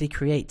it'll actually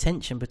create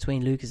tension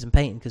between Lucas and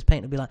Peyton, because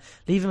Peyton will be like,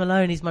 leave him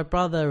alone, he's my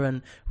brother,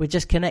 and we're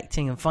just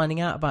connecting and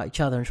finding out about each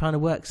other and trying to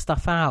work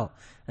stuff out.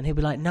 And he'll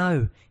be like,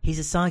 no, he's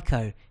a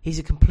psycho, he's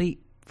a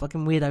complete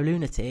fucking weirdo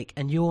lunatic,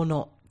 and you're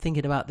not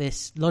thinking about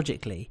this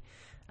logically.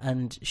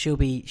 And she'll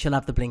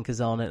have the blinkers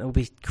on, and it'll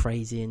be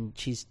crazy, and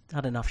she's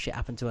had enough shit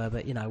happen to her,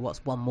 but, you know,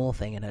 what's one more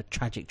thing in her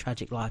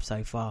tragic life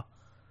so far?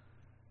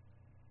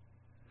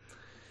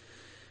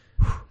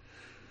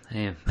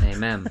 Yeah,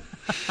 amen.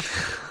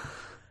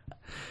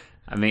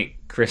 I mean,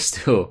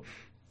 Crystal,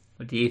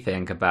 what do you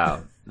think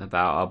about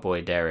our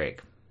boy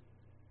Derek?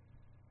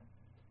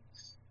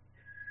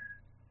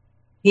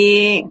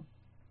 He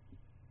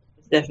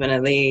is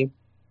definitely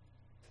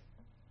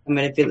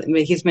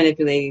he's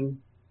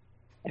manipulating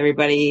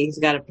everybody. He's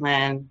got a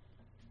plan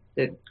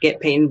to get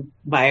Peyton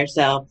by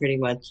herself, pretty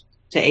much,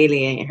 to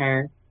alienate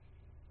her.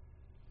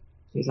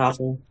 She's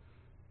awful.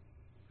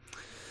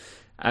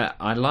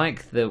 I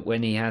like that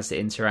when he has the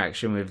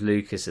interaction with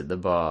Lucas at the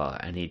bar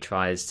and he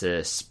tries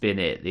to spin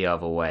it the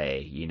other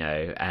way, you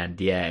know, and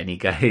he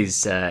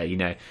goes, you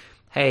know,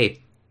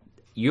 hey,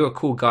 you're a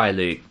cool guy,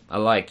 Luke. I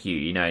like you,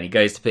 you know. And he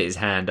goes to put his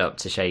hand up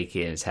to shake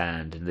his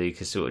hand, and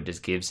Lucas sort of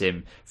just gives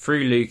him,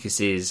 through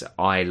Lucas's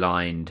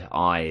eye-lined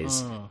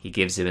eyes, he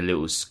gives him a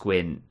little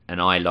squint, an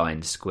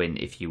eye-lined squint,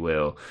 if you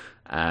will,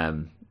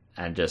 and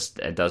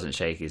doesn't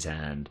shake his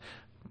hand.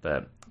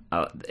 But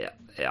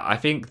I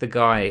think the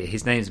guy,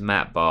 his name's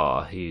Matt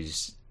Barr,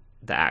 who's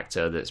the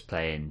actor that's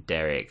playing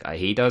Derek.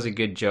 He does a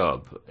good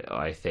job,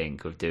 I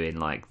think, of doing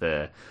like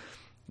the.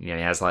 You know,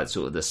 he has like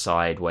sort of the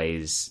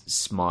sideways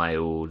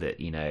smile that,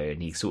 you know,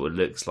 and he sort of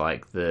looks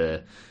like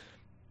the,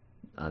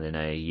 I don't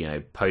know, you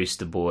know,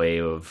 poster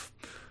boy of,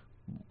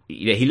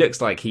 you know, he looks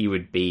like he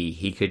could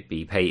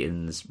be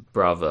Peyton's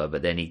brother,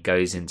 but then he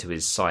goes into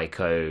his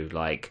psycho,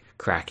 like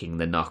cracking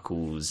the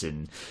knuckles.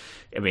 And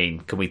I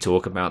mean, can we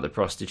talk about the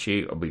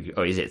prostitute,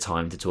 or is it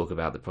time to talk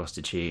about the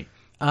prostitute?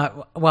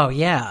 Well,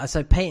 yeah.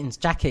 So Peyton's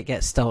jacket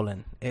gets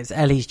stolen. It's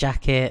Ellie's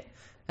jacket.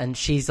 And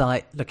she's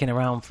like looking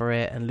around for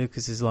it, and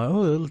Lucas is like,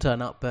 "Oh, it'll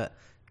turn up." But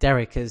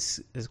Derek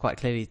has quite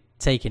clearly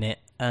taken it,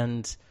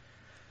 and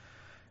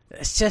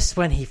it's just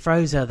when he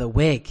throws her the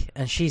wig,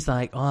 and she's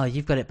like, "Oh,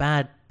 you've got it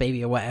bad,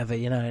 baby," or whatever,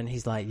 you know. And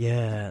he's like,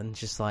 "Yeah," and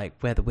just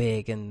like, wear the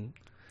wig, and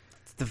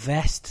the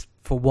vest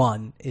for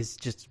one is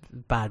just a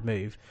bad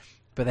move.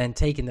 But then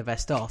taking the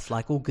vest off,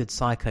 like all good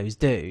psychos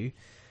do,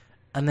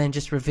 and then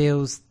just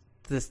reveals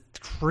the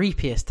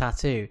creepiest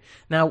tattoo.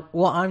 Now,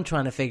 what I'm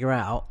trying to figure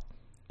out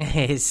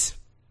is,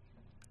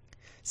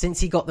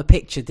 since he got the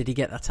picture, did he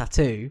get that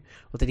tattoo?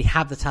 Or did he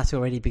have the tattoo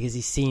already because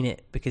he's seen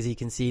it, because he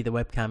can see the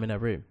webcam in her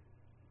room?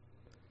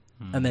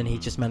 And then he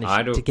just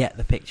managed to get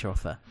the picture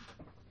off her.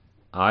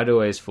 I'd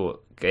always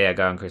thought... Yeah,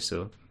 go on,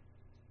 Crystal.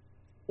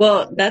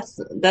 Well, that's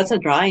a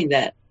drawing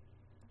that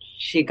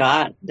she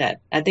got. That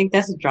I think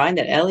that's a drawing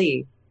that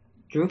Ellie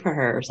drew for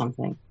her or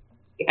something.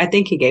 I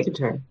think he gave it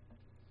to her.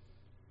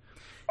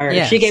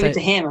 Or she gave it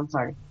to him, I'm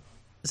sorry.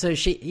 So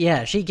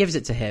she gives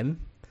it to him,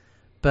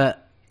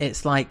 but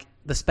it's like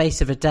the space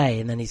of a day,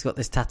 and then he's got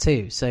this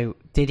tattoo. So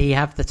did he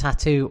have the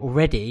tattoo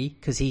already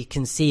because he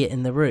can see it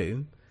in the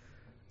room,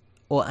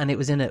 and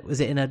was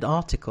it in an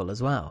article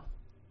as well?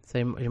 So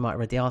you might have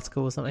read the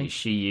article or something.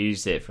 She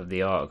used it from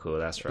the article.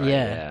 That's right.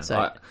 Yeah.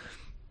 So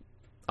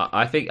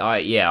I think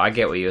I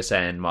get what you're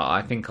saying.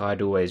 I think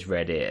I'd always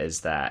read it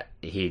as that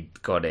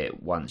he'd got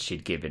it once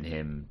she'd given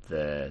him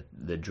the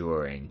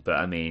drawing. But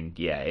I mean,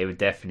 yeah, it would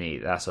definitely.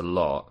 That's a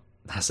lot.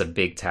 That's a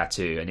big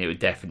tattoo, and it would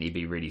definitely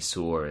be really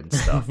sore and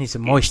stuff. Need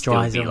some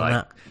moisturiser on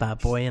that bad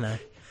boy, you know.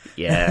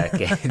 Yeah,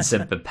 getting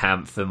some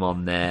bepanthen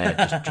on there,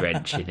 just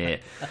drenching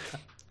it.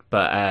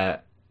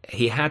 But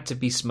he had to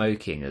be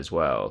smoking as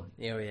well.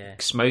 Oh yeah.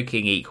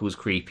 Smoking equals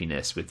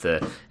creepiness with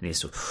and he's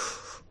sort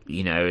of,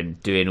 you know,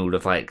 and doing all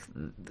of like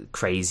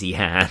crazy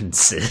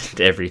hands and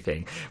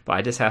everything. But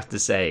I just have to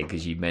say,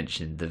 because you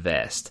mentioned the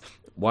vest,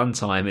 one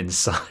time in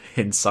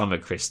Summer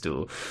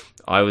Crystal,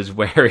 I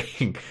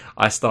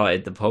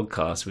started the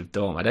podcast with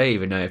Dom. I don't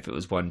even know if it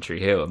was One Tree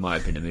Hill. It might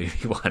have been a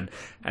movie one.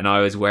 And I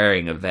was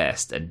wearing a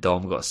vest, and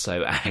Dom got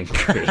so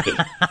angry.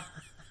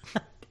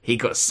 He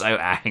got so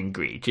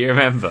angry. Do you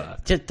remember?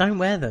 Just don't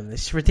wear them.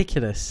 It's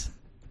ridiculous.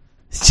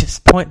 It's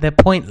just they're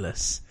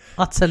pointless.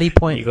 Utterly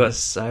pointless. He got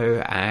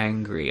so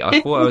angry.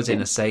 I thought I was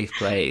in a safe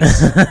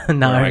place.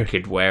 No. Where I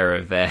could wear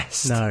a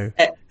vest. No.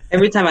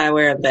 Every time I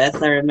wear a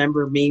vest, I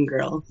remember Mean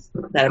Girls.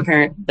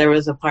 There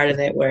was a part of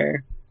it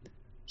where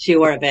she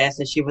wore a vest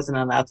and she wasn't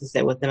allowed to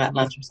sit with them at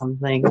lunch or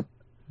something.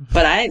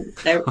 But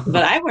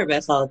I wear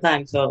vests all the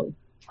time, so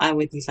I'm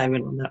with you,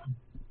 Simon, on that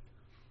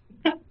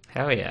one.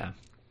 Hell yeah.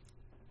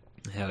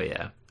 Hell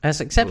yeah. That's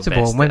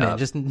acceptable on women,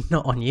 just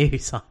not on you,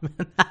 Simon.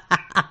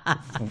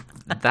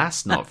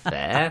 That's not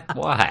fair.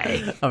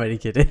 Why? I'm really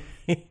kidding.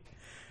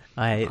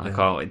 I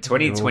can't. In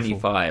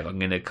 2025, I'm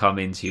going to come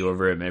into your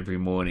room every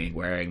morning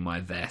wearing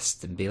my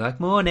vest and be like,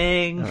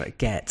 "Morning, all right,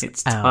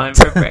 it's out. Time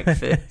for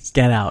breakfast."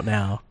 Get out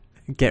now.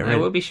 Get rid.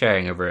 We'll be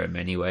sharing a room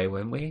anyway,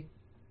 won't we?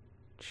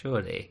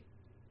 Surely.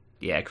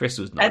 Yeah,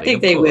 Crystal's not. I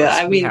think they will.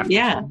 I mean,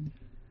 yeah.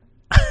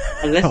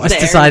 Unless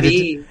the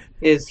Airbnb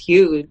is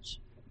huge.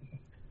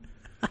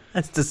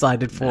 That's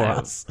decided for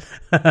us.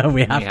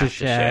 we have to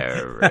share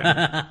a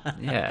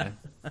room. Yeah.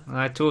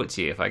 I talk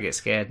to you if I get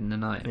scared in the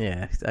night.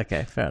 Yeah,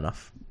 okay, fair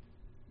enough.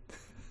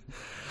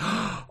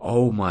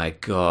 Oh my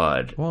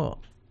god. What?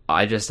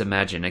 I just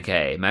imagine we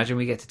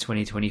get to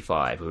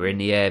 2025, we're in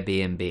the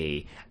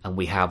Airbnb, and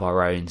we have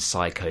our own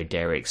psycho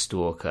Derek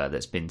stalker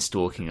that's been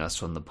stalking us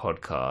from the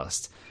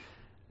podcast,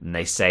 and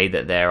they say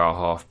that they're our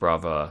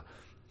half-brother.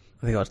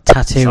 They got a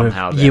tattoo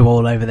of you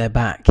all over their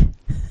back.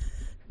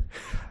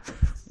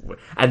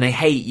 And they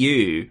hate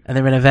you. And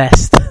they're in a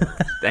vest.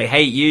 They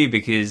hate you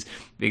because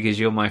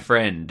you're my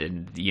friend,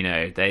 and you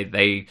know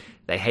they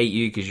hate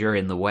you because you're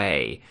in the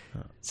way.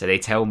 So they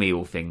tell me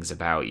all things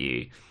about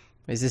you.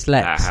 Is this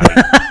Lex?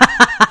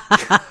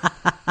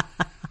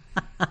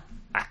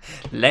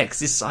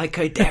 Lex is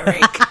Psycho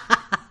Derek.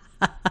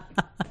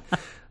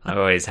 I've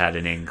always had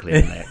an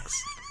inkling,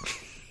 Lex.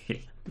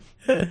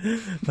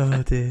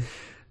 Oh dear.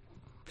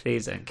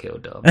 Please don't kill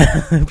Dom.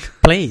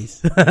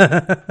 Please.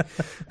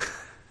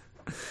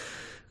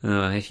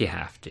 If you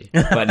have to.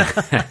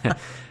 But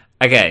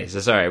okay, so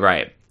sorry,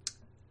 right.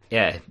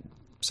 Yeah,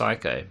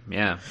 Psycho,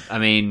 yeah. I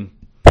mean,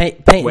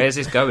 Peyton, where's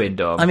this going,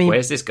 Dom? I mean,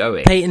 where's this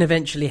going? Peyton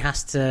eventually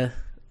has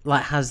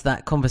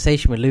that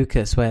conversation with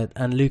Lucas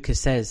and Lucas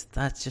says,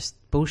 that's just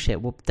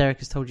bullshit. What Derek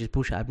has told you is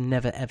bullshit. I've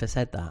never ever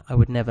said that. I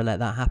would never let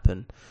that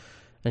happen.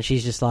 And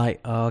she's just like,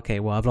 oh, okay,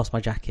 well, I've lost my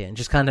jacket, and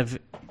just kind of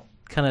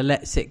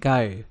lets it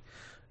go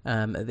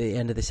at the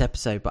end of this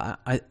episode. But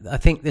I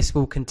think this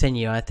will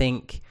continue. I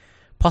think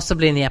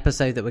possibly in the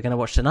episode that we're going to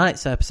watch tonight,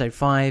 so episode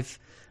 5,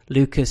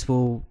 Lucas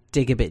will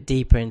dig a bit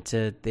deeper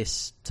into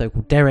this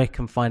so-called Derek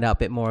and find out a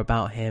bit more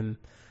about him,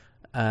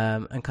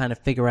 and kind of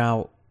figure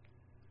out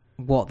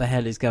what the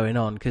hell is going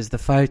on, because the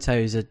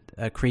photos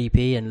are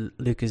creepy and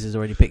Lucas has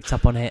already picked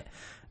up on it.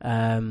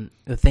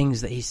 The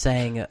things that he's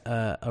saying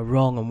are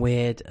wrong and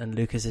weird, and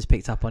Lucas has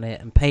picked up on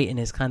it, and Peyton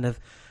is kind of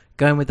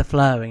going with the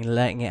flow and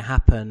letting it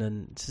happen,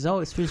 and says, oh,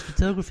 it's for his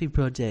photography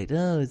project,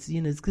 oh, it's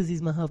because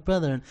he's my half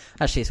brother, and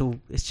actually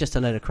it's just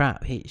a load of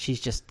crap. She's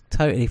just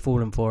totally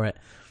fallen for it,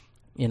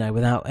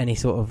 without any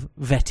sort of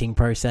vetting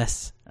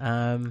process.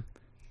 Why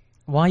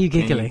are you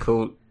giggling?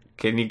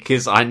 Can you?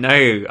 Because I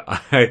know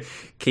I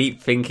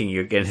keep thinking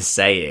you're going to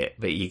say it,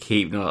 but you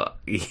keep not.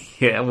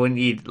 When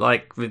you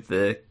like with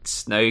the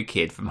Snow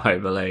Kid from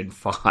Home Alone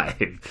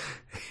 5, and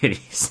you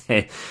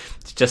said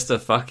it's just a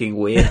fucking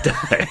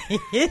weirdo.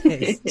 Yeah,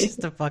 it's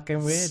just a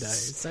fucking weirdo.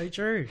 It's so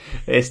true.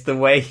 It's the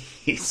way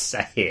you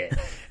say it.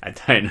 I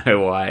don't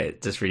know why.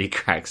 It just really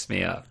cracks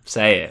me up.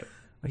 Say it.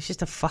 Well, he's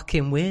just a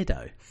fucking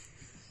weirdo.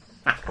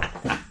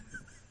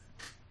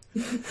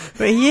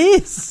 But he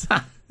is.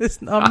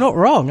 I'm not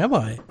wrong, am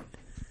I?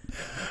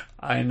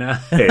 I know.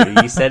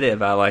 You said it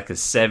about like a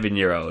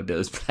 7-year-old that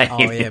was playing.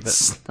 Oh yeah,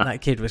 but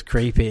that kid was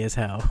creepy as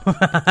hell.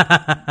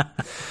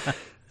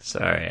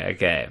 Sorry.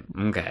 Okay.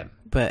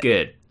 But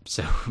good.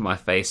 So my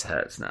face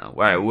hurts now.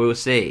 Right, we'll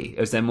see.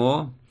 Is there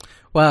more?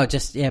 Well,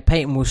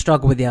 Peyton will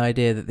struggle with the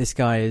idea that this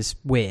guy is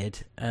weird,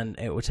 and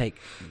it will take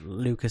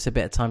Lucas a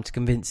bit of time to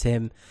convince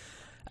him.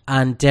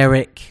 And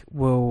Derek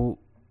will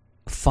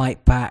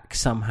fight back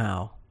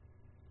somehow.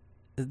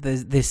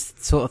 This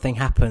sort of thing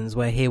happens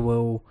where he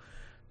will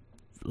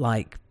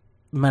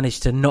manage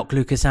to knock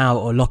Lucas out,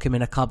 or lock him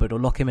in a cupboard, or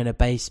lock him in a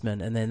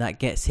basement, and then that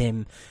gets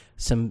him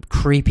some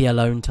creepy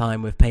alone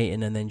time with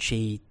Peyton, and then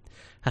she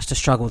has to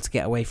struggle to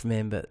get away from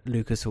him, but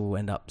Lucas will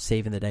end up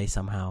saving the day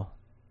somehow.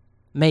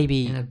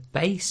 Maybe in a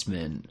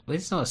basement. Well,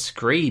 it's not a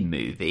Scream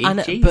movie.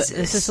 But Jesus.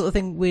 it's the sort of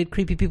thing weird,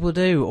 creepy people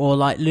do. Or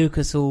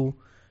Lucas will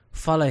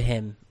follow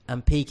him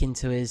and peek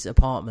into his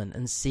apartment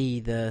and see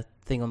the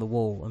thing on the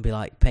wall and be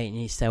like, Peyton,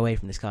 you need to stay away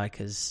from this guy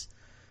because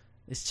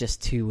it's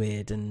just too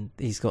weird, and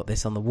he's got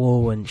this on the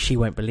wall, and she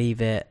won't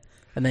believe it,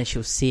 and then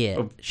she'll see it.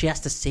 She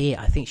has to see it.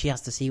 I think she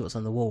has to see what's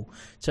on the wall,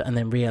 and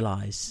then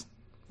realise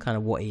kind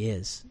of what he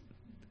is.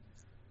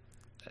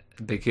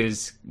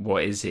 Because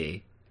what is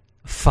he?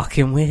 A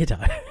fucking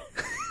weirdo.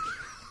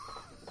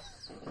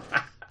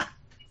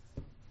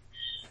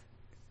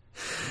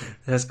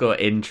 That's got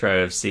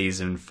intro of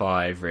season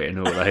 5 written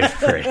all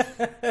over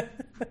it.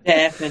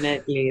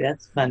 Definitely,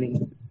 that's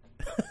funny.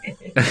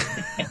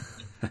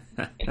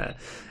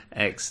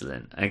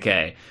 Excellent.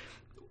 Okay.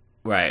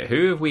 Right,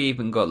 who have we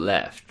even got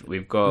left?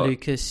 We've got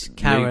Lucas,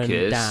 Karen,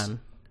 Dan.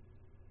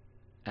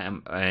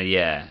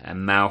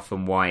 And Mouth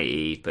and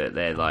Whitey, but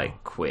they're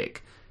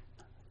quick.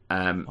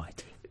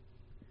 Whitey.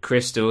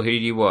 Crystal, who do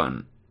you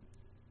want?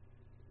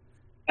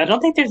 I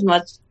don't think there's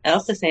much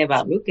else to say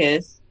about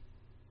Lucas,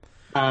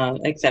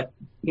 except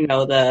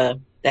that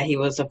he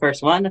was the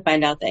first one to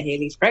find out that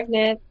Haley's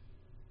pregnant.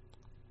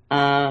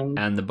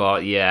 And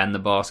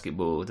the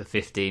basketball, the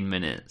 15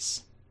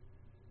 minutes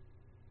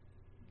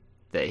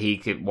that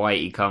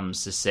Whitey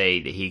comes to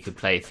say that he could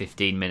play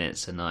 15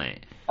 minutes a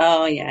night.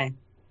 Oh yeah,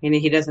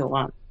 he doesn't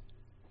want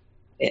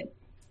it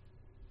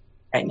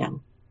right now.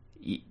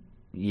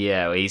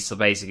 Yeah, he's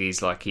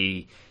like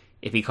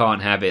if he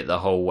can't have it the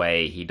whole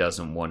way, he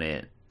doesn't want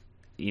it,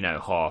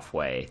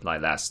 halfway. Like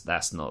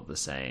that's not the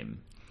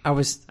same. I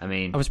was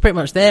pretty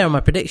much there on my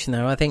prediction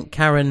though. I think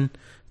Karen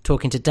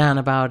talking to Dan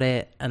about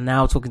it, and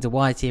now talking to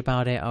Whitey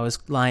about it, I was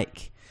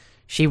like,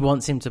 she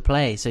wants him to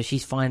play, so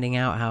she's finding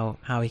out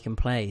how he can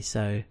play.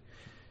 So,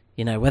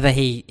 whether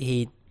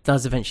he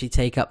does eventually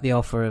take up the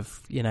offer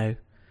of,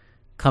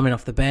 coming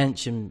off the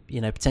bench and,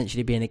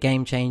 potentially being a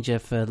game changer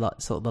for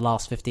sort of the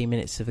last 15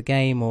 minutes of the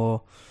game,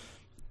 or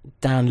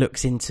Dan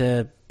looks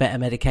into better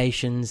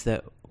medications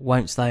that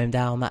won't slow him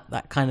down,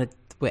 that kind of,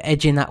 we're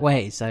edging that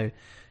way. So,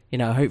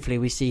 hopefully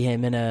we see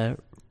him in a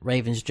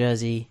Ravens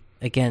jersey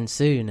again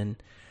soon, and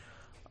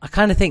I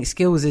kind of think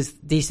Skills is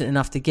decent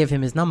enough to give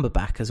him his number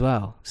back as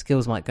well.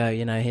 Skills might go,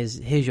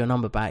 here's your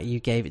number back. You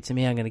gave it to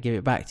me. I'm going to give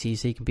it back to you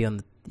so you can be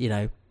on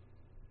the,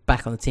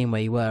 back on the team where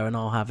you were, and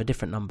I'll have a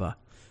different number.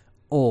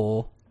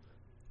 Or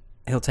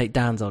he'll take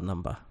Dan's old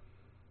number.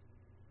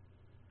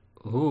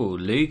 Ooh,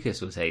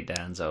 Lucas will take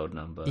Dan's old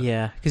number.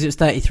 Yeah, because it was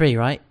 33,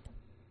 right?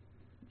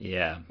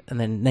 Yeah. And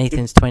then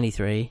Nathan's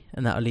 23,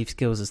 and that'll leave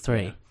Skills as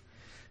 3. Yeah.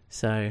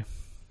 So,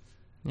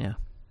 yeah.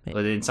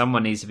 Well, then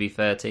someone needs to be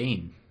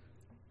 13.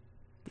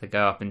 They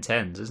go up in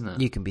tens, isn't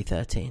it? You can be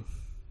 13.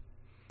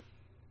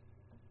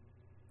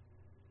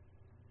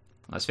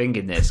 I was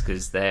thinking this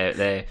because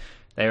they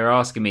were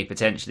asking me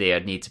potentially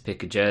I'd need to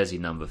pick a jersey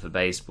number for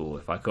baseball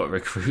if I got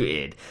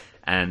recruited,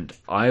 and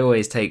I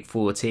always take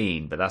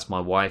 14, but that's my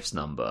wife's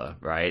number,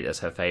 right? That's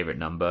her favourite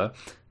number.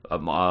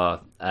 Luna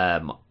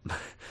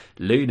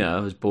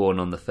was born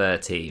on the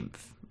 13th,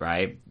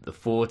 right? The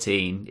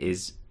 14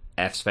 is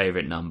F's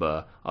favourite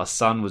number. Our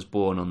son was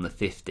born on the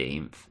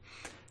 15th,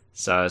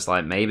 so I was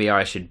like, maybe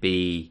I should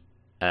be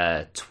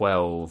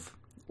 12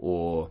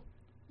 or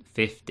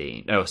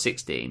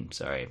 16,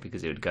 sorry,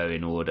 because it would go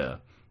in order.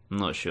 I'm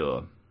not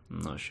sure.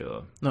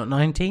 Not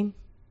 19?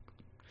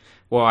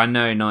 Well, I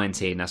know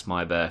 19, that's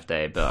my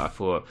birthday, but I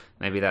thought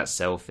maybe that's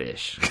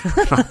selfish.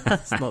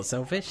 That's not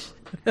selfish.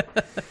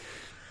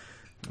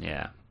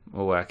 Yeah,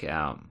 we'll work it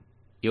out.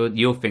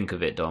 You'll think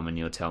of it, Dom, and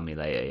you'll tell me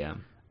later, yeah?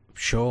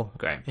 Sure.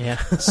 Great. Yeah.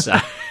 So,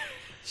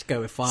 just go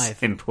with 5.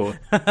 simple.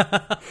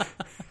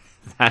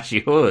 That's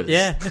yours?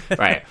 Yeah.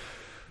 Right.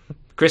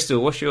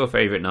 Crystal, what's your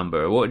favourite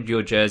number? What would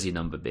your jersey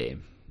number be?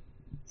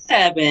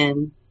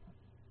 7.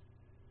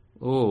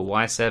 Oh,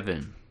 why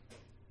 7?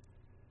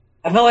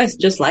 I've always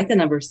just liked the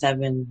number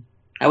 7.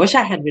 I wish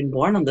I had been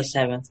born on the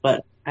 7th,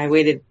 but I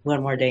waited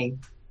one more day.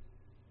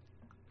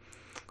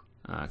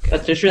 Okay.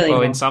 But there's really well,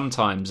 no... in some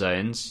time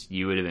zones,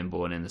 you would have been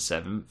born in the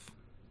 7th.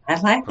 I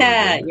like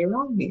that. You're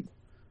wrong. There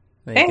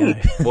you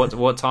Hey. go.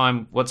 What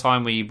time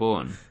were you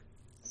born?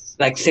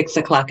 Like 6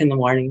 o'clock in the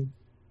morning.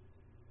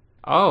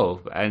 Oh,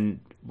 and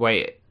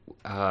wait,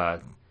 so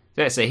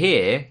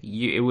here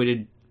it would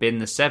have been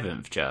the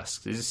 7th.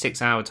 Just there's a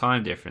 6-hour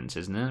time difference,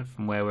 isn't it,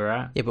 from where we're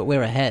at? Yeah, but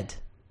we're ahead.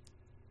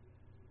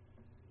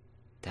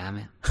 Damn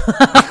it!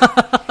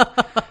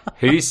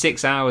 Who's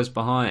 6 hours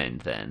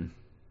behind then?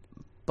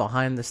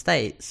 Behind the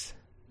States?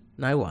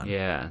 No one.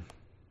 Yeah,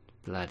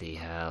 bloody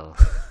hell!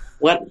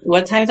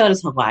 What time zone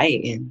is Hawaii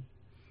in?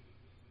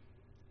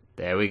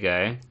 There we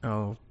go.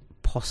 Oh,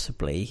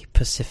 possibly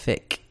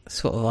Pacific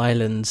sort of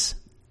islands.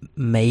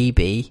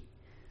 Maybe.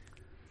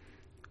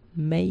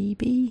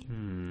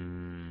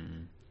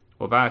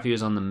 What about if he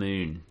was on the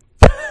moon?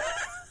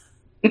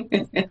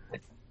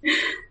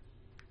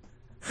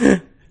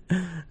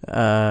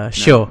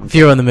 Sure. If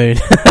you're on the moon.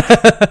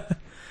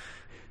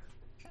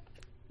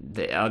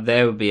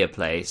 There would be a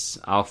place.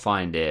 I'll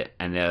find it,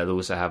 and it'll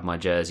also have my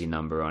jersey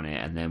number on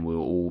it, and then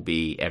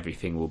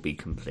everything will be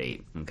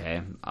complete.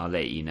 Okay, I'll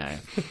let you know.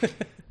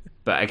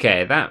 But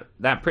okay,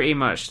 that pretty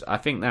much, I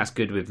think that's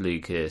good with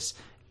Lucas.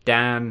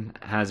 Dan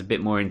has a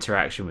bit more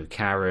interaction with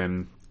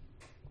Karen.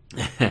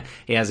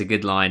 He has a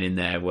good line in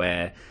there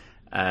where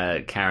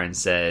Karen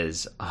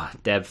says,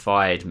 Deb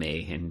fired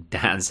me, and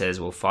Dan says,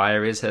 well,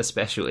 fire is her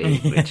specialty,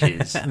 which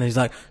is... And he's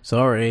like,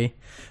 sorry.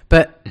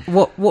 But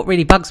what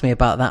really bugs me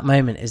about that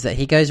moment is that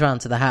he goes around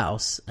to the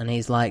house and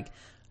he's like,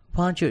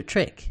 why aren't you at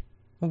Trick?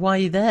 Well, why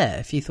are you there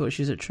if you thought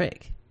she was at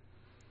Trick?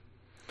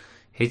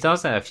 He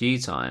does that a few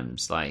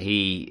times. Like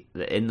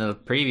in the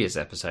previous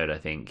episode, I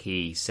think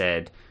he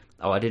said,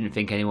 I didn't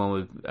think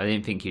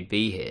you'd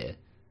be here,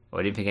 or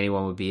I didn't think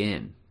anyone would be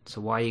in.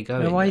 So why are you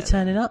going? Why are you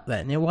turning up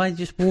then? Why are you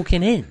just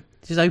walking in?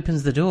 Just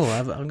opens the door.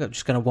 I'm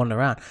just going to wander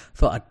around.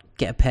 Thought I'd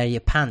get a pair of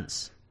your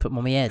pants, put them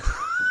on my head.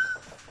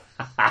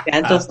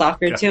 Dan's a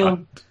stalker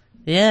too.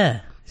 Yeah,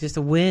 he's just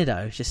a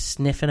weirdo. He's just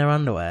sniffing her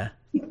underwear.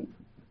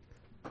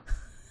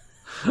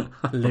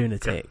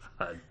 Lunatic.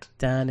 God.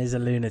 Dan is a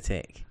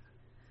lunatic.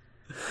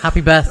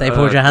 Happy birthday,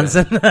 Paul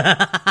Johansson.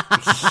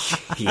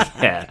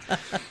 Yeah.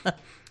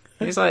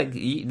 It's like,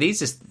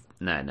 these are...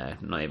 No, I'm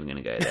not even going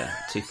to go there.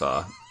 Too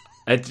far.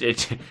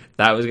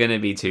 That was going to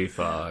be too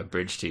far. A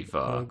bridge too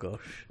far. Oh,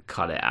 gosh.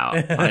 Cut it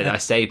out. I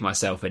saved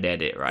myself an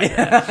edit right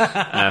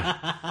there.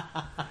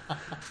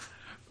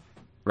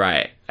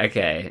 Right,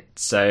 okay.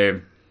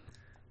 So,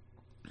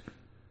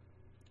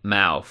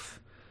 Mouth.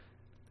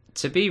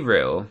 To be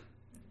real,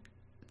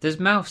 does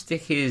Mouth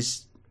get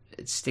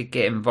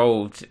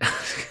involved? I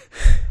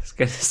was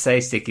going to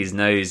say stick his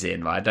nose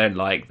in, but I don't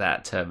like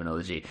that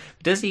terminology.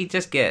 Does he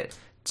just get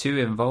too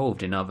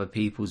involved in other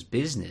people's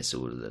business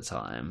all of the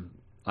time?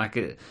 Like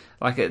in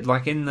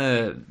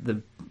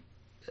the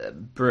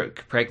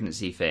Brooke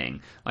pregnancy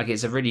thing, like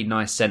it's a really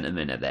nice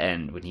sentiment at the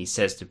end when he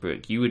says to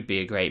Brooke, you would be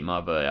a great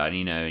mother,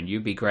 and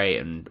you'd be great,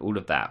 and all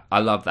of that. I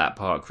love that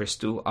part,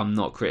 Crystal. I'm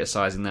not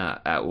criticising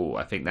that at all.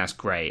 I think that's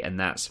great, and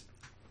that's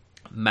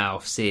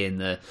Mouth seeing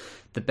the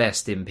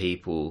best in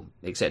people,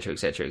 etc,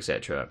 etc,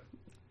 etc.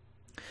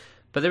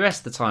 But the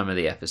rest of the time of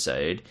the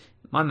episode,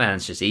 my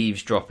man's just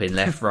eavesdropping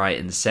left, right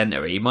and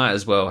centre. He might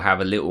as well have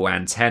a little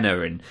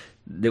antenna and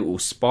little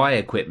spy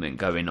equipment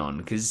going on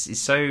because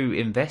he's so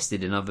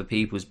invested in other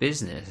people's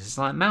business. It's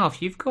like,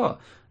 Mouth, you've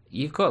got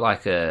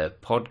like a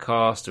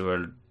podcast or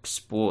a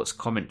sports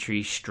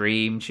commentary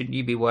stream. Shouldn't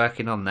you be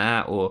working on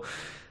that? Or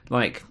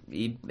like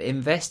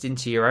invest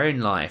into your own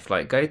life.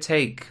 Like go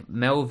take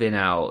Melvin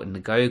out in the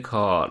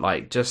go-kart.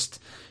 Like just,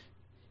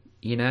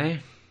 Who's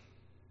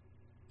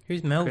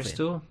Melvin?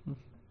 Crystal?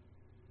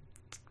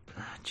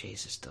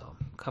 Jesus, Dom.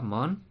 Come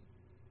on.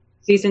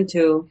 Season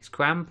 2.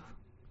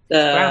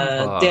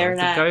 Grandpa, Dare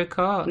the Night.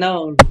 go-kart?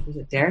 No, was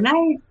it Dare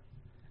Night?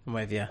 I'm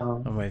with you.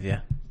 Oh. I'm with you.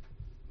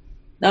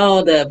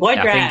 No, the boy Yeah,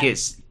 I draft. think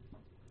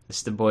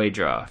it's the boy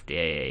draft.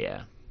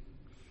 Yeah.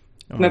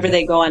 Remember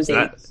they go on So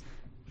that- dates.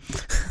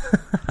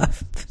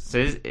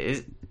 So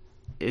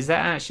is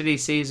that actually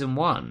season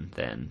 1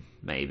 then?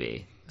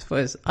 Maybe.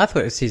 I thought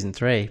it was season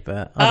 3,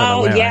 but I don't know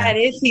Oh where I yeah, am. it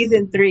is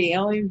season 3.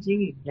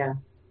 OMG, yeah.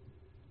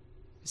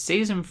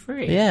 Season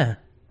 3. Yeah.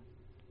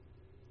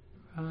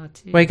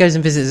 Righty. Where he goes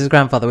and visits his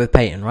grandfather with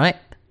Peyton, right?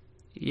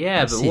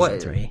 Yeah, That's but season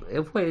 3.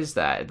 what is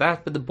that?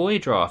 But the boy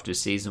draft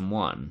is season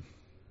 1.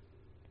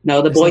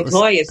 No, the It's boy not the-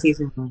 toy is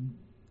season 1.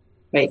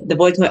 Wait, the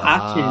boy toy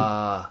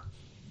auction.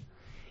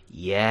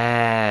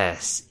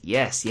 Yes.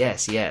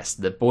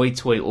 The boy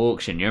toy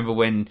auction. You remember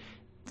when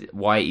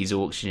Whitey's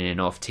auctioning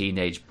off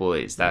teenage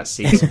boys? That's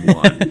season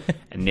 1.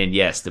 And then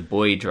yes, the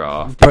boy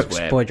draft Brooke's is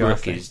where boy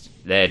Brooke drafting.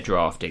 they're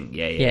drafting.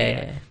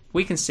 Yeah.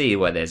 We can see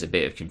where there's a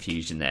bit of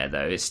confusion there,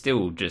 though. It's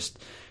still just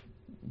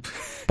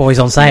Boys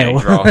on sale.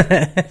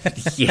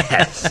 draft.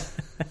 Yes.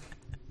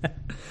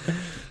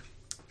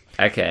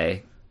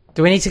 Okay.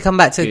 Do we need to come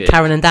back to Good.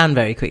 Karen and Dan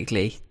very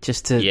quickly,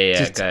 just to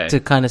go. to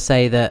kind of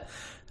say that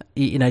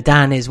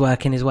Dan is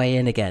working his way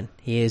in again.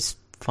 He is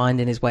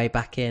finding his way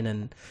back in,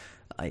 and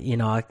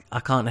I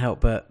can't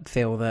help but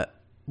feel that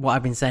what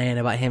I've been saying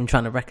about him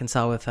trying to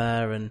reconcile with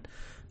her and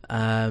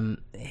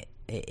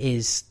it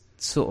is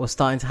sort of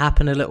starting to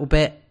happen a little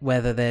bit.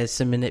 Whether there's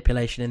some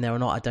manipulation in there or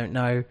not, I don't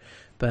know,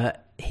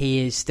 but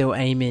he is still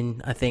aiming,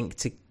 I think,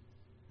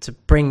 to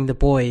bring the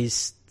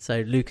boys,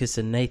 so Lucas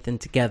and Nathan,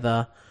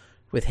 together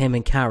with him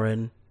and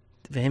Karen,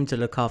 for him to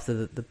look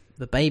after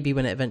the baby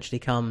when it eventually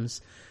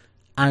comes,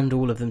 and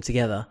all of them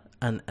together,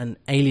 and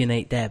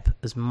alienate Deb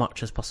as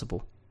much as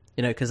possible.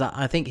 Because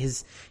I think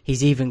he's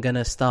even going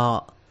to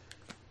start,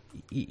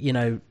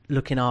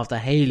 looking after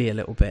Haley a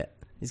little bit.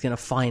 He's going to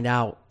find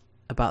out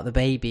about the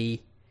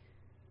baby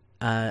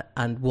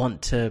and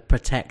want to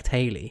protect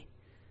Haley,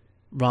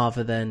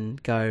 rather than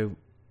go,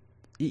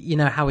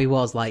 how he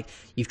was like,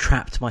 you've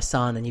trapped my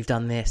son and you've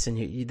done this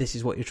and this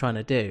is what you're trying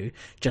to do,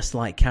 just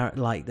like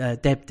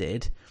Deb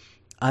did.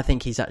 I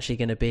think he's actually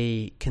going to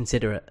be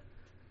considerate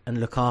and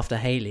look after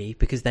Haley,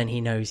 because then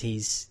he knows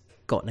he's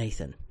got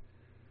Nathan.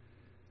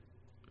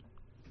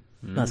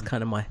 That's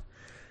kind of my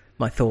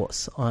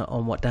thoughts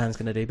on what Dan's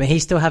going to do. But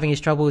he's still having his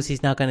troubles.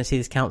 He's now going to see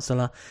this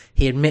counsellor.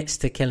 He admits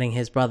to killing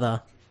his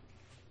brother,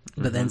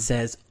 but then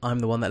says, I'm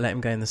the one that let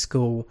him go in the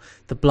school.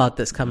 The blood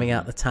that's coming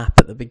out the tap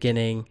at the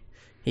beginning,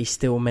 he's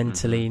still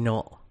mentally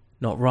not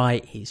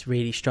right. He's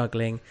really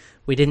struggling.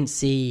 We didn't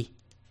see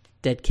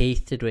dead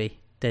Keith, did we?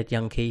 Dead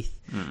young Keith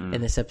in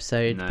this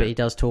episode. No. But he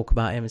does talk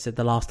about him and said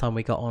the last time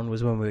we got on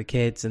was when we were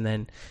kids, and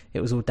then it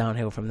was all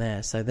downhill from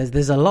there. So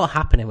there's a lot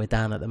happening with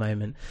Dan at the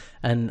moment,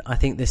 and I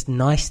think this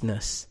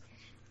niceness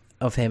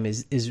of him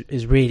is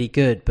really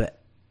good, but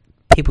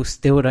people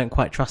still don't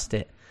quite trust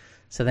it.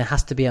 So there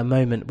has to be a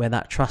moment where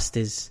that trust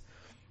is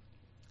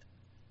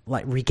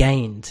like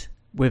regained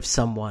with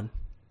someone.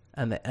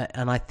 And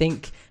I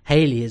think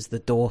Haley is the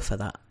door for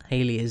that.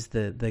 Haley is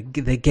the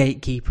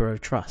gatekeeper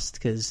of trust,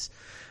 because,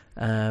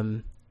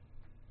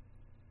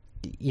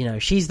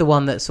 she's the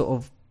one that sort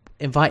of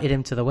invited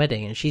him to the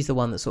wedding, and she's the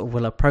one that sort of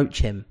will approach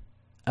him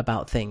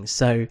about things.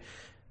 So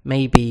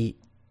maybe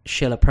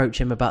she'll approach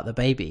him about the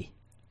baby,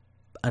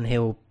 and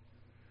he'll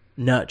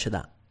nurture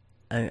that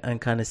and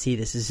kind of see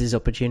this as his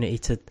opportunity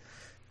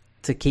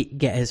to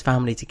get his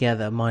family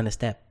together, minus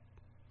Deb.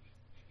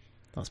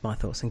 That's my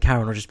thoughts. And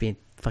Karen will just be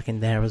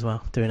fucking there as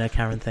well, doing her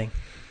Karen thing.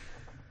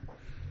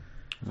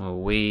 Well,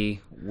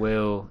 we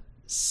will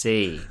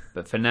see.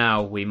 But for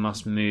now, we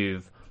must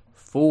move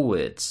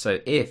forward. So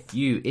if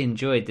you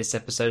enjoyed this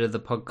episode of the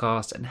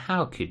podcast, and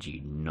how could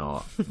you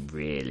not,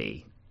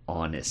 really,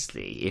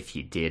 honestly, if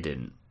you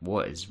didn't,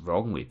 what is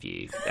wrong with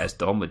you? As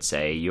Dom would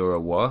say, you're a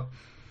what?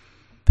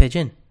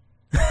 Pigeon.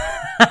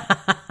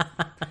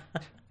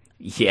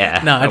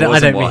 Yeah, No, I that don't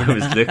wasn't mean what I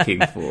was that.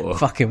 looking for.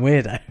 Fucking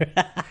weirdo.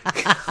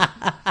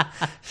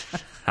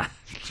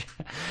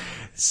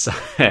 So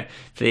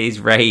please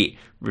rate,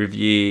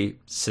 review,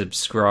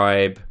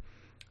 subscribe.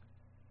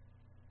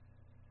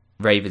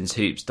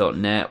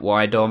 Ravenshoops.net.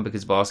 Why, Dom?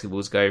 Because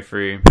basketballs go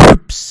through.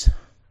 Oops.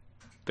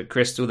 But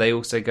Crystal, they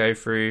also go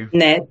through.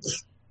 Net.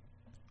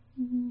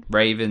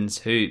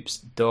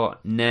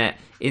 Ravenshoops.net.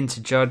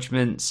 Into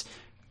judgments.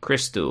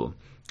 Crystal,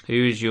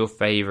 who is your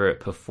favourite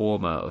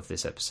performer of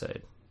this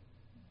episode?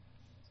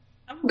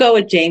 I'm gonna go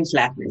with James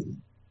Laffman.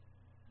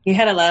 He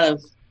had a lot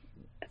of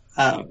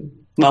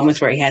moments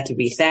where he had to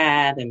be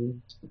sad,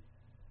 and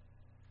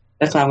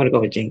that's why I'm gonna go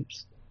with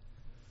James.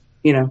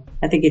 I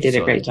think he did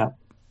a great job.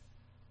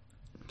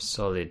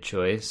 Solid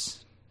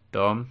choice.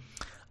 Dom?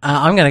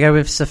 I'm going to go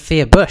with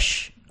Sophia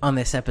Bush on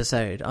this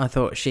episode. I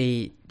thought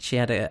she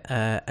had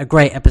a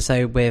great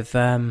episode with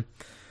the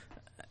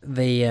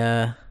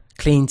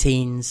clean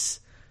teens,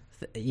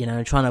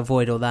 trying to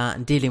avoid all that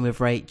and dealing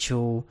with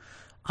Rachel.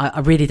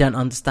 I really don't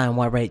understand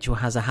why Rachel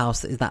has a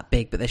house that is that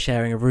big, but they're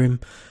sharing a room.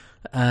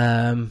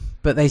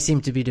 But they seem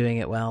to be doing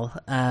it well.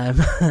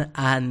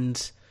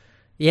 And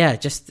yeah,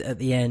 just at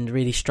the end,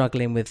 really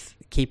struggling with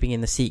keeping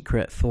in the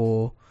secret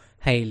for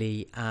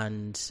Haley,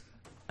 and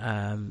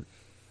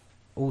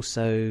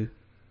also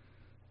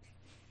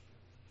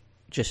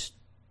just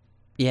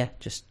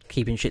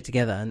keeping shit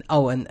together,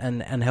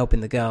 and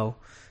helping the girl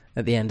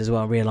at the end as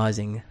well,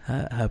 realizing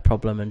her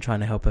problem and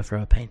trying to help her through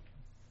her pain.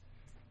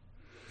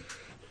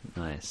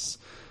 Nice.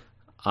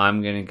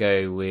 I'm going to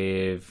go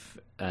with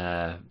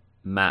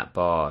Matt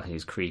Barr,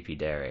 who's Creepy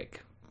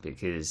Derek,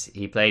 because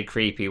he played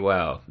creepy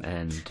well,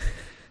 and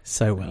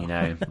so well. You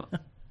know,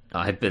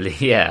 I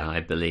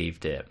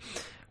believed it.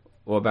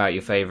 What about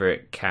your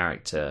favourite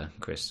character,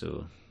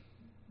 Crystal?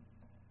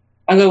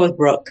 I'll go with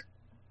Brooke.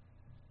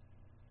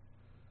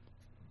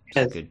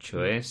 That's a good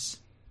choice.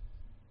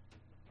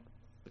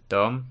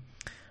 Dom?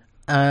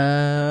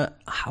 I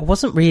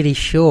wasn't really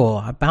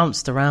sure. I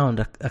bounced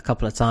around a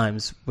couple of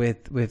times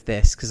with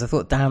this, because I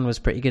thought Dan was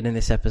pretty good in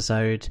this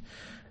episode.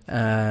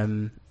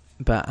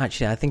 But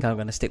actually, I think I'm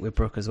going to stick with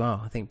Brooke as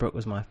well. I think Brooke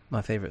was my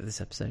favourite of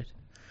this episode.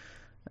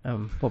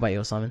 What about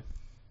you, Simon?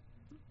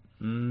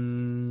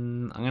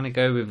 I'm going to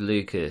go with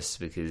Lucas,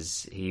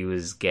 because he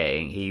was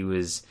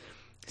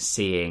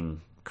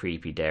seeing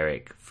creepy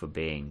Derek for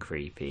being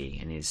creepy,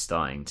 and he's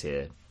starting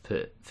to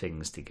put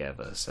things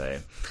together. So,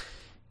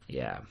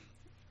 yeah.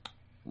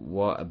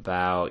 What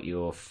about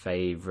your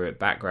favourite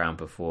background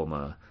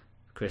performer,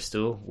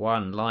 Crystal?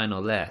 One line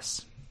or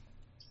less?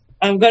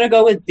 I'm going to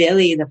go with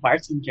Billy, the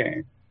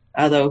bartender.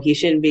 Although he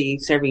shouldn't be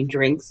serving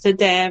drinks to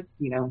Deb,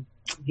 you know,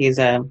 he's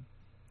a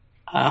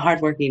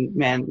hardworking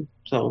man.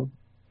 So,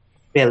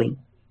 Billy.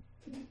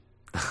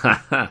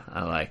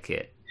 I like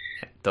it.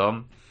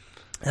 Dom?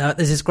 There's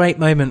this great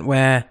moment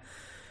where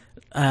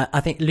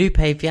I think Lupe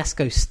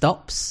Fiasco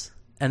stops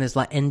and has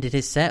like ended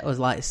his set, was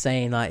like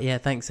saying like, yeah,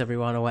 thanks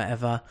everyone or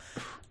whatever.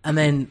 And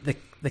then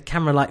the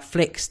camera like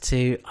flicks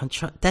to,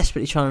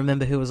 desperately trying to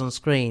remember who was on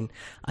screen.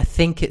 I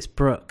think it's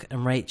Brooke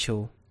and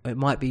Rachel. It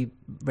might be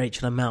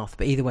Rachel and Mouth,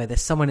 but either way,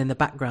 there's someone in the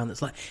background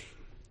that's like,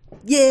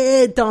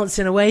 yeah,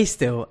 dancing away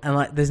still. And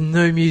like, there's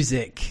no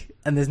music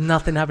and there's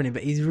nothing happening,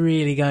 but he's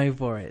really going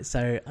for it.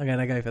 So I'm going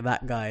to go for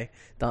that guy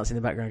dancing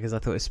in the background, because I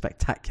thought it was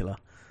spectacular.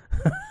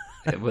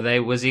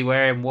 Was he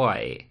wearing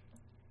white?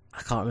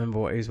 I can't remember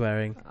what he was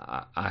wearing.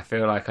 I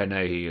feel like I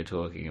know who you're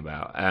talking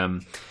about.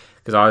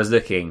 Because I was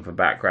looking for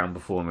background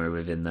performer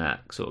within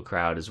that sort of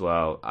crowd as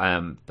well.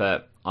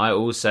 But I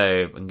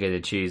also am going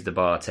to choose the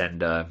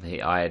bartender.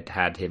 I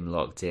had him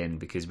locked in,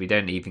 because we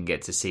don't even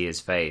get to see his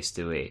face,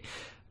 do we?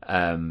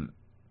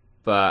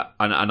 But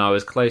I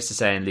was close to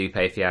saying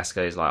Lupe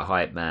Fiasco is like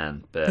hype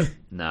man, but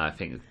no, I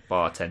think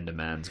bartender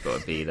man's got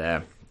to be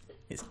there.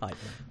 It's hype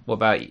man. What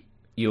about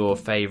your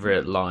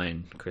favourite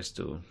line,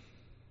 Crystal?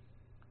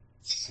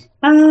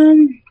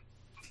 I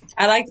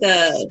like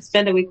to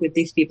spend a week with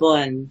these people,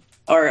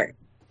 or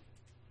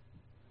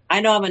I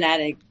know I'm an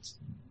addict.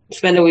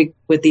 Spend a week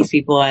with these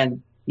people,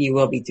 and you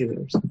will be too.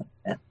 Or something like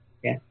that.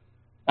 Yeah,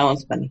 that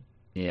one's funny.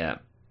 Yeah,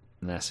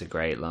 that's a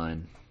great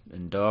line.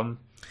 And Dom?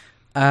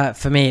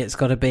 For me, it's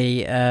got to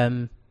be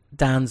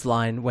Dan's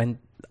line when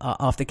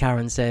after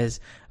Karen says,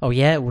 "Oh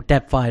yeah, well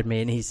Deb fired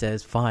me," and he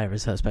says, "Fire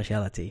is her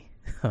speciality."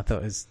 I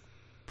thought it was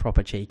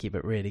proper cheeky,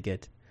 but really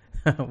good.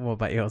 What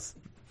about yours?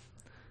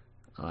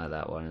 I like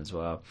that one as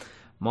well.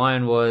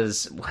 Mine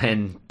was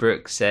when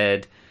Brooke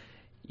said,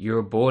 "You're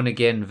a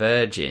born-again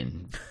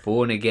virgin.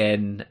 Born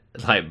again,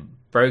 like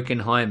broken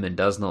hymen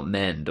does not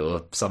mend,"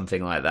 or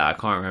something like that. I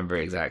can't remember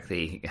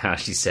exactly how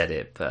she said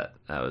it, but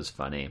that was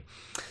funny.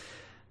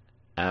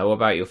 What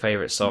about your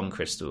favourite song,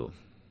 Crystal?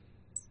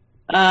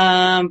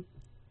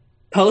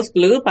 Post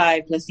Blue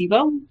by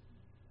Placebo.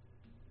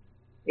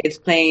 It's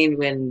playing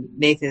when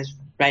Nathan's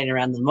riding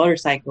around the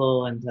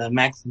motorcycle and the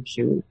Maxim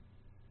shoe.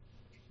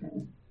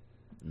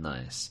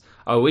 Nice.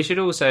 Oh, we should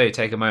also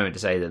take a moment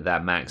to say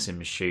that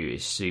Maxim shoot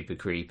is super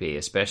creepy,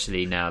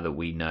 especially now that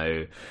we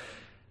know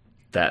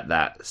that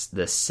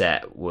the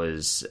set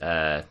was,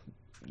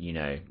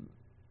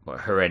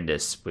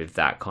 horrendous with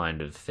that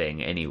kind of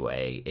thing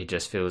anyway. It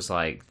just feels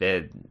like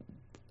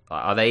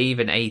are they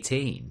even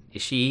 18?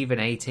 Is she even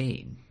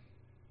 18?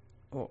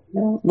 Well,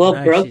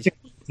 no, Brooke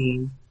turned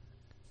 18,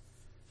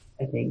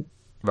 I think.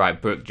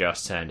 Right, Brooke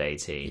just turned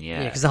 18,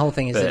 yeah. Yeah, because the whole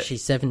thing is that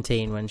she's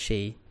 17 when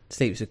she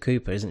sleeps with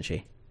Cooper, isn't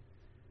she?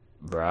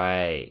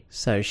 Right.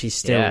 So she's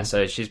still... Yeah,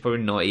 so she's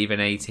probably not even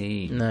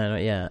 18. No,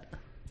 not yet.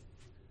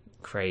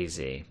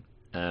 Crazy.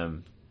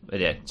 But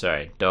yeah,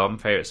 sorry. Dom,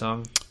 favourite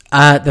song?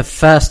 The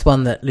first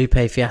one that Lupe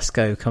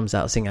Fiasco comes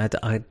out singing,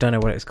 I don't know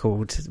what it's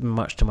called,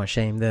 much to my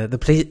shame. The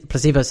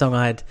Placebo song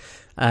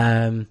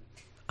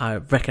I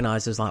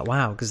recognised as like,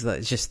 wow, because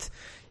it's just,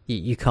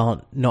 you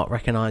can't not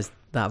recognise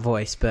that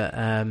voice. But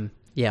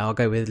yeah, I'll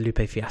go with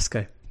Lupe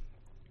Fiasco.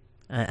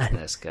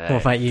 Let's go.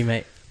 What about you,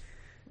 mate?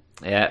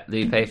 Yeah,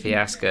 Lupe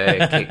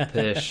Fiasco, Kick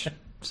Push.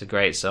 It's a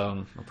great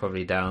song. I'll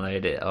probably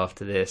download it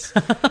after this.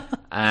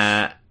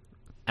 And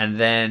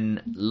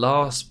then,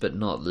 last but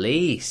not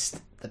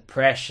least, the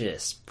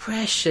precious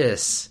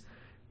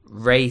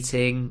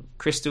rating.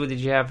 Crystal, did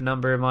you have a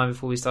number in mind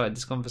before we started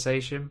this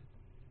conversation?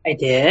 I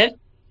did.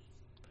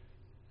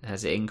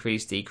 Has it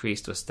increased,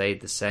 decreased, or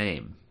stayed the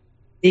same?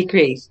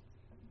 Decrease.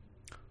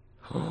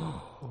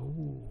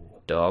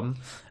 Dom?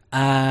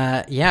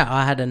 Yeah,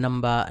 I had a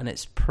number and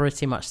it's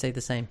pretty much stayed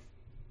the same.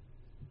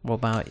 What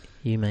about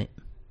you, mate?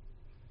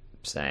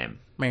 Same.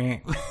 Meh.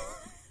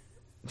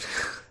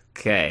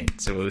 Okay,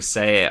 so we'll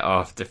say it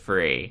after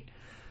 3.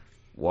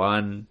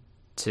 1,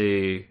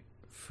 2,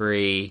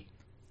 3.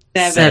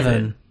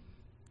 7.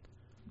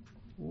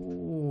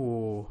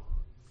 Ooh.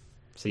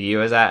 So you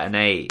was at an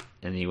 8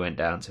 and you went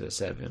down to a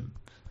 7.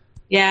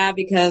 Yeah,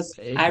 because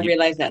I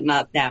realized that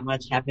not that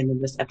much happened in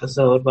this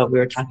episode, but we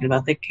were talking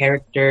about the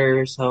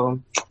characters,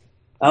 so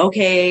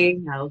okay,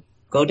 I'll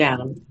go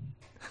down.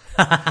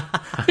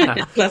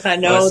 Plus, I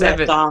know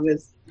that Dom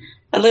is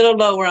a little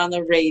lower on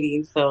the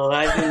rating, so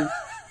I do.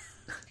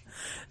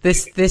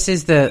 This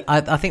is the.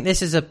 I think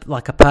this is a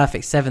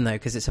perfect 7 though,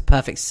 because it's a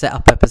perfect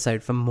setup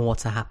episode for more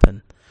to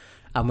happen,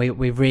 and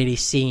we've really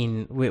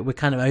seen we're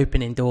kind of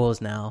opening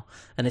doors now,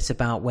 and it's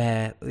about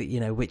where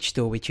which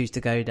door we choose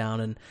to go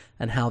down,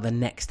 and how the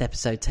next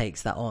episode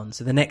takes that on.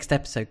 So the next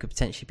episode could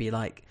potentially be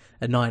like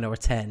a 9 or a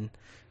 10,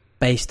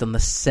 based on the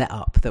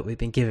setup that we've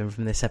been given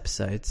from this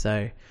episode.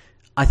 So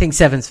I think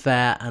 7's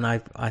fair, and I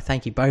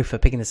thank you both for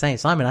picking the same.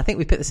 Simon, I think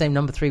we picked the same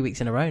number 3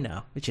 weeks in a row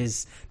now, which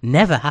has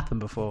never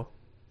happened before.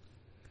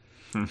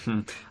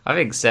 I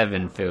think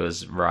 7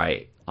 feels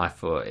right. I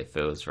thought it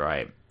feels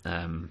right.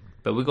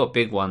 But we've got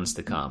big ones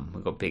to come.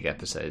 We've got big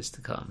episodes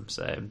to come.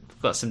 So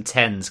we've got some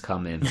 10s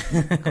coming.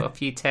 Got a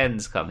few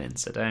 10s coming.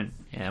 So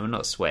we're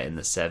not sweating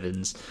the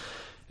 7s.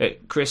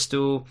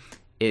 Crystal,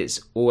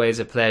 it's always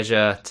a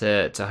pleasure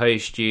to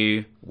host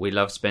you. We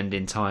love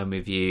spending time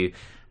with you.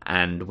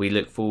 And we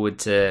look forward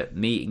to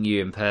meeting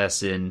you in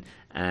person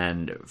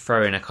and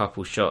throwing a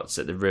couple shots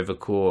at the River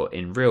Court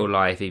in real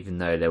life, even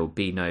though there will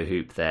be no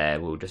hoop there.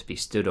 We'll just be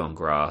stood on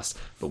grass,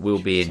 but we'll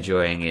be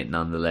enjoying it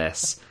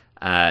nonetheless.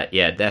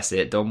 Yeah, that's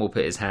it. Dom will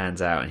put his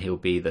hands out and he'll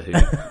be the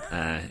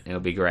hoop.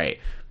 It'll be great.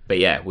 But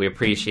yeah, we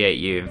appreciate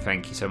you and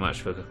thank you so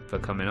much for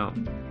coming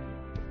on.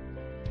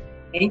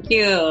 Thank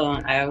you.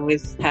 I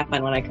always have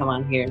fun when I come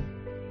on here.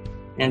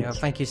 And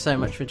thank you so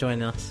much for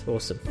joining us.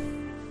 Awesome.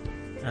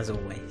 As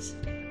always.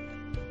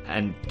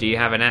 And do you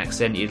have an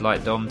accent you'd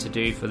like Dom to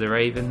do for the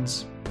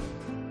Ravens?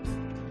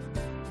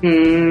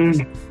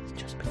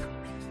 Just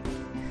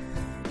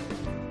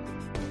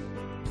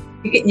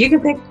you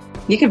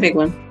can pick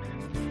one.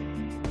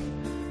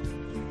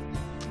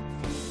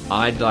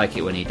 I'd like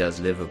it when he does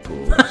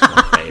Liverpool. That's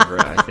my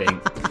favourite, I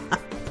think.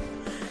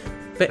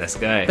 Let's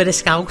go. Bit of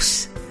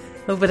Scouse.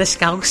 A bit of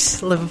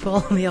Scouse. Liverpool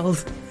on the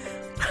old.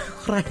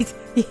 Right.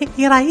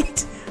 You're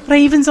right.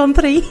 Ravens on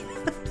 3.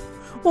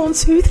 1,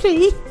 2,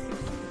 3.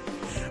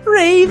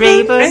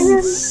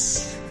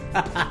 Ravens.